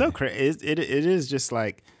 that's crazy. It's so crazy. It is just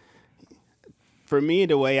like, for me,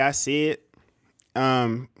 the way I see it,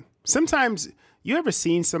 sometimes you ever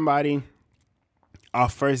seen somebody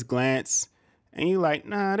off first glance and you like,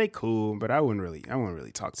 nah, they cool, but I wouldn't really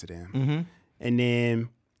talk to them. And then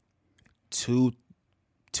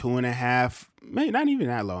 2.5, maybe not even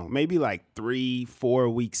that long, maybe like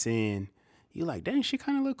 3-4 weeks in, you're like, dang, she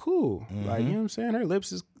kind of look cool. Like, you know what I'm saying? Her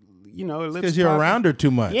lips is, her lips. Because you're around her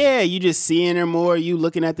too much. Yeah, you just seeing her more. You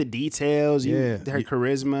looking at the details. Her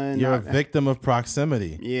charisma. You're a victim of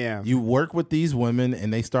proximity. Yeah. You work with these women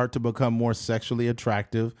and they start to become more sexually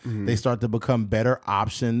attractive. They start to become better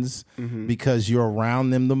options because you're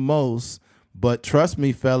around them the most. But trust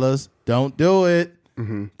me, fellas, don't do it.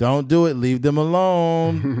 Don't do it. Leave them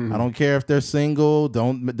alone. I don't care if they're single.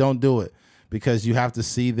 Don't do it, because you have to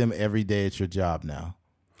see them every day at your job now.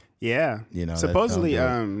 Yeah. Supposedly,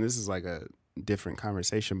 this is like a different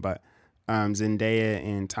conversation, but Zendaya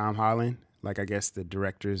and Tom Holland, like I guess the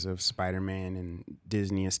directors of Spider-Man and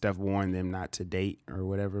Disney and stuff, warned them not to date or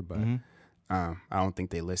whatever, but I don't think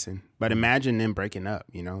they listen. But imagine them breaking up,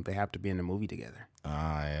 they have to be in the movie together.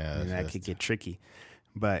 Yeah. And that could get tricky.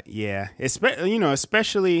 But yeah,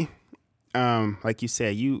 especially like you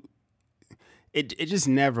said, it just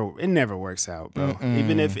never works out, bro.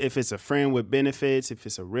 Even if it's a friend with benefits, if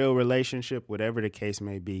it's a real relationship, whatever the case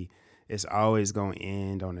may be, it's always going to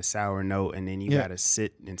end on a sour note, and then you got to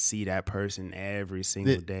sit and see that person every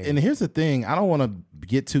single day. And here's the thing. I don't want to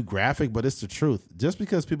get too graphic, but it's the truth. Just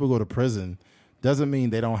because people go to prison doesn't mean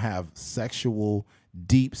they don't have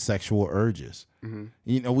deep sexual urges. Mm-hmm.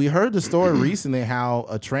 You know, we heard the story recently how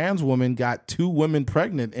a trans woman got 2 women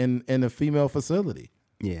pregnant in a female facility.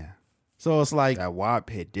 Yeah. So it's like that WAP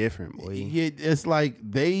hit different, boy. It's like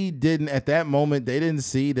they didn't at that moment. They didn't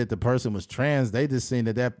see that the person was trans. They just seen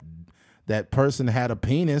that person had a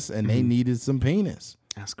penis and they needed some penis.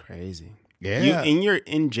 That's crazy. Yeah, and you're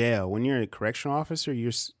in jail when you're a correctional officer.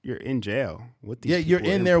 You're in jail with these. Yeah, you're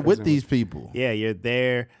in there with these people. Yeah, you're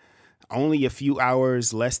there only a few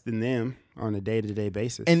hours less than them on a day-to-day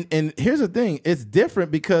basis. And here's the thing: it's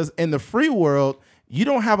different because in the free world, you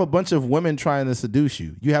don't have a bunch of women trying to seduce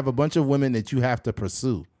you. You have a bunch of women that you have to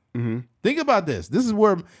pursue. Mm-hmm. Think about this. This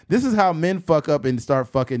is how men fuck up and start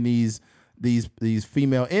fucking these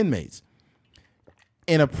female inmates.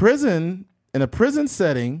 In a prison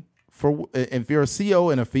setting, if you're a CO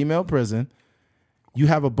in a female prison, you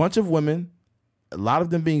have a bunch of women, a lot of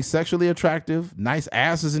them being sexually attractive, nice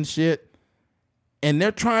asses and shit, and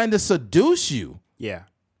they're trying to seduce you. Yeah.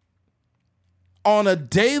 On a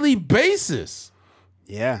daily basis.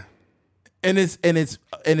 Yeah. And it's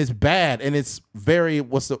bad, and it's very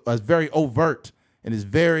very overt, and it's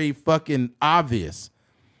very fucking obvious.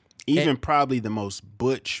 Even probably the most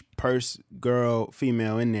butch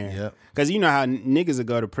female in there. Yeah. Because you know how niggas will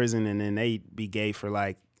go to prison and then they be gay for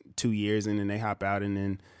like 2 years and then they hop out and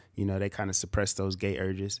then, you know, they kind of suppress those gay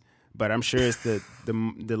urges. But I'm sure it's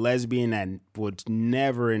the lesbian that would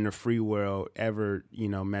never in the free world ever, you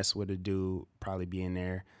know, mess with a dude, probably be in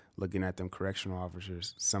there looking at them correctional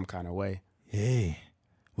officers some kind of way. Hey,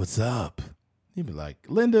 what's up? He'd be like,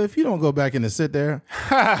 Linda, if you don't go back in and sit there,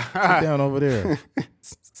 sit down over there.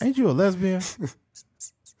 Ain't you a lesbian?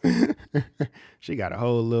 She got a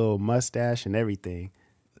whole little mustache and everything.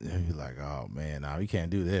 You'd be like, oh man, no, you can't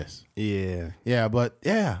do this. Yeah. Yeah, but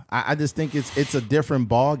yeah, I just think it's a different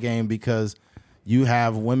ball game because you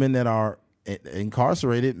have women that are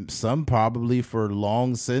incarcerated, some probably for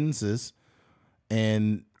long sentences,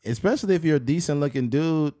 and especially if you're a decent looking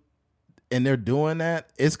dude and they're doing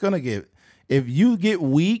that, it's gonna get. If you get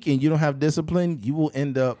weak and you don't have discipline, you will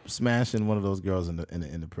end up smashing one of those girls in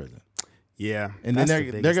the prison. Yeah, and then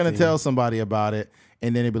they're gonna tell somebody about it,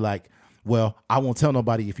 and then they'll be like, "Well, I won't tell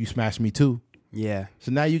nobody if you smash me too." Yeah.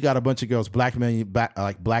 So now you got a bunch of girls blackmailing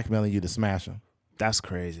you to smash them. That's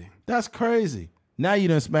crazy. That's crazy. Now you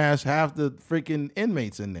done smash half the freaking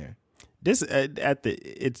inmates in there. This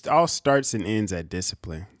it all starts and ends at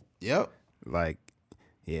discipline. Yep. Like,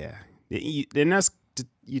 yeah, and that's.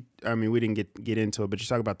 I mean, we didn't get into it, but you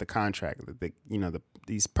talk about the contract,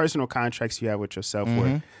 these personal contracts you have with yourself. Mm-hmm.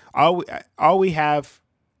 Where all we have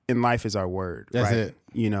in life is our word. That's right? it.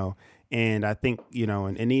 You know, and I think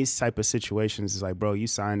in these type of situations, it's like, bro, you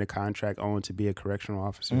signed a contract on to be a correctional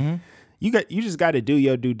officer. Mm-hmm. You just got to do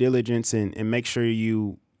your due diligence and make sure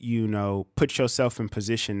you put yourself in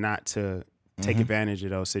position not to take advantage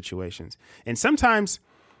of those situations. And sometimes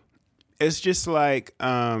it's just like.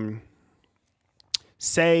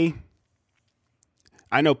 Say,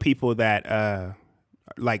 I know people that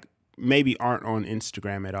like maybe aren't on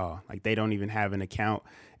Instagram at all. Like they don't even have an account.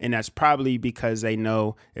 And that's probably because they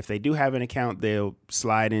know if they do have an account, they'll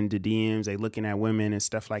slide into DMs. They looking at women and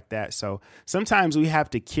stuff like that. So sometimes we have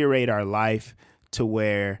to curate our life to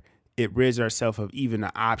where it rids ourselves of even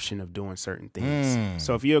the option of doing certain things.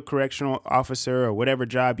 So if you're a correctional officer or whatever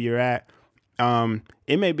job you're at,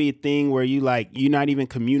 it may be a thing where you're not even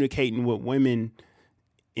communicating with women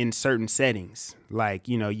in certain settings. Like,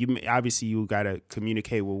 you obviously you got to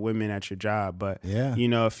communicate with women at your job, but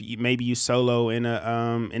if maybe you solo in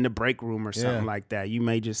the break room or something like that, you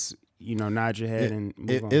may just, nod your head and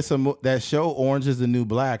move on. It's that show Orange is the New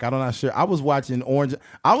Black. I'm not sure. I was watching Orange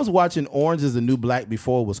is the New Black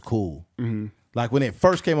before it was cool. Mm-hmm. Like when it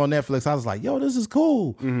first came on Netflix, I was like, yo, this is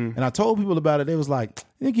cool. Mm-hmm. And I told people about it. They was like,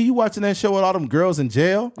 nigga, you watching that show with all them girls in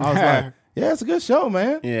jail? I was like, yeah, it's a good show,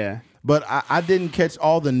 man. Yeah. But I didn't catch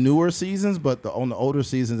all the newer seasons, but on the older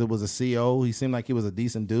seasons, it was a CO. He seemed like he was a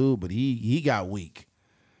decent dude, but he got weak.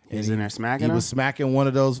 He was in there smacking him? He was smacking one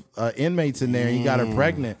of those inmates in there, and he got her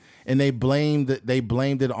pregnant. And they blamed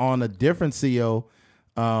it on a different CO,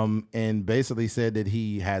 and basically said that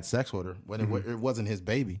he had sex with her when it wasn't his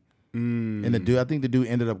baby. And I think the dude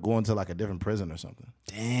ended up going to like a different prison or something.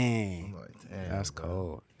 Dang, that's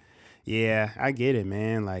cold. Yeah, I get it,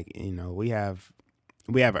 man. Like, we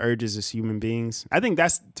have urges as human beings. I think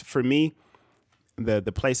that's, for me, the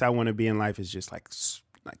place I want to be in life is just like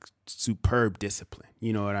superb discipline.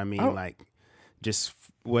 You know what I mean? Like just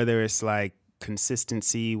whether it's like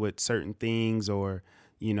consistency with certain things or,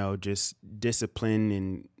 you know, just discipline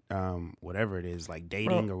and whatever it is, like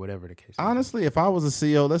dating or whatever the case. Honestly, if I was a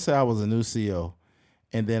CEO, let's say I was a new CEO,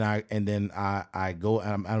 and then I go,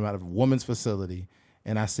 I'm at a woman's facility,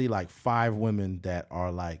 and I see like 5 women that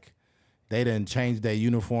are like, they didn't change their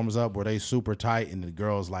uniforms up where they super tight, and the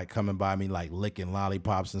girls like coming by me like licking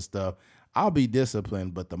lollipops and stuff. I'll be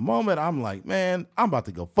disciplined, but the moment I'm like, man, I'm about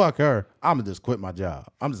to go fuck her, I'm gonna just quit my job.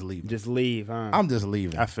 I'm just leaving. Just leave, huh? I'm just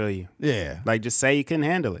leaving. I feel you. Yeah. Like, just say you couldn't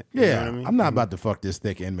handle it. Yeah. You know what I mean? I'm not about to fuck this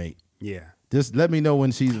thick inmate. Yeah. Just let me know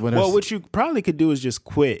when Well, what you probably could do is just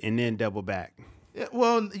quit and then double back. Yeah,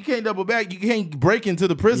 well, you can't double back. You can't break into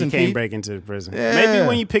the prison. You can't break into the prison. Yeah. Maybe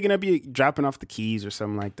when you're picking up, you're dropping off the keys or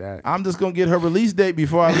something like that. I'm just gonna get her release date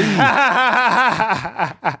before I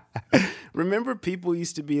leave. Remember, people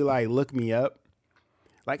used to be like, "Look me up."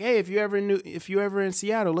 Like, hey, if you ever in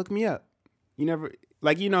Seattle, look me up. You never,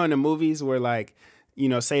 like, you know, in the movies where like, you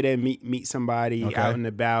know, say they meet somebody out and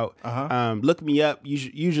about. Look me up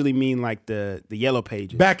usually mean like the yellow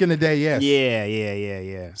pages. Back in the day, yes.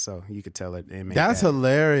 Yeah. So you could tell it. That's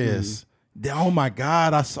hilarious. Oh my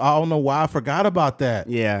God, I don't know why I forgot about that.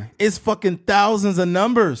 Yeah. It's fucking thousands of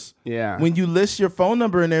numbers. Yeah. When you list your phone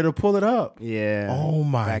number in there to pull it up. Yeah. Oh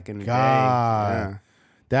my Back in the God. day. Yeah.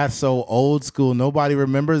 That's so old school. Nobody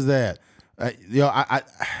remembers that.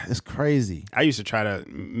 It's crazy. I used to try to,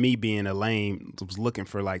 me being a lame, was looking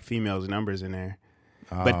for like females' numbers in there.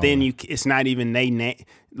 But then it's not even they name.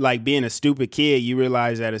 Like being a stupid kid, you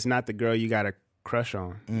realize that it's not the girl you got a crush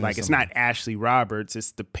on. Like it's not Ashley Roberts.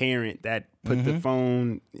 It's the parent that put the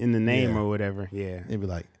phone in the name or whatever. Yeah. They'd be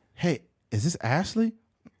like, hey, is this Ashley?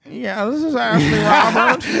 Yeah, this is Ashley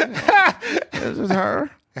Roberts. This is her.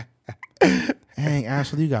 Dang,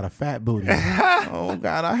 Ashley, you got a fat booty. Oh,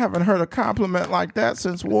 God, I haven't heard a compliment like that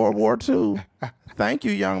since World War II. Thank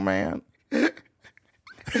you, young man.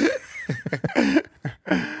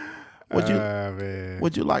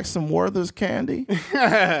 Would you like some Werther's candy? You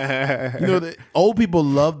know, the old people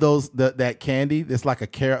love that candy. It's like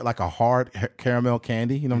a hard caramel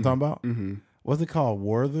candy. You know what I'm talking about? Mm-hmm. What's it called?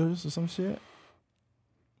 Werther's or some shit?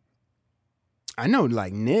 I know,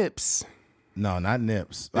 like Nips. No, not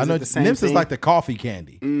Nips. I know Nips is like the coffee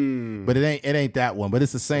candy, but it ain't that one. But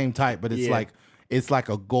it's the same type. But it's like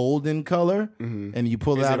a golden color, and you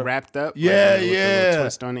pull it out. Is it wrapped up? Yeah, with the little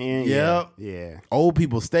twist on the end. Yep. Yeah. Old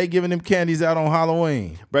people stay giving them candies out on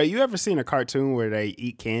Halloween. Bro, you ever seen a cartoon where they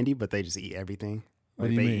eat candy, but they just eat everything? What Like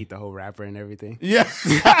do you they mean? eat the whole wrapper and everything. Yeah.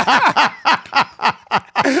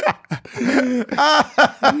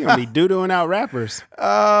 You gonna be doo-dooing out wrappers.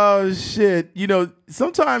 Oh shit! You know,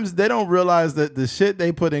 sometimes they don't realize that the shit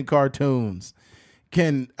they put in cartoons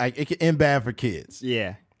can end bad for kids.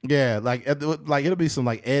 Yeah. Yeah, like it'll be some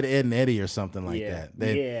like Ed and Eddie or something like that.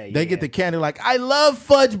 They get the candy like, I love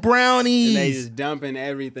fudge brownies. And they just dumping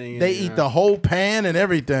everything. They eat the whole pan and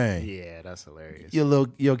everything. Yeah, that's hilarious.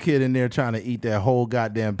 Your kid in there trying to eat that whole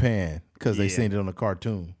goddamn pan because they seen it on a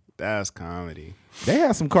cartoon. That's comedy. They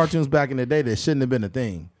had some cartoons back in the day that shouldn't have been a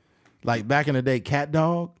thing. Like back in the day, Cat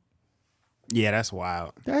Dog. Yeah, that's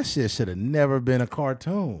wild. That shit should have never been a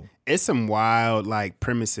cartoon. It's some wild like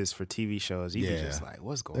premises for TV shows. You be just like,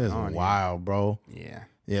 what's going on? It's wild, bro. Yeah.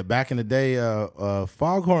 Yeah, back in the day,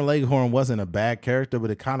 Foghorn Leghorn wasn't a bad character,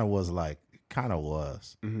 but it kind of was.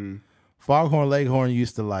 Mm-hmm. Foghorn Leghorn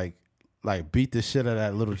used to like beat the shit out of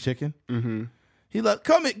that little chicken. Mm-hmm. He like,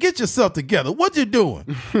 come in, get yourself together. What you doing?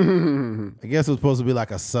 I guess it was supposed to be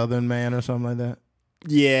like a Southern man or something like that.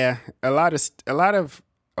 Yeah, a lot of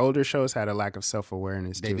older shows had a lack of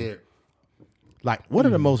self-awareness too. They did. Like, one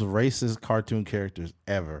of the most racist cartoon characters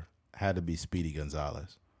ever had to be Speedy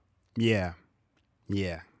Gonzalez. Yeah,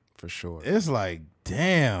 for sure. It's like,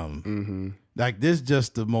 damn. Mm-hmm. Like, this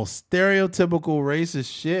just the most stereotypical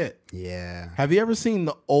racist shit. Yeah. Have you ever seen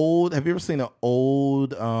an old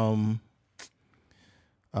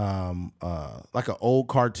like an old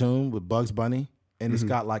cartoon with Bugs Bunny and it's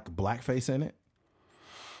got like blackface in it?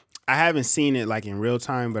 I haven't seen it like in real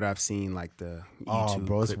time, but I've seen like the YouTube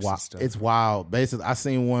bro, it's clips wild. and stuff. It's wild. Basically, I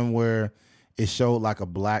seen one where it showed like a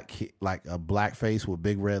black face with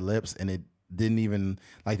big red lips, and it didn't even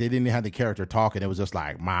they didn't even have the character talking. It was just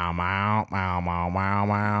like meow meow meow meow meow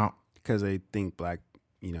meow. Because they think black,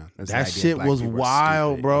 that's that shit was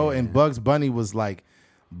wild, bro. Yeah. And Bugs Bunny was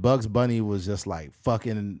just like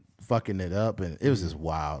fucking it up, and it was just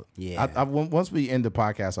wild. Yeah. Once we end the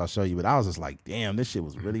podcast, I'll show you. But I was just like, damn, this shit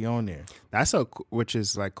was really on there. That's which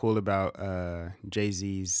is like cool about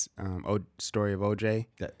Jay-Z's story of OJ.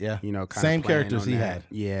 Yeah, kind same of playing characters on he that. had.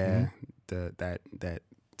 Yeah, that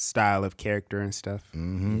style of character and stuff.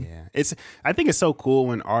 Yeah, I think it's so cool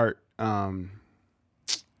when art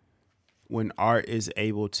is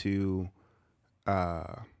able to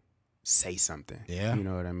say something. Yeah, you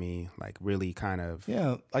know what I mean. Like really kind of.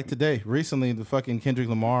 Yeah, like today, recently, the fucking Kendrick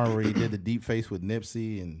Lamar where he did the deep face with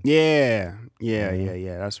Nipsey and. Yeah.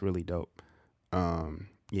 That's really dope.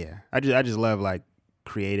 Yeah, I just love like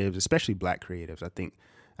creatives, especially black creatives. I think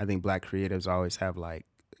black creatives always have like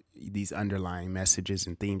these underlying messages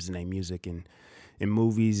and themes in their music and in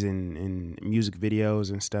movies and music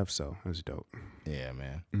videos and stuff. So it was dope. Yeah,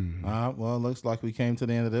 man. Well, it looks like we came to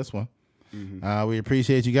the end of this one. We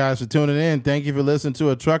appreciate you guys for tuning in. Thank you for listening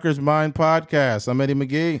to a Trucker's Mind podcast. I'm Eddie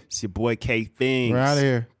McGee. It's your boy K Things. We're out of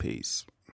here. Peace.